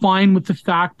being fine with the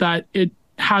fact that it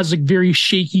has like very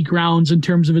shaky grounds in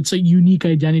terms of its unique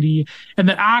identity, and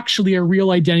that actually a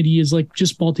real identity is like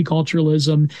just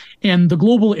multiculturalism. And the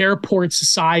global airport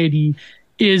society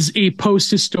is a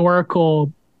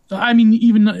post-historical, I mean,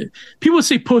 even people would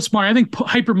say postmodern. I think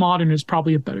hypermodern is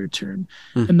probably a better term.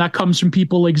 And that comes from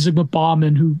people like Zygmunt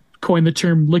Bauman, who coined the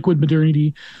term liquid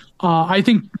modernity. I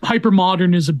think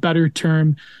hypermodern is a better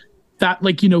term, that,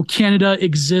 like, Canada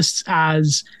exists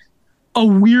as a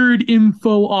weird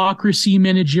infocracy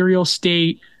managerial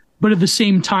state, but at the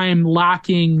same time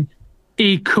lacking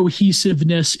a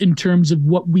cohesiveness in terms of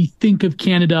what we think of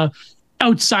Canada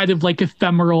outside of like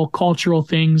ephemeral cultural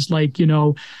things like,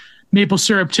 maple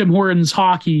syrup, Tim Hortons,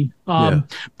 hockey. By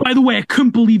the way, I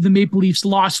couldn't believe the Maple Leafs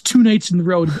lost 2 nights in a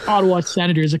row to Ottawa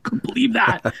Senators. I couldn't believe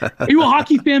that. Are you a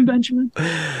hockey fan, Benjamin?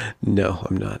 No,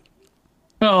 I'm not.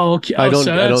 Oh, okay. I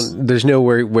don't. There's no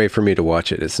way for me to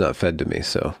watch it. It's not fed to me,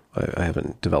 so I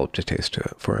haven't developed a taste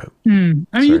for it. I mean,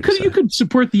 you could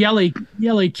support the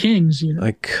LA Kings.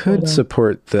 I could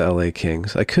support the LA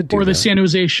Kings. I could do or the that. San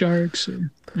Jose Sharks.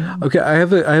 Okay, I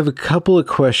have a couple of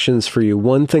questions for you.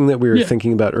 One thing that we were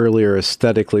thinking about earlier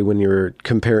aesthetically when you were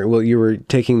comparing, well, you were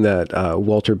taking that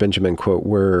Walter Benjamin quote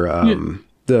where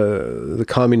the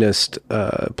communist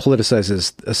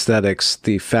politicizes aesthetics,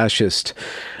 the fascist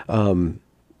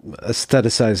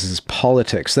aestheticizes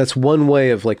politics. That's one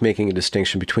way of like making a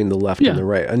distinction between the left and the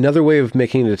right. Another way of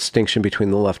making a distinction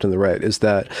between the left and the right is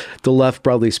that the left,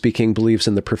 broadly speaking, believes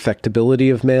in the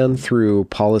perfectibility of man through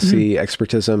policy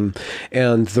expertism,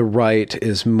 and the right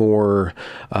is more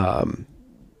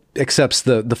accepts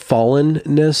the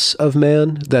fallenness of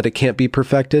man, that it can't be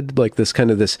perfected, like this kind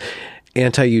of this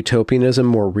anti-utopianism,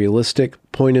 more realistic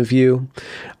point of view.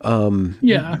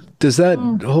 Does that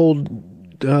hold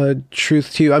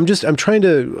truth to you? I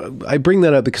bring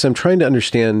that up because I'm trying to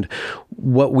understand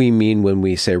what we mean when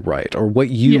we say right, or what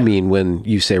you mean when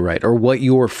you say right, or what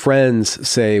your friends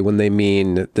say when they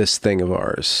mean this thing of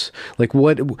ours. Like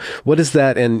what is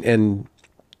that, and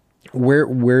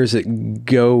where is it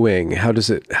going? How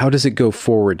does it go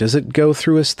forward? Does it go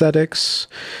through aesthetics?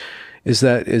 Is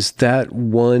that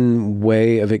one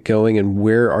way of it going, and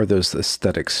where are those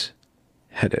aesthetics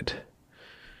headed?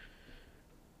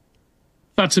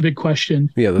 That's a big question.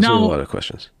 Yeah, those are a lot of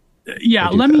questions.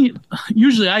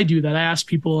 Usually I do that. I ask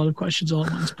people a lot of questions all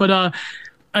at once, but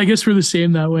I guess we're the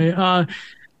same that way.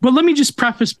 But let me just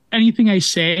preface anything I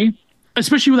say,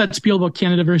 especially with that spiel about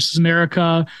Canada versus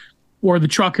America or the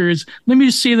truckers. Let me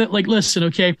just say that, like, listen,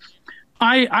 okay,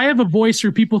 I have a voice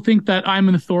where people think that I'm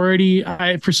an authority.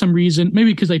 For some reason,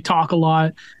 maybe because I talk a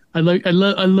lot. I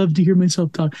love to hear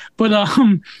myself talk. But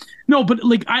no, but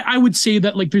like I would say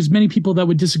that like there's many people that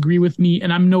would disagree with me,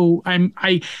 and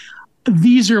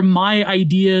these are my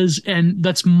ideas and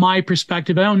that's my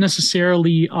perspective. I don't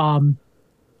necessarily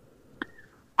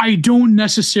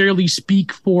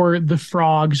speak for the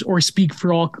frogs or speak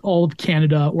for all of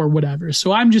Canada or whatever.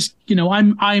 So I'm just,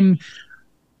 I'm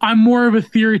more of a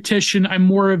theoretician. I'm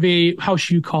more of a, how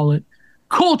should you call it?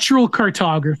 Cultural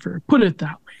cartographer, put it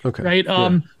that way. Okay. Right.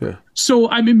 Yeah. So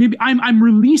I mean, maybe I'm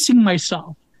releasing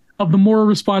myself of the moral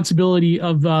responsibility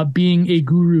of being a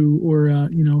guru or,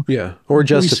 yeah. Or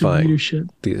justifying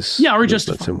these. Yeah. Or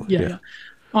justifying. Yeah.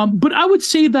 But I would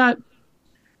say that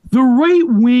the right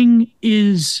wing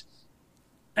is,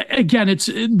 again,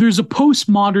 there's a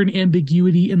postmodern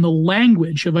ambiguity in the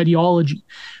language of ideology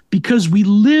because we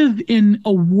live in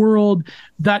a world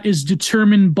that is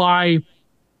determined by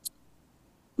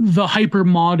the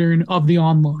hypermodern of the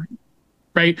online,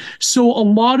 right? So a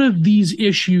lot of these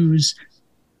issues,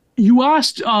 you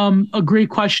asked a great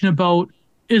question about,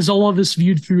 is all of this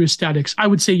viewed through aesthetics? I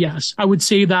would say yes. I would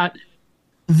say that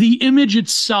the image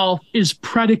itself is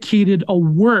predicated a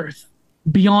worth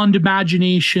beyond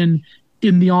imagination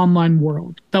in the online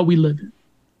world that we live in.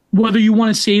 Whether you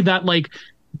want to say that like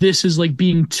this is like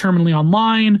being terminally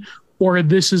online or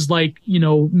this is like,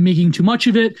 making too much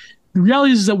of it. The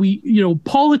reality is that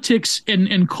politics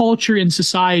and culture in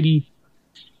society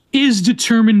is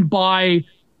determined by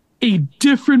a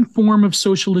different form of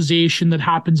socialization that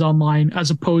happens online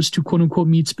as opposed to quote unquote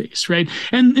meat space, right?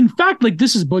 And in fact, like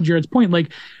this is Baudrillard's point,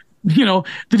 like, the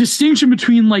distinction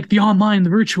between like the online, the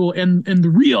virtual and the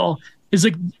real is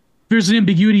like, there's an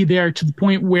ambiguity there to the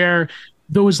point where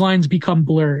those lines become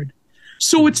blurred.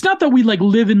 So it's not that we like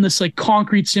live in this like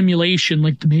concrete simulation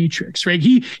like the Matrix, right?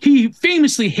 He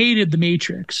famously hated the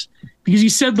Matrix because he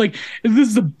said like this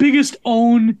is the biggest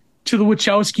own to the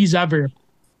Wachowskis ever.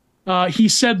 He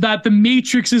said that the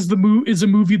Matrix is a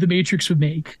movie the Matrix would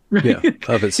make, right? Yeah,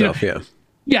 of itself, yeah.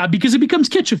 Yeah, because it becomes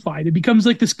kitschified. It becomes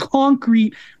like this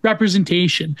concrete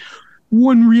representation.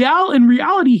 In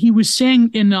reality, he was saying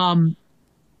in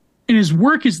his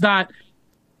work is that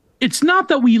it's not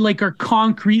that we like are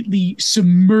concretely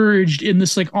submerged in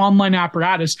this like online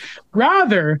apparatus.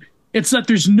 Rather, it's that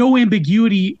there's no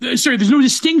ambiguity. Sorry, there's no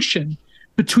distinction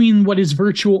between what is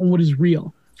virtual and what is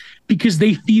real because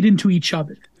they feed into each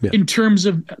other in terms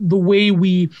of the way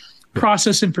we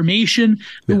process information,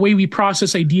 the way we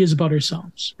process ideas about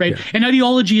ourselves, right? Yeah. And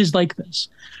ideology is like this.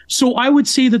 So I would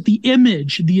say that the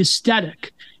image, the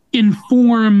aesthetic,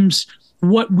 informs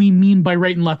what we mean by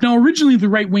right and left. Now, originally, the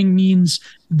right wing means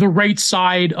the right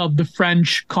side of the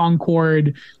French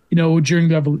Concord, during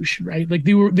the Revolution, right? Like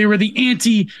they were the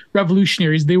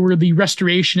anti-revolutionaries, they were the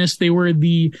restorationists, they were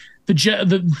the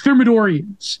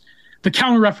Thermidorians, the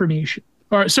Counter-Reformation.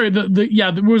 Or sorry,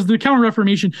 there was the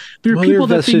Counter-Reformation. There are people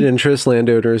that vested interest,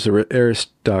 landowners,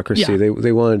 aristocracy. Yeah.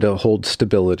 They wanted to hold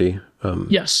stability.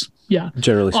 Yes, yeah.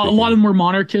 Generally speaking, a lot of them were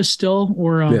monarchists still,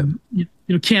 or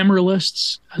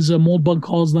cameralists, as Moldbug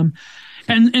calls them,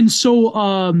 and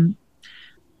so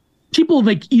people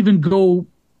like even go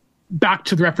back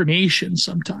to the Reformation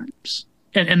sometimes,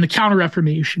 and the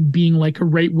Counter-Reformation being like a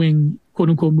right-wing quote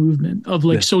unquote movement of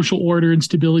like social order and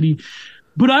stability.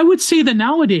 But I would say that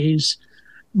nowadays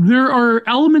there are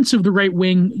elements of the right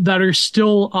wing that are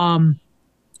still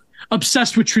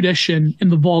obsessed with tradition in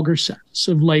the vulgar sense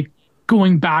of like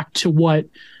going back to what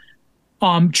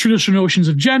traditional notions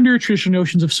of gender, traditional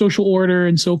notions of social order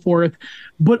and so forth.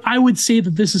 But I would say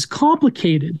that this is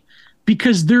complicated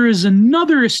because there is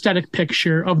another aesthetic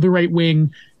picture of the right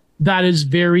wing that is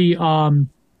very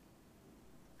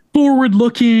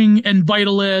forward-looking and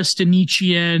vitalist and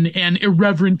Nietzschean and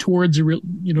irreverent towards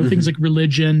things like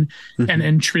religion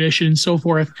and tradition and so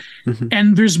forth.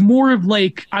 And there's more of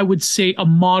like, I would say, a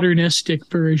modernistic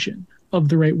version of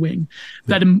the right wing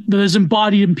that is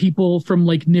embodied in people from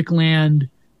like Nick Land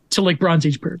to like Bronze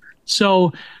Age pervert.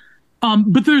 So,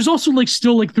 but there's also like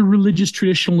still like the religious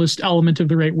traditionalist element of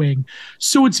the right wing.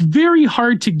 So it's very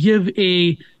hard to give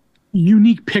a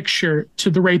unique picture to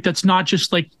the right that's not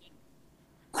just like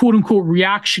quote unquote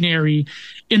reactionary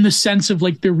in the sense of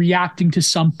like they're reacting to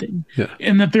something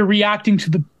and that they're reacting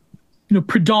to the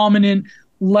predominant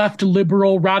left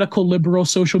liberal, radical liberal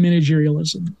social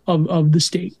managerialism of the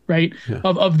state, right?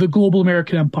 Of the global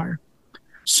American empire.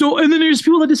 So, and then there's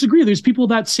people that disagree. There's people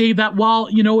that say that, well,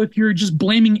 if you're just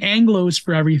blaming Anglos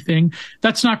for everything,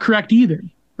 that's not correct either,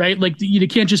 right? Like you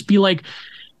can't just be like,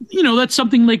 that's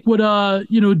something like what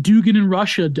Dugin in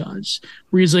Russia does,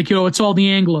 where he's like, it's all the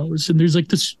Anglos, and there's like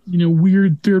this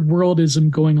weird third worldism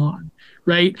going on,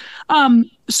 right?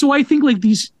 So I think like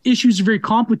these issues are very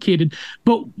complicated.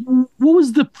 But what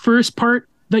was the first part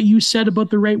that you said about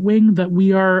the right wing, that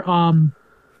we are?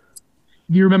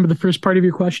 Do you remember the first part of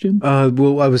your question?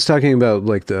 Well, I was talking about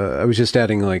I was just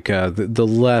adding the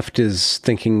left is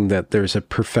thinking that there's a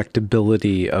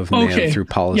perfectibility of man through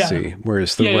policy,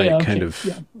 whereas the right kind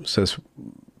of says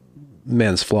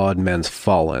man's flawed, man's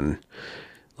fallen.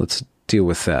 Let's deal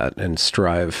with that and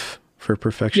strive for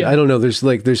perfection. I don't know.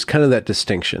 There's kind of that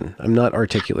distinction. I'm not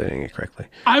articulating it correctly.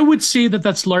 I would say that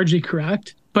that's largely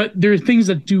correct, but there are things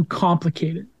that do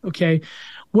complicate it. Okay.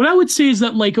 What I would say is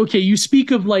that you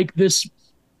speak of this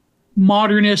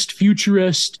modernist,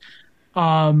 futurist,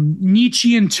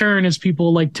 Nietzschean turn, as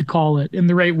people like to call it, in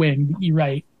the right wing. You're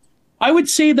right. I would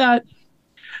say that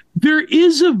there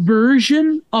is a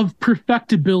version of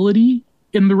perfectibility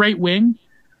in the right wing,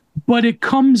 but it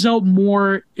comes out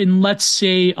more in, let's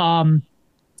say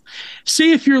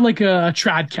if you're like a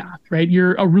trad cath, right?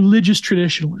 You're a religious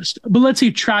traditionalist, but let's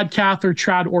say trad cath or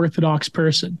trad orthodox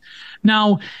person.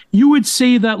 Now, you would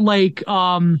say that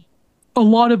a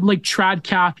lot of trad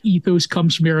cath ethos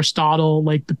comes from Aristotle,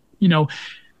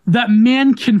 that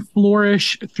man can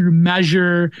flourish through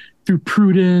measure, through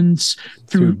prudence,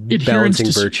 through adherence balancing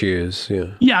to virtues.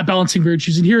 Balancing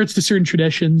virtues, adherence to certain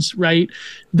traditions, right?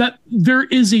 That there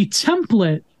is a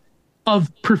template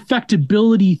of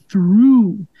perfectibility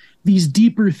through these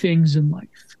deeper things in life,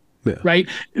 right?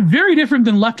 Very different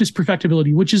than leftist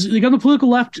perfectibility, which is on the political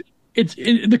left.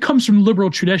 It comes from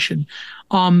liberal tradition,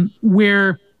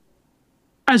 where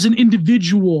as an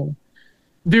individual,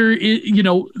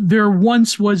 there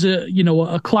once was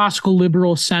a classical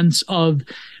liberal sense of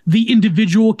the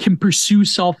individual can pursue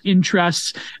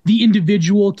self-interests, the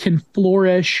individual can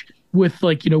flourish with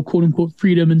quote unquote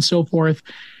freedom and so forth.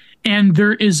 And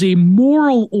there is a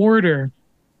moral order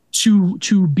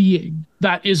to being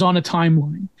that is on a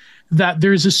timeline, that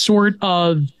there's a sort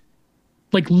of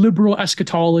liberal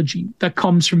eschatology that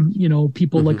comes from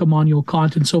people like Immanuel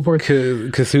Kant and so forth.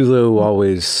 Cthulhu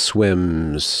always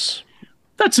swims.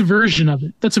 That's a version of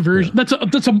it. That's a version.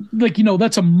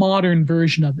 That's a modern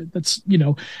version of it. That's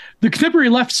the contemporary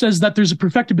left says that there's a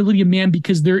perfectibility of man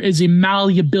because there is a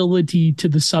malleability to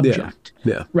the subject.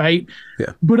 Right.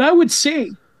 But I would say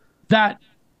that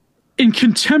in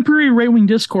contemporary right-wing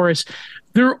discourse,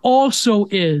 there also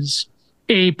is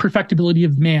a perfectibility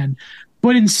of man.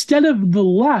 But instead of the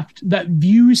left that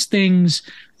views things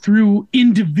through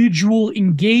individual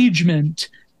engagement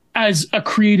as a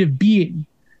creative being,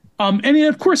 and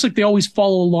of course, they always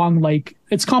follow along.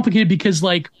 It's complicated because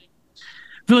they're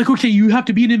okay, you have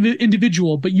to be an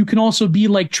individual, but you can also be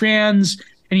trans,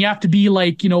 and you have to be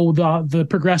the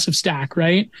progressive stack,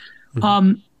 right?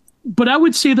 But I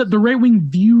would say that the right wing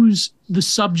views the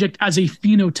subject as a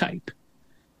phenotype.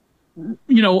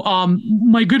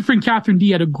 My good friend Catherine D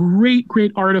had a great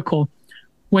article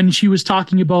when she was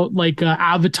talking about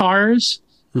avatars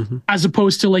as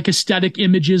opposed to aesthetic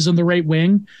images on the right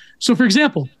wing. So, for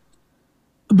example,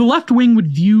 the left wing would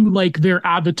view their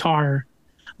avatar,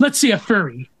 let's say a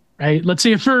furry, right? Let's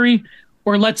say a furry,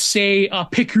 or let's say a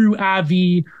Pikaru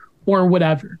Avi or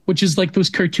whatever, which is those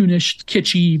cartoonish,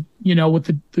 kitschy, with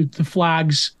the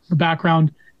flags, the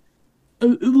background.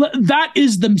 That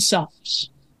is themselves.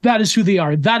 That is who they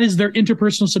are. That is their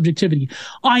interpersonal subjectivity.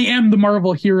 I am the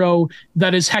Marvel hero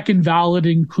that is heckin' valid,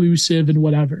 inclusive, and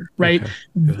whatever, right?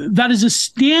 Okay. That is a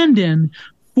stand-in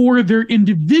for their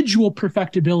individual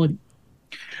perfectibility.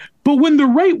 But when the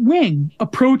right wing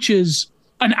approaches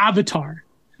an avatar,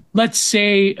 let's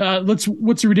say,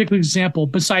 what's a ridiculous example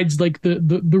besides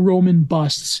the Roman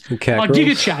busts?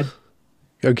 Giga Chad.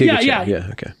 Oh, Giga Chad. Yeah,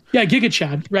 okay. Yeah, Giga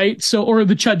Chad, right? So, or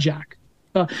the Chud Jack.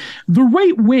 The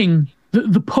right wing,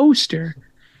 the poster,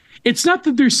 it's not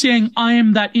that they're saying I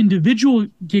am that individual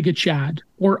Giga Chad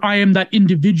or I am that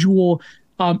individual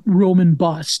Roman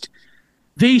bust.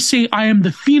 They say I am the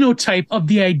phenotype of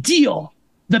the ideal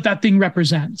that thing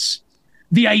represents.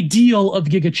 The ideal of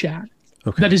Giga Chad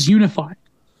that is unified.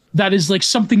 That is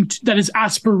something that is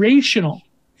aspirational.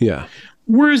 Yeah.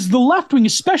 Whereas the left wing,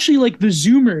 especially the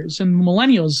Zoomers and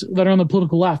millennials that are on the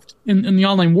political left in the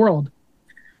online world,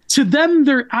 to them,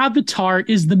 their avatar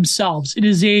is themselves. It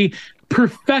is a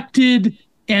perfected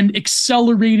and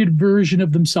accelerated version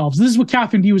of themselves. This is what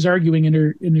Catherine D was arguing in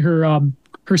her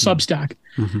Substack.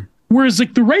 Whereas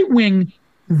the right wing,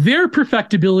 their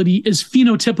perfectibility is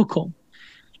phenotypical.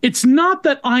 It's not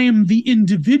that I am the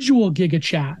individual Giga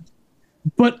Chad,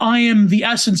 but I am the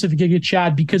essence of Giga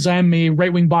Chad because I am a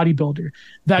right-wing bodybuilder.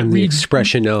 And the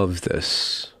expression of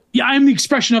this. yeah, I'm the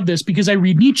expression of this because I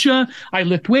read Nietzsche, I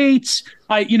lift weights,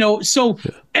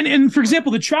 and for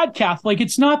example, the trad Catholic,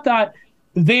 it's not that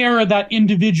they're that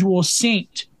individual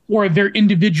saint or their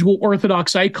individual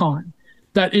Orthodox icon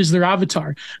that is their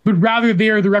avatar, but rather they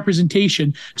are the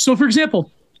representation. So, for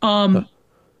example,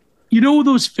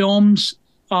 those films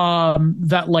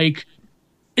that like,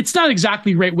 it's not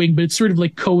exactly right wing, but it's sort of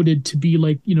like coded to be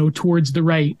like, towards the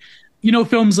right.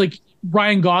 Films like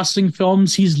Ryan Gosling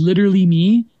films, he's literally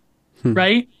me,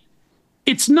 right?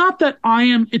 It's not that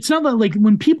like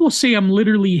when people say I'm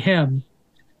literally him,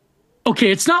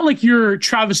 okay, it's not like you're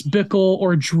Travis Bickle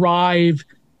or Drive,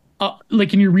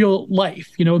 like in your real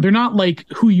life. They're not like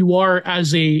who you are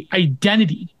as a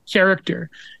identity character.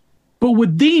 But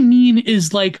what they mean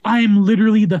is like, I am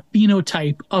literally the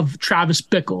phenotype of Travis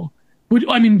Bickle.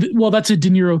 I mean, well, that's a De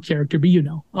Niro character, but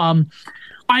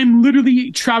I'm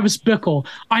literally Travis Bickle.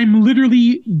 I'm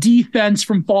literally defense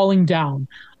from falling down.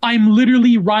 I'm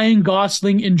literally Ryan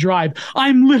Gosling in Drive.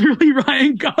 I'm literally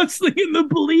Ryan Gosling in The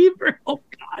Believer. Oh,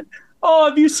 God. Oh,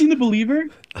 have you seen The Believer?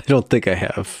 I don't think I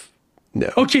have.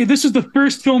 No. Okay, this is the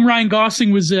first film Ryan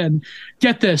Gosling was in.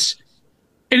 Get this.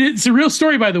 And it's a real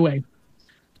story, by the way.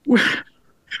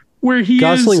 Where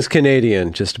Gosling's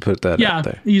Canadian, just to put that out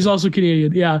there. Yeah, he's also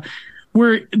Canadian, yeah.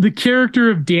 Where the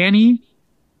character of Danny,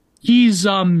 he's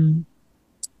I don't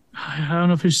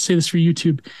know if I should say this for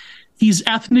YouTube. He's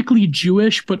ethnically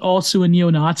Jewish, but also a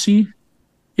neo-Nazi.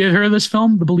 You ever heard of this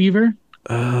film, The Believer?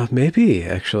 Maybe,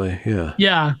 actually, yeah.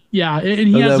 Yeah. And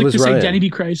he has like this Ryan. Identity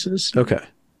crisis. Okay.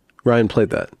 Ryan played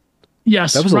that.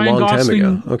 Yes. That was Ryan a long Gosling,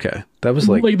 time ago. Okay. That was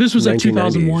like this was like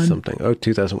 2001. Something. Oh,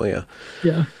 2001,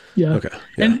 yeah. Yeah. Okay.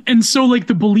 Yeah. And so like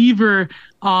The Believer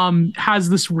has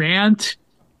this rant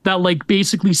that like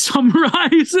basically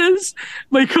summarizes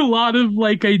like a lot of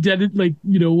like identity, like,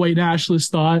 white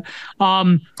nationalist thought.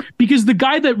 Because the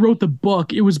guy that wrote the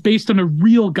book, it was based on a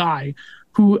real guy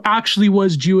who actually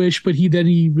was Jewish, but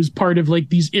he was part of like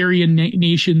these Aryan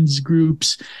nations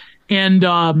groups. And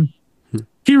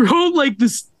he wrote like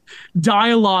this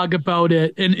dialogue about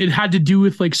it, and it had to do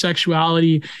with like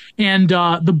sexuality, and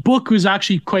the book was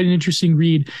actually quite an interesting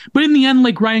read. But in the end,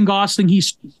 like Ryan Gosling,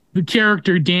 the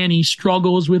character Danny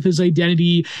struggles with his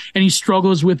identity, and he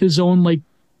struggles with his own like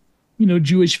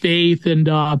Jewish faith. And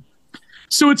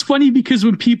so it's funny because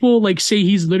when people like say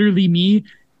he's literally me,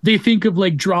 they think of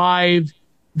like Drive,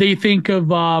 they think of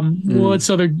what's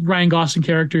other Ryan Gosling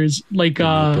characters, like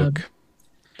The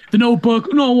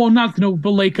Notebook. No, well, not The Notebook,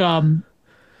 but like to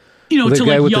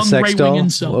like young right wing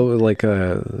incel. Oh, like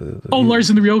Lars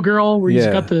and the Real Girl, where he's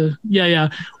got the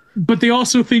But they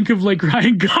also think of like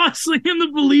Ryan Gosling in The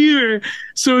Believer.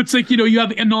 So it's like, you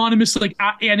have anonymous like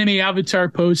anime avatar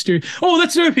poster. Oh,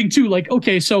 that's another thing too. Like,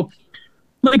 okay, so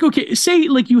like, okay, say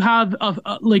like you have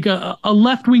a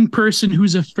left-wing person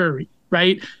who's a furry,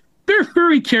 right? Their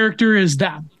furry character is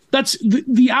them. That's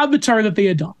the avatar that they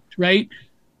adopt, right?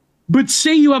 But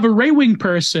say you have a right-wing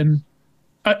person,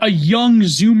 a young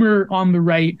Zoomer on the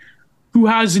right, who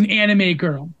has an anime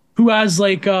girl, who has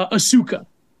like Asuka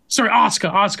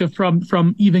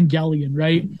from Evangelion,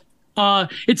 right?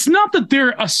 It's not that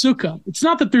they're Asuka. It's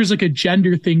not that there's like a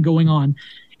gender thing going on.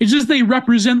 It's just they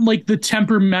represent like the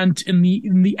temperament and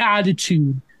the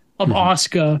attitude of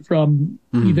Asuka from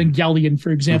Evangelion, for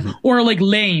example, or like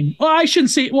Lane. Well, I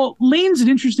shouldn't say. Well, Lane's an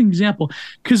interesting example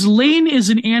because Lane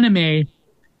is an anime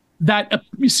that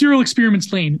Serial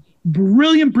Experiments Lane.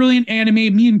 Brilliant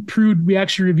anime. Me and Prude, we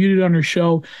actually reviewed it on our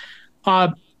show.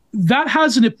 That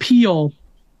has an appeal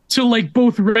to like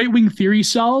both right-wing theory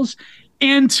cells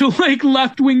and to like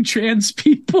left-wing trans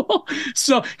people.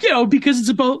 So, because it's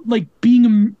about like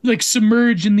being like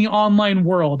submerged in the online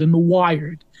world, in the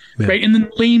Wired, right? And then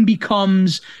Lane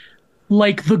becomes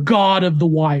like the god of the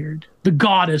Wired, the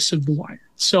goddess of the Wired.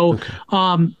 So,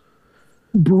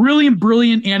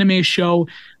 brilliant anime show.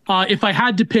 If I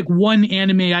had to pick one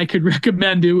anime I could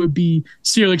recommend, it would be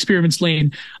Serial Experiments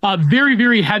Lane. Very,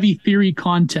 very heavy theory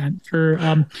content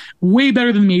for way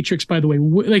better than Matrix, by the way.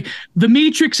 Like The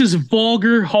Matrix is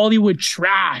vulgar Hollywood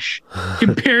trash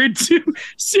compared to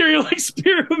Serial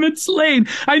Experiments Lane.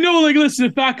 I know, like, listen,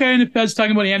 a fat guy in a fez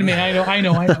talking about anime. I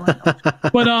know.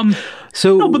 But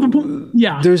so no, but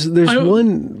there's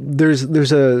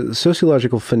a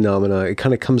sociological phenomena. It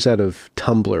kind of comes out of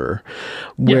Tumblr,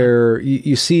 where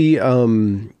you see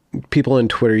people on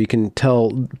Twitter, you can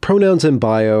tell pronouns in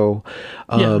bio,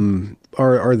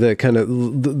 are the kind of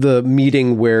the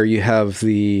meeting where you have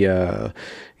the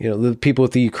the people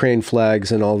with the Ukraine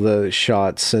flags and all the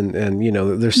shots and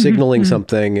they're signaling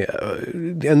something,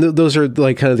 and those are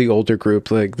like kind of the older group,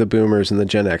 like the boomers and the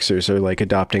Gen Xers are like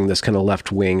adopting this kind of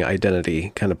left-wing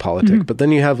identity kind of politic. But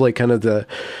then you have like kind of the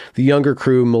younger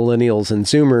crew, millennials and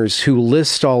Zoomers, who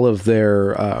list all of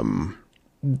their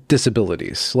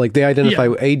disabilities. Like they identify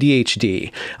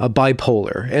ADHD,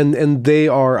 bipolar, and they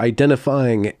are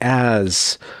identifying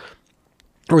as,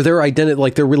 or their identity,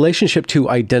 like their relationship to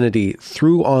identity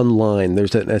through online.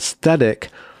 There's an aesthetic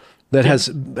that has,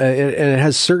 and it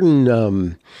has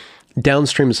certain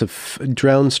downstream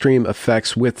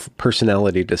effects with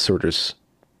personality disorders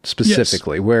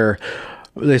specifically, where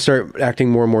they start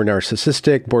acting more and more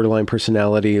narcissistic, borderline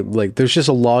personality. Like there's just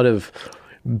a lot of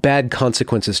bad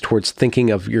consequences towards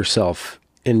thinking of yourself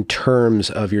in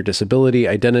terms of your disability,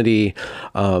 identity,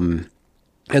 and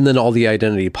then all the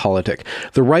identity politic.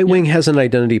 The right wing has an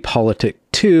identity politic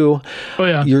too. Oh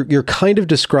yeah, you're kind of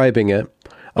describing it.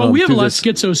 We have a lot of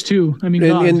schizos too. I mean,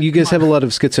 and you guys have a lot of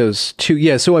schizos too.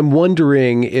 Yeah. So I'm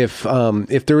wondering if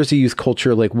there is a youth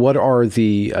culture, like what are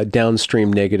the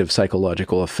downstream negative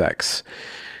psychological effects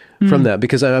from that?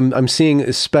 Because I'm seeing,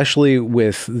 especially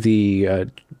with the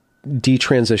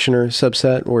detransitioner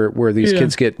subset, where these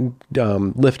kids get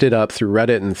lifted up through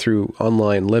Reddit and through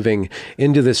online living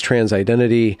into this trans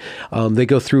identity. They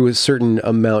go through a certain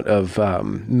amount of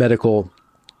medical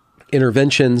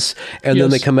interventions, and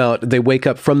then they come out, they wake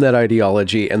up from that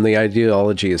ideology, and the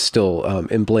ideology is still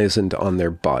emblazoned on their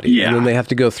body. And then they have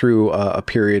to go through a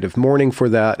period of mourning for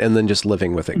that, and then just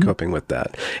living with it, coping with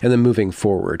that, and then moving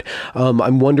forward.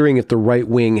 I'm wondering if the right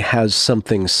wing has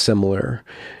something similar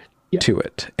to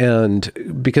it.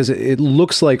 And because it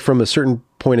looks like from a certain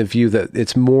point of view that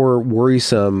it's more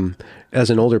worrisome as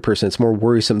an older person, it's more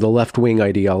worrisome. The left-wing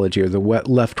ideology or the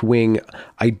left-wing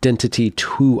identity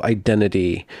to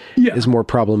identity is more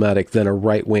problematic than a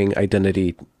right-wing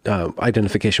identity,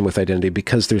 identification with identity,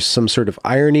 because there's some sort of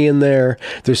irony in there.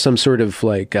 There's some sort of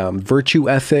like virtue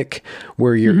ethic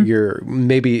where you're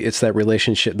maybe it's that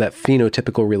relationship, that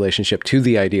phenotypical relationship to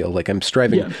the ideal. Like I'm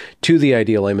striving to the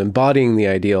ideal, I'm embodying the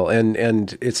ideal.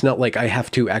 And it's not like I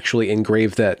have to actually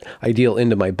engrave that ideal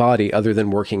into my body other than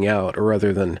working out, or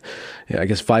other than, I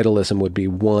guess vitalism would be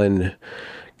one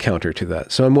counter to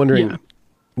that. So I'm wondering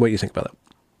what you think about that.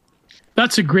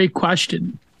 That's a great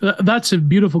question. That's a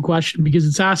beautiful question, because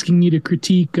it's asking me to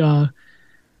critique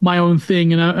my own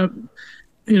thing, and I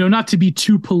not to be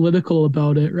too political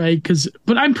about it, right?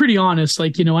 But I'm pretty honest.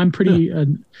 Like, I'm pretty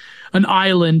an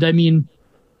island. I mean,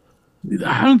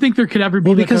 I don't think there could ever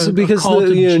be because the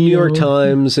New York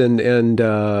Times and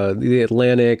the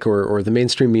Atlantic or the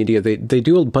mainstream media, they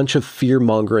do a bunch of fear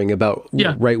mongering about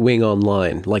right wing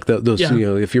online, like those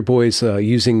if your boy's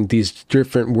using these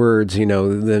different words,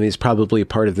 then he's probably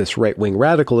part of this right wing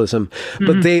radicalism.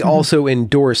 But they also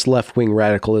endorse left wing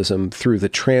radicalism through the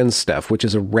trans stuff, which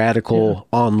is a radical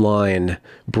online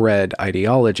bred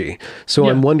ideology. So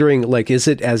I'm wondering, like, is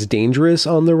it as dangerous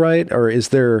on the right, or is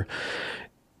there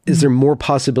more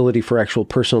possibility for actual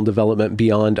personal development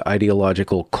beyond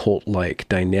ideological cult-like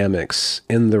dynamics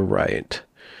in the right?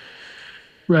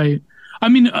 Right. I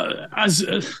mean, as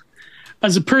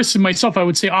a person myself, I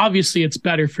would say obviously it's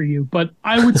better for you, but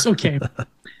I would okay.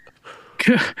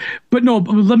 But no,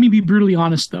 let me be brutally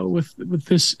honest though with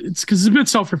this. It's because it's a bit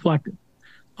self-reflective.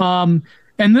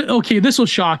 This will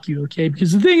shock you, okay?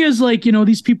 Because the thing is, like,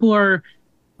 these people are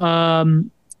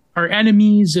our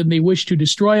enemies, and they wish to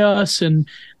destroy us, and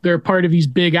they're part of these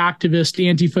big activist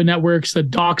Antifa networks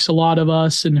that dox a lot of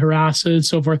us and harass us and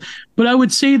so forth. But I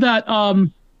would say that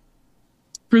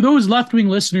for those left-wing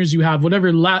listeners you have,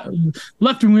 whatever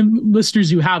left-wing listeners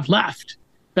you have left,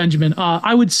 Benjamin,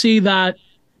 I would say that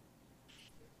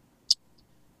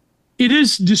it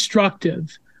is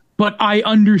destructive, but I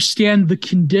understand the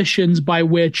conditions by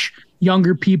which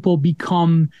younger people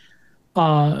become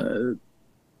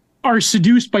are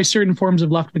seduced by certain forms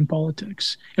of left-wing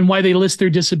politics, and why they list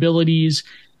their disabilities,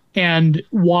 and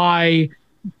why,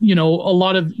 a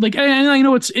lot of, like, and I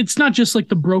know it's not just like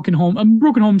the broken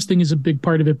homes thing is a big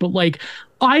part of it, but like,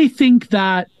 I think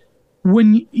that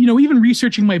when, even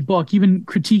researching my book, even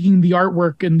critiquing the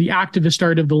artwork and the activist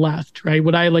art of the left, right,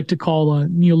 what I like to call a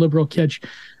neoliberal kitsch,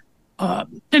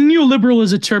 and neoliberal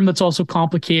is a term that's also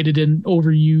complicated and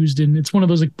overused, and it's one of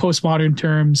those like postmodern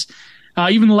terms.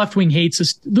 Even the left wing hates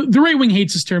this. The right wing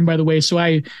hates this term, by the way. So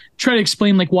I try to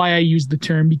explain like why I use the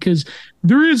term, because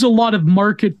there is a lot of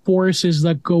market forces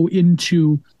that go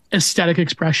into aesthetic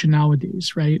expression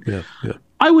nowadays, right? Yeah.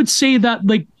 I would say that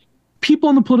like people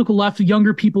on the political left,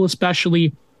 younger people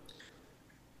especially,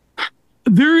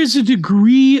 there is a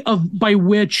degree of by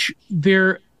which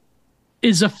there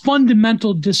is a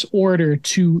fundamental disorder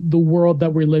to the world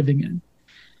that we're living in.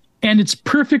 And it's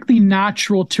perfectly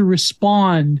natural to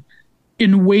respond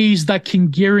in ways that can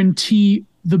guarantee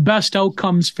the best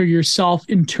outcomes for yourself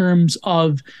in terms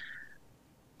of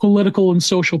political and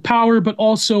social power, but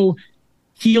also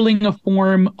healing a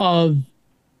form of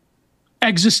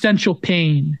existential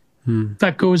pain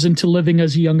that goes into living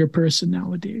as a younger person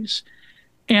nowadays.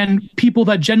 And people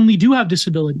that generally do have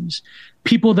disabilities,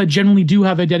 people that generally do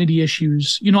have identity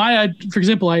issues. You know, for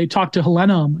example, I talked to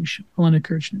Helena on my show, Helena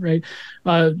Kirchner, right?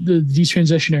 The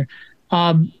detransitioner.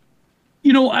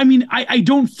 You know, I mean, I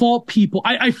don't fault people.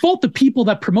 I fault the people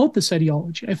that promote this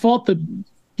ideology. I fault the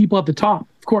people at the top,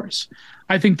 of course.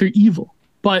 I think they're evil.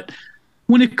 But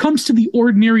when it comes to the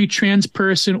ordinary trans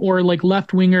person or like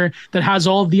left winger that has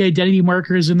all of the identity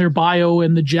markers in their bio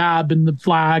and the jab and the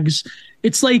flags,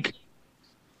 it's like,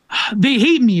 they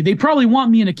hate me. They probably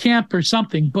want me in a camp or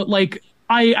something, but like,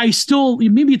 I still,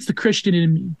 maybe it's the Christian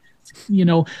in me. You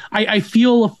know, I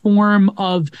feel a form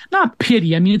of not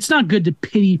pity. I mean, it's not good to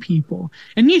pity people.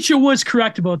 And Nietzsche was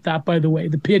correct about that, by the way,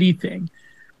 the pity thing.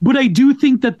 But I do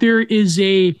think that there is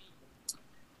a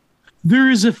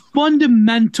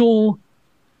fundamental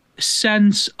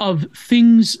sense of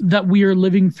things that we are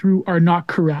living through are not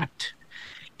correct.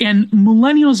 And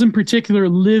millennials in particular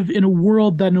live in a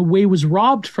world that in a way was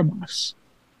robbed from us,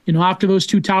 you know, after those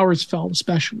two towers fell,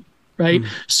 especially, right?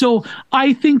 So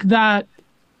I think that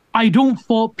I don't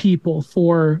fault people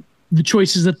for the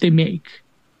choices that they make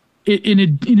in a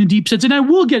deep sense. And I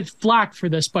will get flack for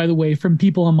this, by the way, from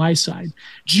people on my side.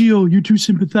 Gio, you're too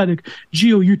sympathetic.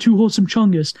 Gio, you're too wholesome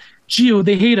chungus. Gio,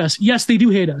 they hate us. Yes, they do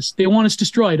hate us. They want us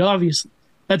destroyed, obviously.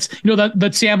 That's, you know,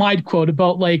 that Sam Hyde quote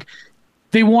about like,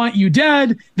 they want you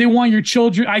dead. They want your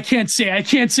children. I can't say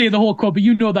the whole quote, but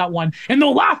you know that one. And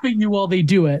they'll laugh at you while they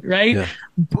do it, right? Yeah.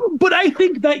 But I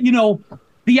think that, you know,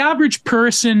 the average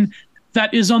person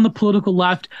that is on the political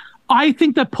left, I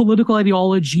think that political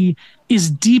ideology is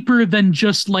deeper than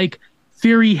just like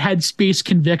very headspace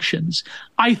convictions.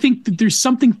 I think that there's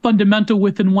something fundamental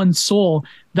within one's soul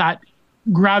that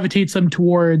gravitates them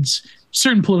towards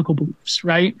certain political beliefs,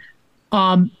 right?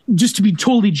 Just to be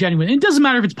totally genuine. It doesn't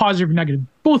matter if it's positive or negative,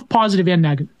 both positive and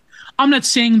negative. I'm not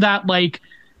saying that like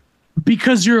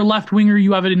because you're a left winger,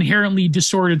 you have an inherently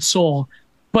disordered soul.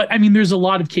 But I mean, there's a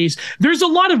lot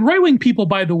of right wing people,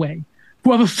 by the way,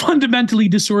 who have a fundamentally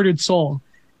disordered soul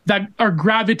that are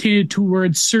gravitated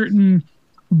towards certain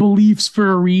beliefs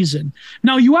for a reason.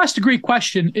 Now, you asked a great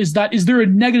question, is there a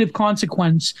negative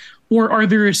consequence, or are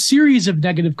there a series of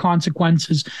negative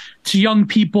consequences to young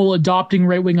people adopting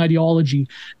right-wing ideology?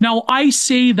 Now, I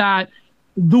say that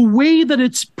the way that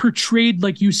it's portrayed,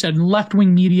 like you said, in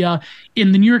left-wing media,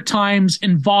 in the New York Times,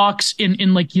 in Vox,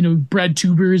 in like, you know, bread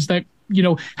tubers that, you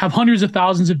know, have hundreds of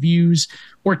thousands of views,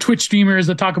 or Twitch streamers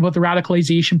that talk about the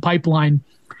radicalization pipeline,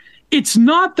 it's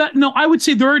not that, no, I would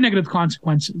say there are negative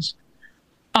consequences.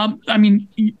 I mean,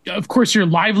 of course, your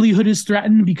livelihood is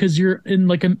threatened because you're in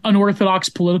like an unorthodox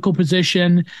political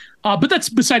position. But that's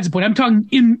besides the point. I'm talking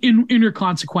in inner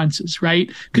consequences, right?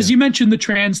 Because you mentioned the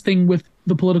trans thing with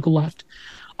the political left.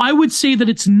 I would say that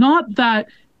it's not that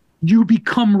you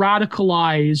become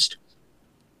radicalized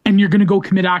and you're going to go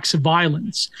commit acts of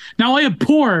violence. Now, I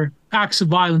abhor acts of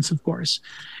violence, of course.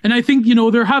 And I think, you know,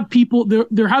 there have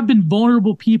been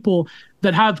vulnerable people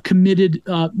that have committed,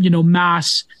 you know,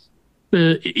 mass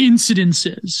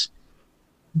incidences.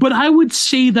 But I would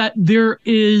say that there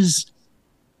is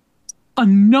a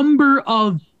number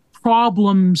of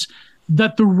problems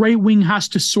that the right wing has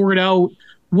to sort out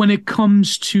when it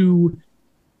comes to,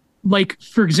 like,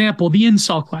 for example, the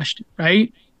incel question,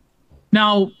 right?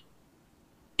 Now,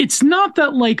 it's not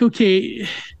that like, okay,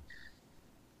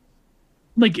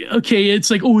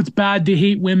 it's like, oh, it's bad to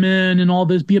hate women and all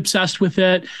this, be obsessed with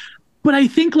it. But I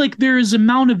think like there is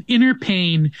amount of inner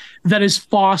pain that is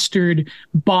fostered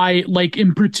by, like,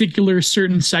 in particular,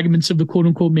 certain segments of the quote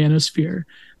unquote manosphere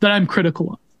that I'm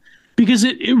critical of, because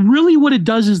it really, what it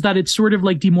does is that it sort of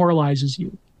like demoralizes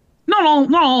you. Not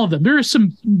all of them. There are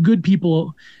some good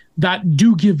people that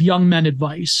do give young men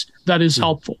advice that is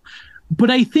helpful.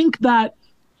 But I think that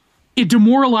it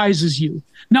demoralizes you.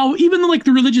 Now, even like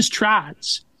the religious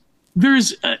trads,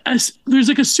 there's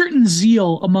like a certain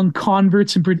zeal among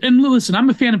converts, and listen, I'm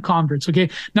a fan of converts. Okay,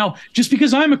 now just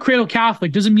because I'm a cradle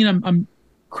Catholic doesn't mean I'm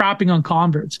crapping on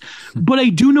converts, but I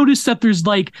do notice that there's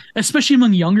like, especially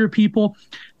among younger people,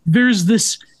 there's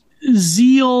this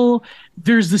zeal,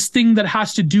 there's this thing that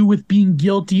has to do with being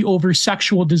guilty over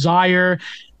sexual desire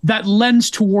that lends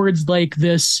towards like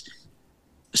this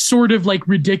sort of like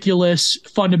ridiculous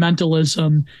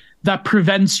fundamentalism that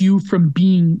prevents you from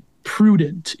being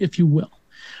prudent, if you will.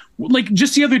 Like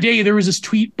just the other day, there was this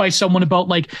tweet by someone about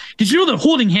like, did you know that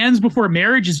holding hands before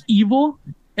marriage is evil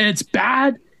and it's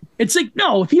bad? It's like,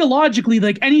 no, theologically,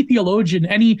 like any theologian,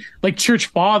 any like church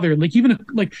father, like even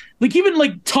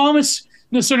Thomas,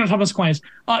 no, sorry, not Thomas Aquinas,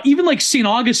 even like St.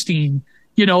 Augustine,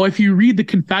 you know, if you read the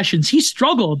Confessions, he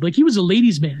struggled. Like he was a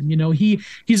ladies' man, you know,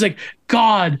 he's like,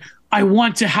 God, I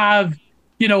want to have,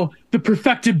 you know, the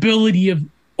perfectibility of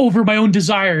over my own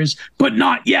desires, but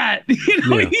not yet. You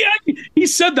know, he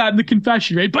said that in the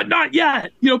Confession, right? But not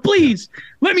yet. You know, please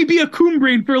let me be a coon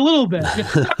brain for a little bit.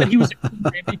 Not that he was a coon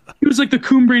brain. He was like the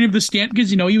coon brain of the stand because,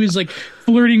 you know, he was like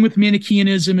flirting with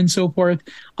Manichaeanism and so forth.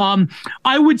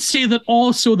 I would say that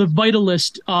also the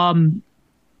vitalist,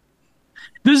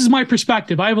 this is my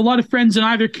perspective. I have a lot of friends in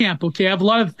either camp. Okay. I have a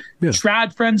lot of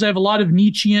trad friends. I have a lot of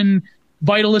Nietzschean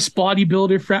vitalist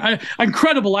bodybuilder friends.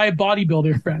 Incredible. I have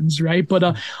bodybuilder friends, right?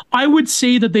 But I would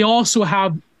say that they also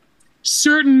have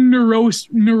certain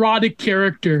neurotic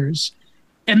characters,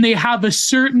 and they have a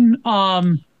certain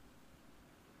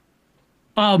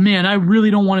oh man, I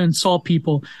really don't want to insult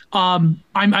people.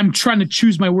 I'm trying to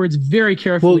choose my words very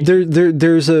carefully. Well,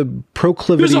 there's a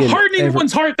proclivity. There's a hardening of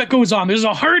one's heart that goes on. There's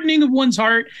a hardening of one's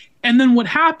heart, and then what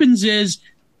happens is,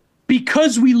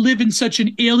 because we live in such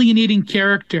an alienating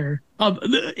character of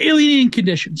alienating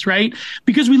conditions, right?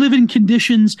 Because we live in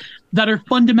conditions that are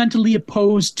fundamentally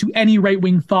opposed to any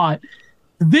right-wing thought.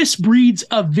 This breeds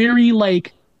a very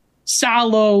like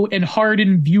sallow and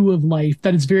hardened view of life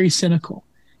that is very cynical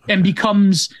and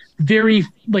becomes very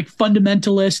like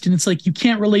fundamentalist. And it's like, you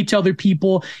can't relate to other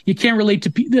people. You can't relate to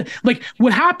people. Like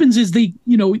what happens is they,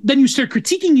 you know, then you start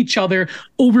critiquing each other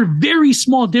over very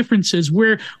small differences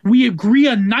where we agree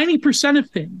on 90% of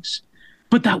things,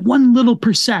 but that one little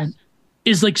percent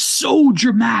is like so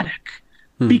dramatic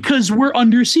because we're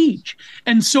under siege.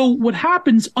 And so what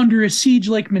happens under a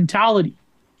siege-like mentality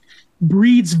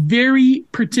breeds very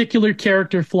particular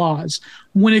character flaws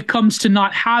when it comes to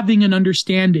not having an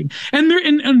understanding. And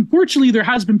unfortunately, there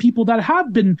has been people that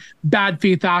have been bad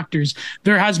faith actors.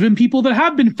 There has been people that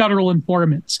have been federal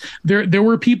informants. There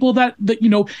were people that, you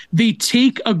know, they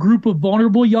take a group of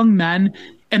vulnerable young men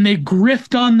and they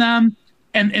grift on them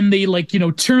and they like, you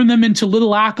know, turn them into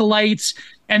little acolytes.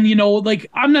 And, you know, like,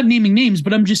 I'm not naming names,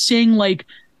 but I'm just saying, like,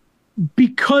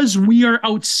 because we are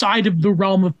outside of the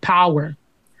realm of power,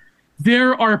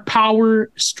 there are power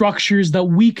structures that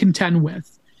we contend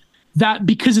with, that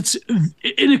because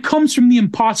it comes from the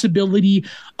impossibility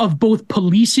of both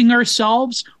policing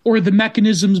ourselves or the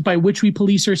mechanisms by which we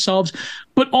police ourselves,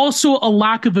 but also a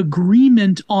lack of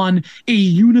agreement on a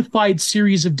unified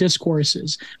series of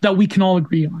discourses that we can all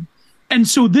agree on. And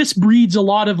so this breeds a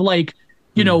lot of like,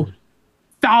 you know,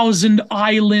 Thousand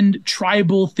Island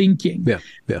tribal thinking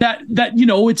that, you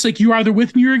know, it's like, you're either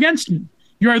with me or against me.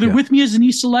 You're either with me as an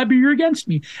e-celeb or you're against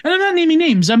me. And I'm not naming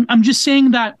names. I'm just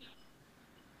saying that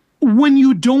when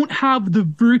you don't have the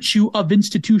virtue of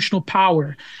institutional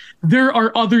power, there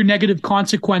are other negative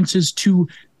consequences to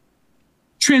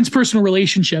transpersonal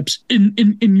relationships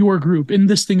in your group, in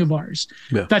this thing of ours,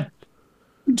 that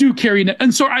do carry it.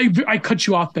 And so I cut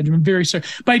you off, Benjamin. I'm very sorry,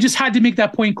 but I just had to make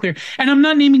that point clear. And I'm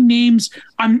not naming names.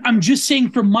 I'm just saying,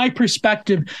 from my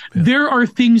perspective, there are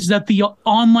things that the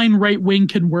online right wing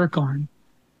can work on.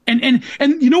 And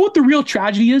you know what the real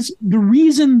tragedy is? The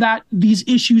reason that these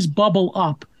issues bubble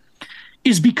up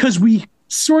is because we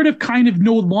sort of kind of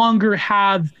no longer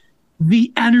have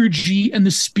the energy and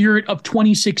the spirit of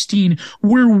 2016,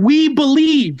 where we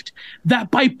believed that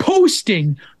by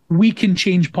posting we can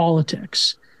change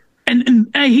politics. And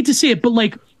I hate to say it, but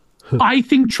like, I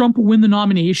think Trump will win the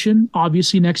nomination,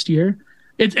 obviously, next year.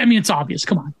 It's obvious,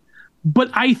 come on. But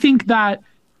I think that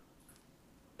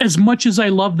as much as I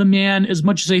love the man, as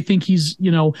much as I think he's,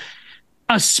 you know,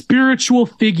 a spiritual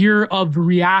figure of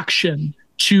reaction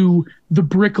to the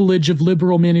bricolage of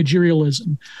liberal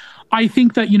managerialism, I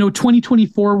think that, you know,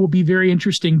 2024 will be very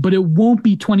interesting, but it won't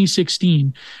be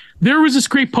 2016. There was this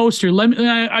great poster.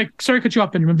 I sorry to cut you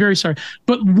off, Benjamin. I'm very sorry.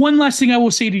 But one last thing I will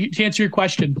say to answer your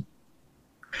question.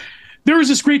 There was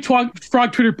this great Frog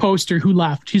Twitter poster who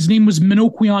left. His name was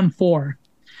Minoquion4.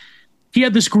 He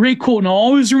had this great quote, and I'll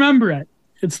always remember it.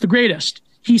 It's the greatest.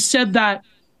 He said that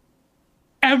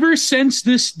ever since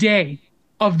this day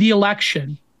of the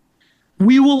election,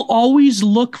 we will always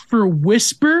look for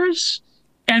whispers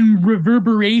and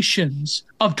reverberations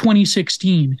of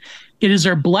 2016. It is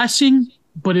our blessing,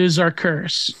 but it is our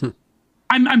curse.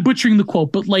 I'm butchering the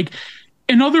quote, but like,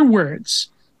 in other words,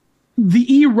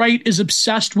 the E-right is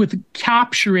obsessed with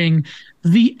capturing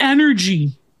the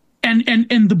energy and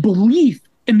the belief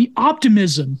and the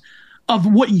optimism of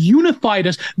what unified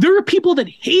us. There were people that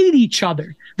hated each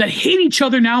other, that hate each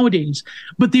other nowadays,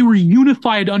 but they were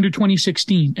unified under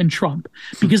 2016 and Trump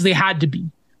because they had to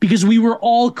be, because we were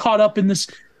all caught up in this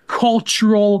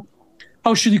cultural,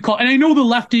 how should you call it? And I know the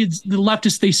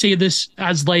leftists, they say this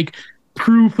as like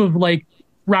proof of like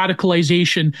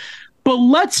radicalization, but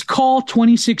let's call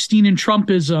 2016 and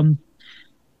Trumpism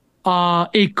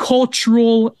a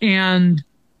cultural and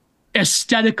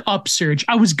aesthetic upsurge.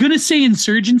 I was going to say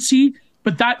insurgency,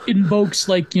 but that invokes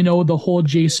like, you know, the whole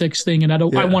J6 thing. And I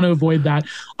want to avoid that.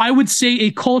 I would say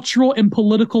a cultural and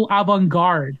political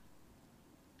avant-garde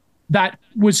that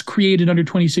was created under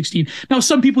 2016. Now,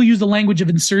 some people use the language of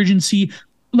insurgency.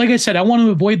 Like I said, I want to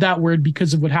avoid that word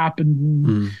because of what happened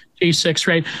in J6,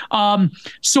 right?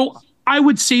 So I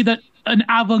would say that an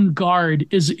avant-garde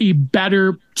is a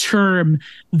better term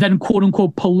than quote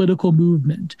unquote political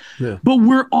movement. Yeah. But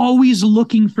we're always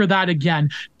looking for that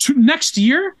again. Next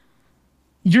year,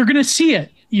 you're going to see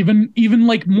it. Even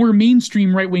like more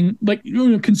mainstream right-wing, like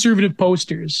conservative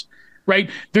posters,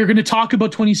 right? They're going to talk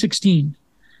about 2016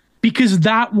 because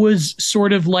that was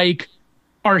sort of like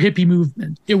our hippie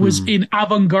movement. It was an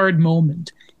avant-garde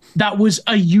moment. That was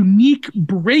a unique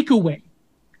breakaway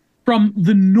from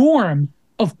the norm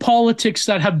of politics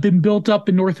that have been built up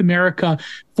in North America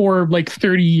for like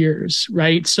 30 years,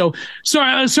 right? So,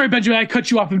 sorry, Benjamin, I cut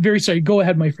you off. I'm very sorry. Go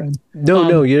ahead, my friend.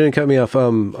 No, you didn't cut me off.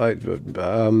 I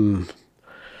knew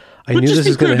this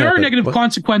was going to happen. There are negative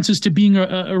consequences to being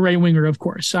a right-winger, of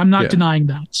course. I'm not denying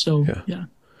that. So, yeah.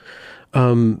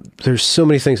 There's so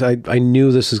many things. I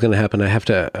knew this was going to happen. I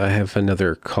have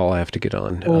another call I have to get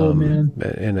on man.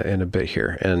 in a bit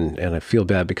here. And I feel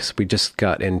bad because we just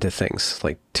got into things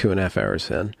like 2.5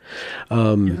 hours in.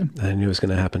 I knew it was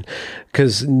going to happen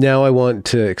because now I want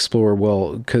to explore,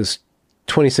 because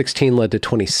 2016 led to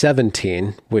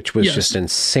 2017, which was just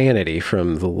insanity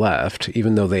from the left,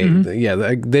 even though they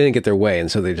didn't get their way. And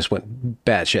so they just went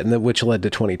batshit, and which led to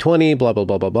 2020, blah, blah,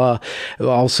 blah, blah, blah.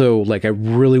 Also, like, I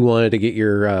really wanted to get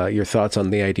your thoughts on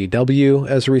the IDW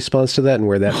as a response to that and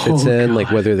where that fits in, God.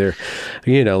 Like whether they're,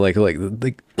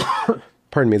 like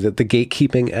pardon me, the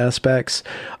gatekeeping aspects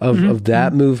of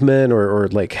that movement or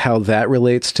like how that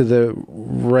relates to the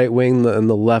right wing and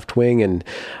the left wing. And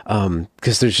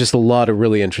because there's just a lot of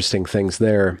really interesting things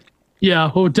there.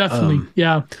 Yeah. Oh, definitely.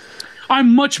 Yeah.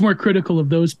 I'm much more critical of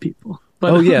those people.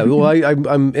 But, well,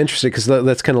 I'm interested because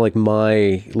that's kind of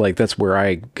like that's where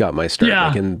I got my start,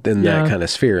 like in that kind of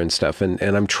sphere and stuff. And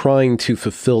I'm trying to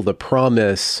fulfill the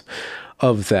promise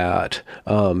of that,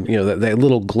 that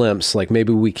little glimpse, like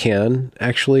maybe we can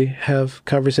actually have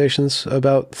conversations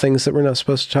about things that we're not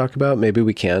supposed to talk about. Maybe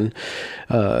we can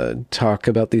talk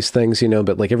about these things,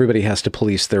 but like everybody has to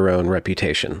police their own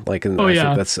reputation. Like, and I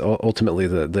think that's ultimately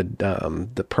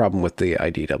the problem with the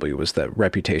IDW was that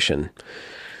reputation.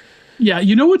 Yeah.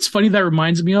 You know what's funny that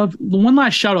reminds me of? One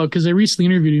last shout out, because I recently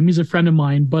interviewed him. He's a friend of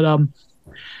mine, but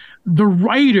the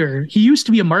writer, he used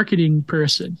to be a marketing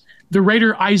person. The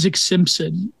writer Isaac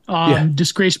Simpson,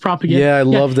 Disgraced Propaganda. Yeah, I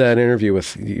love that interview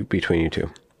between you two.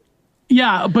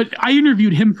 Yeah, but I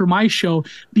interviewed him for my show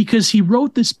because he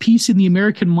wrote this piece in the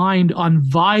American Mind on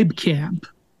Vibe Camp.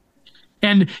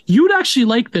 And you'd actually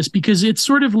like this because it's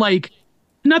sort of like,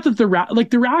 not that the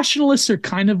rationalists are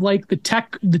kind of like the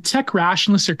tech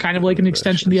rationalists are kind of like an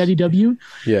extension of the IDW.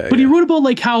 Yeah. But he wrote about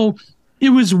like how it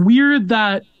was weird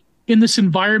that in this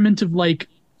environment of like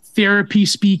therapy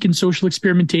speak and social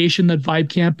experimentation that Vibe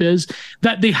Camp is,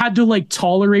 that they had to like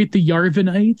tolerate the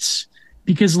Yarvinites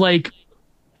because like,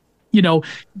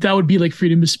 that would be like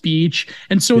freedom of speech.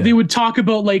 And so they would talk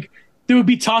about like, they would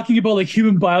be talking about like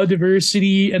human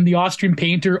biodiversity and the Austrian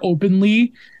painter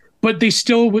openly, but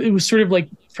it was sort of like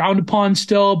frowned upon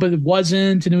still, but it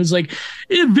wasn't. And it was like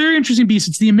a very interesting piece.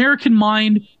 It's the American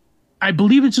Mind. I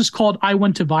believe it's just called I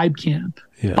Went to Vibe Camp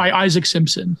by Isaac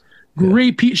Simpson.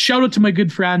 Great piece. Shout out to my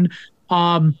good friend.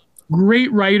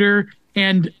 Great writer.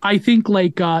 And I think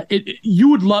like you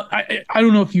would love, I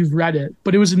don't know if you've read it,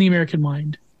 but it was in the American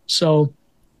Mind. So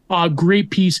great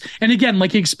piece. And again,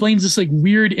 like it explains this like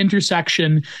weird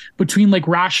intersection between like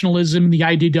rationalism and the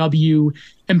IDW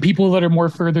and people that are more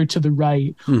further to the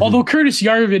right. Mm-hmm. Although Curtis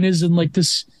Yarvin is in like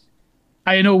this,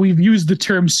 I know we've used the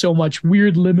term so much,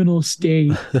 weird liminal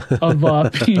state of,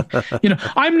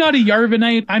 I'm not a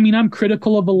Yarvinite. I mean, I'm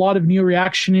critical of a lot of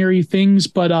neo-reactionary things,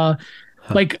 but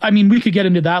we could get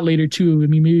into that later too. I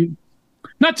mean, maybe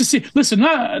not to say, listen,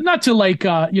 not to like,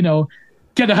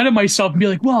 get ahead of myself and be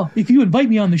like, well, if you invite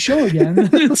me on the show again,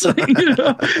 it's like,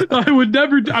 I would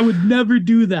never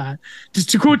do that.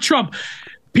 Just to quote Trump,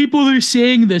 people are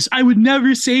saying this. I would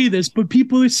never say this, but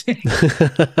people are saying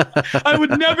I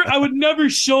would never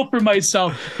shill for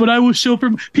myself, but I will shill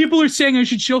for people are saying I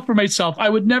should shill for myself. I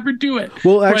would never do it.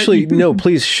 Well, actually, no,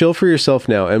 please shill for yourself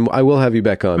now, and I will have you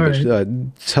back on. But right.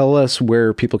 Tell us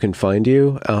where people can find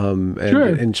you,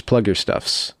 and just plug your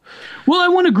stuffs. Well, I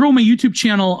want to grow my YouTube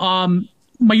channel.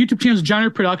 My YouTube channel is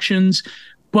Genre Productions,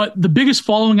 but the biggest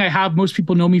following I have, most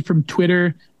people know me from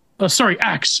Twitter.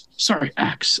 X.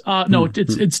 No,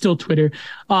 it's still Twitter.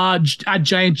 At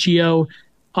Giant Gio.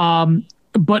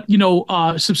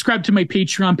 But subscribe to my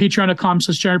Patreon,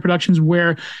 patreon.com/Genre Productions,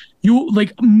 where you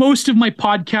most of my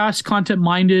podcast, Content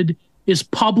Minded, is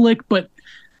public, but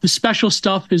the special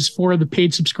stuff is for the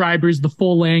paid subscribers, the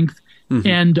full length.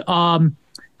 And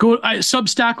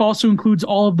Substack also includes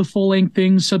all of the full length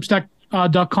things.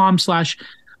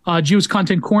 Substack.com/Gio's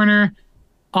Content Corner.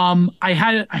 I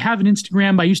have an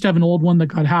Instagram. I used to have an old one that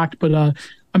got hacked, but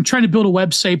I'm trying to build a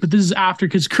website. But this is after,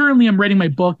 because currently I'm writing my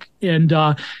book, and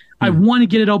I want to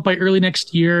get it out by early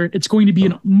next year. It's going to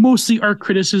be mostly art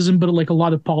criticism, but a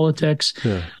lot of politics.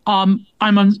 Yeah. I'm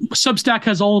on Substack,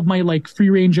 has all of my free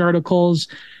range articles,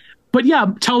 but yeah,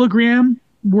 Telegram,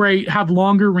 where I have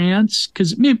longer rants,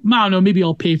 because I don't know, maybe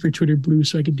I'll pay for Twitter Blue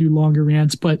so I could do longer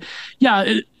rants. But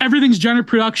yeah, everything's Genre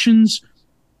Productions.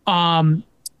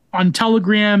 On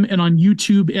Telegram and on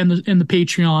YouTube and the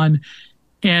Patreon.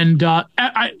 And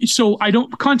so I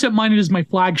don't, Content Minded is my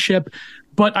flagship,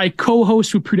 but I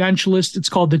co-host with Prudentialist. It's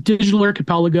called the Digital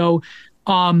Archipelago,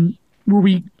 where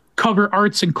we cover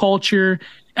arts and culture.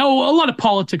 Oh, a lot of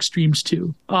politics streams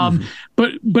too.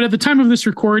 But at the time of this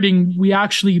recording, we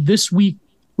actually, this week,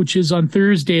 which is on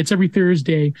Thursday, it's every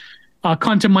Thursday,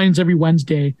 Content Minded's every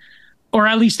Wednesday, or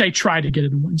at least I try to get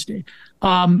it on Wednesday.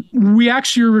 We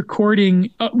actually are recording,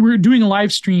 we're doing a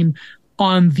live stream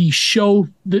on the show.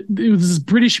 It was this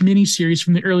British miniseries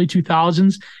from the early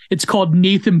 2000s. It's called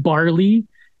Nathan Barley.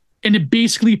 And it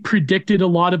basically predicted a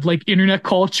lot of internet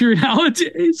culture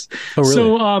nowadays. Oh, really?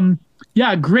 So,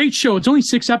 yeah, great show. It's only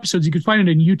 6 episodes. You can find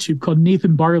it on YouTube, called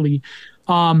Nathan Barley.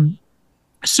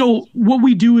 So what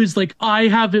we do is I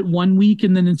have it one week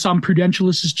and then it's on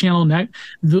Prudentialist's channel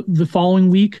the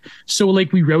following week. So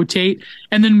we rotate.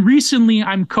 And then recently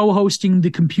I'm co-hosting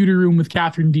the Computer Room with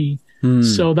Catherine D.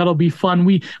 So that'll be fun.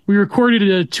 We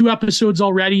recorded 2 episodes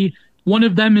already. One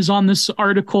of them is on this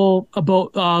article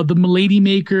about the Milady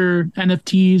Maker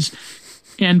NFTs.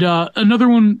 And another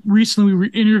one, recently we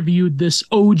interviewed this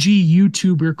OG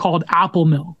YouTuber called Apple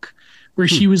Milk, where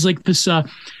she was this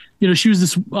she was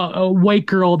this white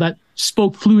girl that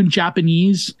spoke fluent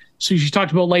Japanese. So she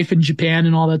talked about life in Japan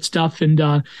and all that stuff.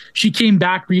 And she came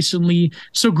back recently.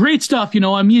 So great stuff.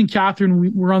 Me and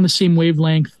Catherine, we're on the same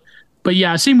wavelength. But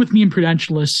yeah, same with me and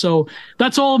Prudentialist. So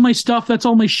that's all of my stuff. That's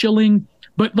all my shilling.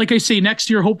 But like I say, next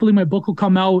year, hopefully my book will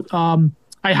come out.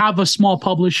 I have a small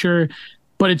publisher,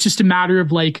 but it's just a matter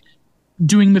of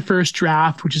doing the first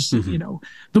draft, which is, the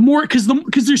more, because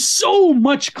there's so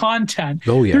much content.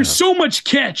 Oh, yeah. There's so much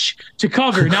kitsch to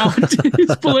cover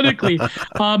nowadays politically.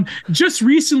 Just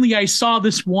recently, I saw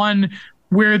this one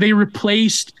where they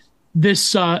replaced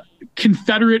this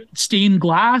Confederate stained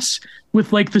glass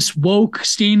with this woke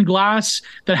stained glass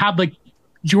that had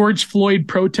George Floyd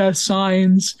protest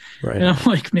signs. Right. And I'm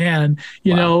man,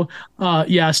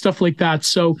 stuff like that.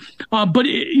 So, but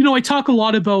I talk a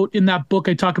lot about, in that book,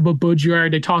 I talk about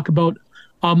Baudrillard. I talk about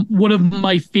one of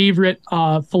my favorite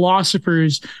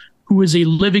philosophers, who is a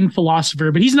living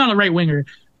philosopher, but he's not a right winger,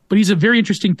 but he's a very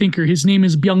interesting thinker. His name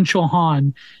is Byung-Chul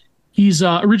Han. He's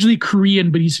originally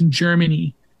Korean, but he's in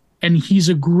Germany. And he's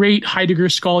a great Heidegger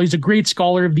scholar. He's a great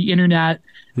scholar of the internet.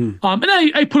 And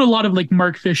I put a lot of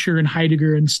Mark Fisher and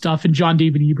Heidegger and stuff and John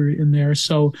David Ebert in there.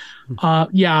 So,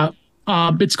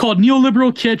 it's called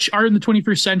Neoliberal Kitsch, Art in the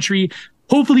 21st Century.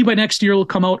 Hopefully by next year, it'll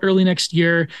come out early next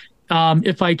year.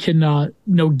 If I can,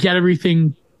 get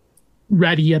everything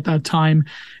ready at that time.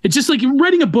 It's just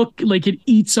writing a book, it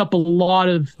eats up a lot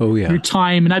of your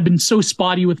time. And I've been so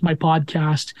spotty with my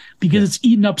podcast because it's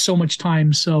eaten up so much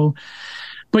time. So,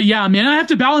 but yeah, man, I have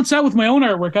to balance that with my own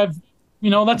artwork.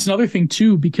 That's another thing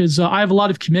too, because I have a lot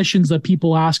of commissions that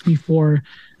people ask me for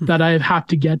that I have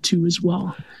to get to as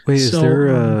well. Wait, is there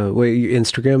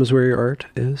Instagram is where your art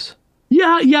is?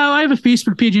 Yeah. I have a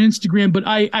Facebook page and Instagram, but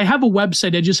I have a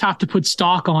website. I just have to put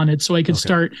stock on it so I can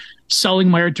start selling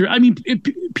my art.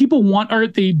 If people want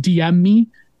art, they DM me,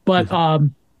 but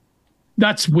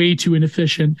that's way too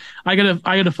inefficient. I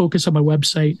gotta focus on my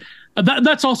website.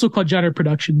 That's also called Genre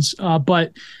Productions.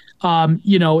 But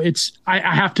it's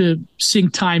I have to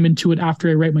sink time into it after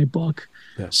I write my book.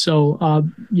 Yeah. So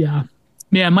yeah.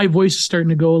 Man, my voice is starting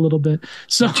to go a little bit.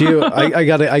 So Gio,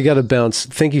 I gotta bounce.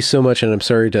 Thank you so much, and I'm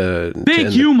sorry to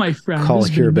thank you, my friend. Call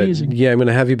here, but amazing. yeah, I'm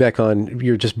gonna have you back on.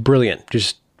 You're just brilliant,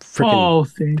 just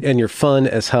freaking, and you're fun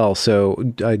as hell. So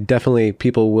definitely,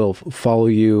 people will follow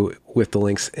you with the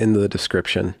links in the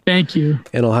description. Thank you,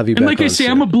 and I'll have you. And back like on I say,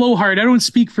 soon. I'm a blowhard. I don't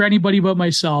speak for anybody but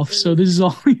myself. So this is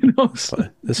all you know. It's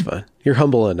fine. It's fine. You're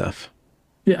humble enough.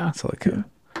 Yeah, that's all I can.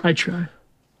 Yeah, I try.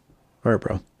 All right,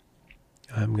 bro.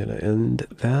 I'm gonna end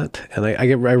that, and I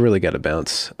really gotta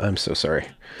bounce. I'm so sorry.